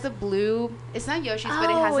has the blue. It's not Yoshi's, but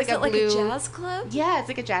it has like a blue. Is it like a jazz club? Yeah, it's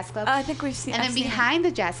like a jazz club. I think we've seen. And then behind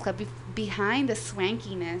the jazz club, behind the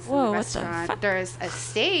swankiness in the restaurant, there's a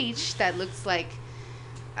stage that looks like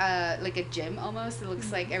a gym almost. It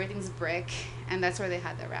looks like everything's brick, and that's where they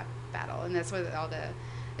had the rap battle, and that's where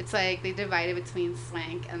it's like they divided between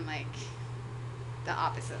swank and like the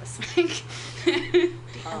opposite of swank. The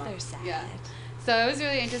other side. Yeah. So it was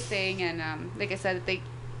really interesting, and like I said,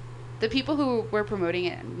 the people who were promoting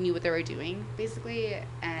it knew what they were doing, basically,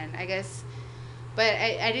 and I guess, but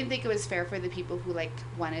I didn't think it was fair for the people who like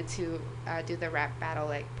wanted to do the rap battle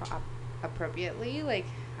like appropriately, like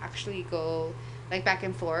actually go like back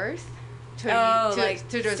and forth to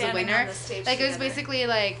choose a winner. Like it was basically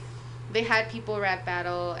like they had people rap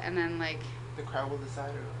battle, and then like the crowd will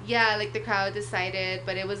decide. Yeah, like the crowd decided,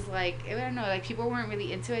 but it was like I don't know, like people weren't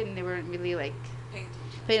really into it, and they weren't really like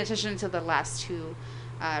paying attention until the last two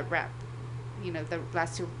the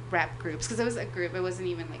last two rap groups, because it was a group. It wasn't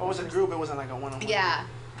even like. Oh, it was a group. It wasn't like a one-on-one. Yeah,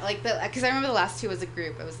 like because I remember the last two was a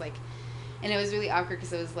group. It was like, and it was really awkward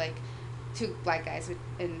because it was like two black guys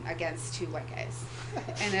against two white guys,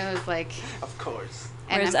 and it was like. Of course.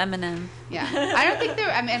 Where's Eminem? Yeah, I don't think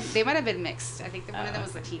I mean, they might have been mixed. I think one of them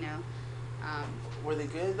was Latino. Were they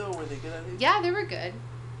good though? Were they good at it? Yeah, they were good.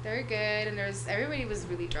 They're good, and everybody was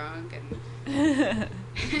really drunk, and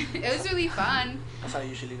it was really fun. That's how it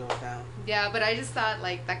usually goes down. Yeah, but I just thought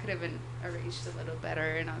like that could have been arranged a little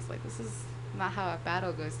better, and I was like, this is not how a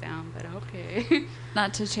battle goes down, but okay.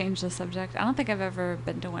 Not to change the subject, I don't think I've ever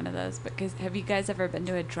been to one of those, but have you guys ever been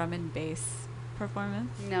to a drum and bass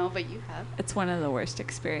performance? No, but you have. It's one of the worst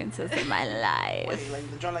experiences in my life. Wait, like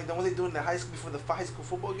the drum, like the one they do in the high school before the high school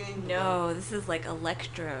football game? No, this is like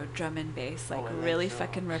electro drum and bass, like really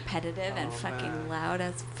fucking repetitive and fucking loud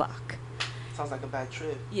as fuck. Sounds like a bad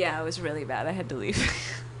trip. Yeah, it was really bad. I had to leave.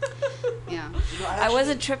 Yeah. You know, I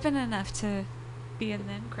wasn't tripping enough to be in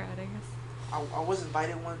the in crowd, I guess. I was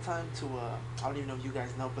invited one time to I don't even know if you guys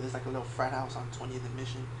know, but there's like a little frat house on 20th and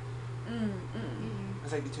Mission.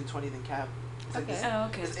 It's like between 20th and Cap. It's like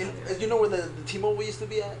this, you know where the T-Mobile used to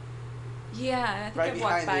be at? Yeah, I think right I walked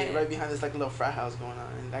by behind it. Right behind this like little frat house going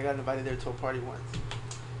on, and I got invited there to a party once.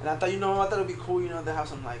 And I thought it'd be cool, they have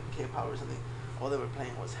some like K-pop or something. All they were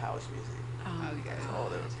playing was house music. Oh, That's all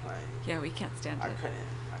they were playing. Yeah, we can't stand I it. couldn't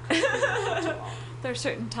do it for too long. There's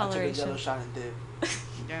certain I toleration. took a yellow shot and dip.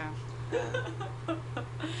 Yeah.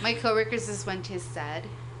 My coworkers just went to SAD.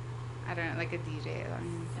 I don't know, like a DJ.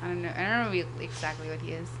 I don't know exactly what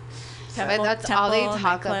he is. But that's all they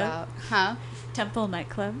talk about. Huh? Temple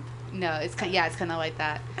nightclub? No, it's kind of like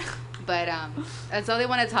that. But that's all they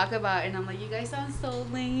want to talk about, and I'm like, you guys sound so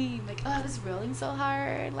lame. Like, oh, I was rolling so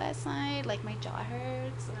hard last night, like my jaw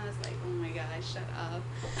hurts, and I was like, oh my gosh, shut up.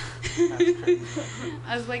 That's crazy.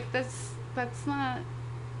 I was like, that's not.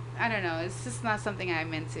 I don't know. It's just not something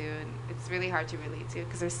I'm into, and it's really hard to relate to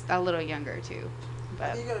because they're a little younger too.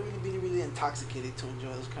 But you gotta really be really intoxicated to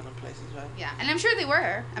enjoy those kind of places, right? yeah, and I'm sure they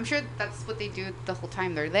were. I'm sure that's what they do the whole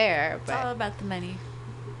time they're there. It's but all about the money.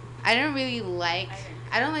 I don't really like.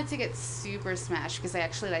 I don't like to get super smashed because I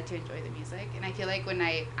actually like to enjoy the music, and I feel like when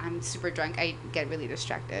I'm super drunk, I get really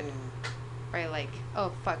distracted. Right, like,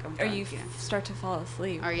 oh fuck, I'm drunk. Or you start to fall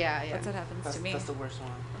asleep. Or yeah. That's what happens to me. That's the worst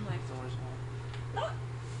one. I'm like, that's the worst one.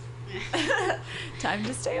 time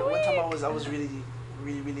to stay awake. One time I was really,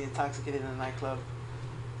 really, really intoxicated in a nightclub.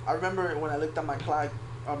 I remember when I looked at my clock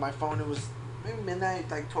on my phone, it was maybe midnight,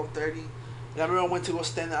 like 12:30. And I remember I went to go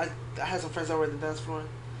stand. I had some friends that were at the dance floor,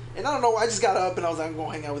 and I don't know. I just got up and I was like, I'm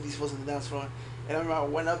gonna hang out with these fools on the dance floor. And I remember I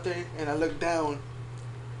went up there and I looked down,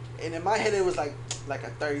 and in my head it was like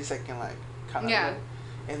a 30-second like kind of. Yeah. Look.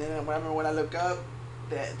 And then I remember when I look up,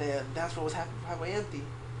 the dance floor was halfway empty.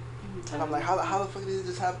 And I'm like, how the fuck did it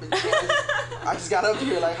just happen? I just got up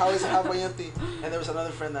here, like, how is it halfway empty? And there was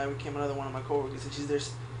another friend that became another one of my coworkers, and she's there,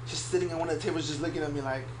 she's sitting at one of the tables just looking at me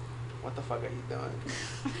like, what the fuck are you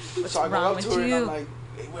doing? So I go up to her and I'm like,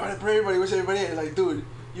 hey, where's everybody? Where's everybody? And like, dude,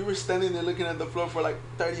 you were standing there looking at the floor for like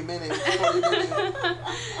 30 minutes, 40 minutes.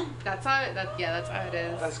 That's how it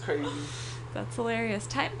is. That's crazy. That's hilarious.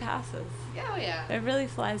 Time passes. Yeah, yeah. It really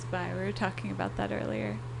flies by. We were talking about that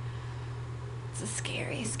earlier. It's a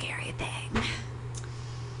scary, scary thing.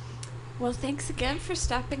 Well, thanks again for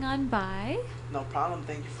stopping on by. No problem.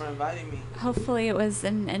 Thank you for inviting me. Hopefully it was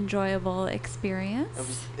an enjoyable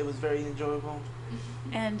experience. It was very enjoyable.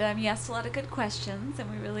 And you asked a lot of good questions, and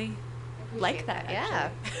we really like that.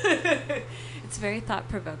 Yeah. It's very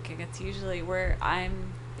thought-provoking. It's usually where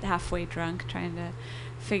I'm halfway drunk trying to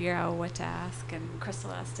figure out what to ask, and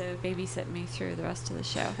Crystal has to babysit me through the rest of the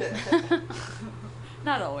show.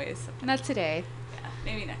 Not always. Sometimes. Not today. Yeah,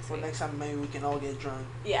 maybe next week. Well, next time maybe we can all get drunk.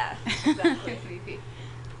 Yeah, exactly.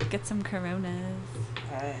 Get some Coronas.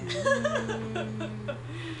 Hey.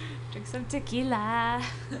 Drink some tequila.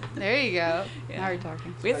 There you go. Yeah. Now we're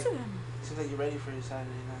talking. We had some. Seems like you're ready for your Saturday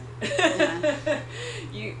night.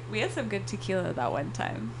 We had some good tequila that one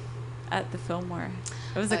time at the Fillmore.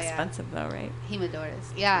 It was expensive though, right?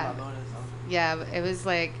 Jimadores. Yeah. Yeah, but it was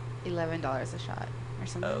like $11 a shot or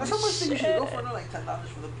something. That's how much thing you should go for, no? Like $10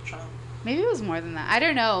 for the Patron. Maybe it was more than that. I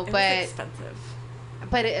don't know, It but was expensive.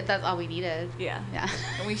 But that's all we needed. Yeah. Yeah.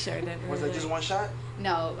 And we shared it. Was that just one shot?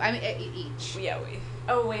 No, I mean each. Yeah, we.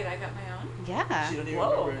 Oh wait, I got my own. Yeah. She don't even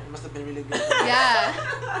Whoa. remember. It must have been really good.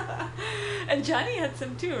 Yeah. And Johnny had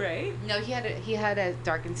some too, right? No, he had a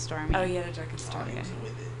dark and stormy. Oh, he had a dark and stormy. He was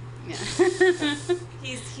with it. Yeah.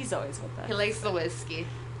 He's always with us. He likes the whiskey.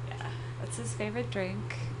 Yeah, that's his favorite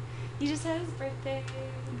drink. He just had his birthday.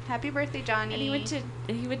 Happy birthday, Johnny. And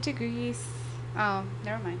he went to Greece. Oh,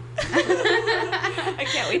 never mind. I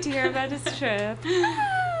can't wait to hear about his trip.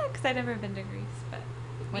 Because I've never been to Greece, but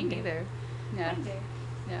Me neither. Yeah. One day.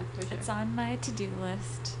 Yeah, for sure. It's on my to-do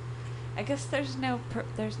list. I guess there's no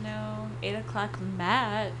 8 o'clock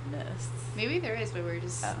madness. Maybe there is, but we're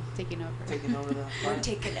just taking over. Taking over the. We're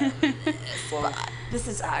taking over. Well, This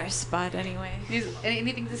is our spot anyway.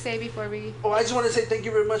 Anything to say before we? oh, I just want to say thank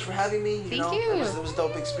you very much for having me. Thank you. It was a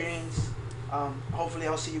dope experience. Hopefully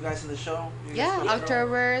I'll see you guys in the show. You guys Yeah, come through.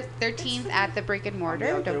 October 13th at the Brick and Mortar.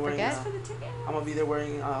 out there Don't wearing, forget. I'm gonna be there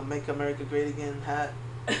wearing "Make America Great Again" hat.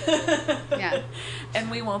 Yeah.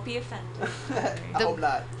 And we won't be offended. I hope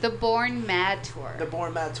not. The Born Mad Tour. The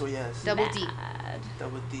Born Mad Tour, yes. Double D.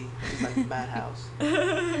 Double D. It's like Madhouse.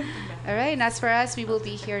 All right, and as for us, we will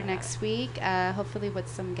be here next week, hopefully with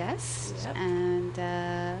some guests. Yep. And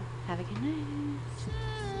have a good night.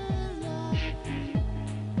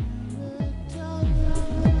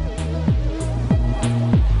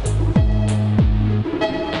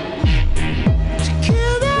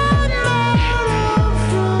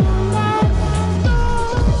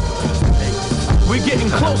 We're getting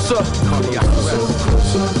closer. Come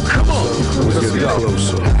on. Let's get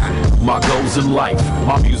closer. My goals in life,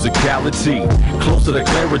 my musicality, closer to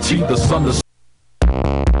clarity, the sun, the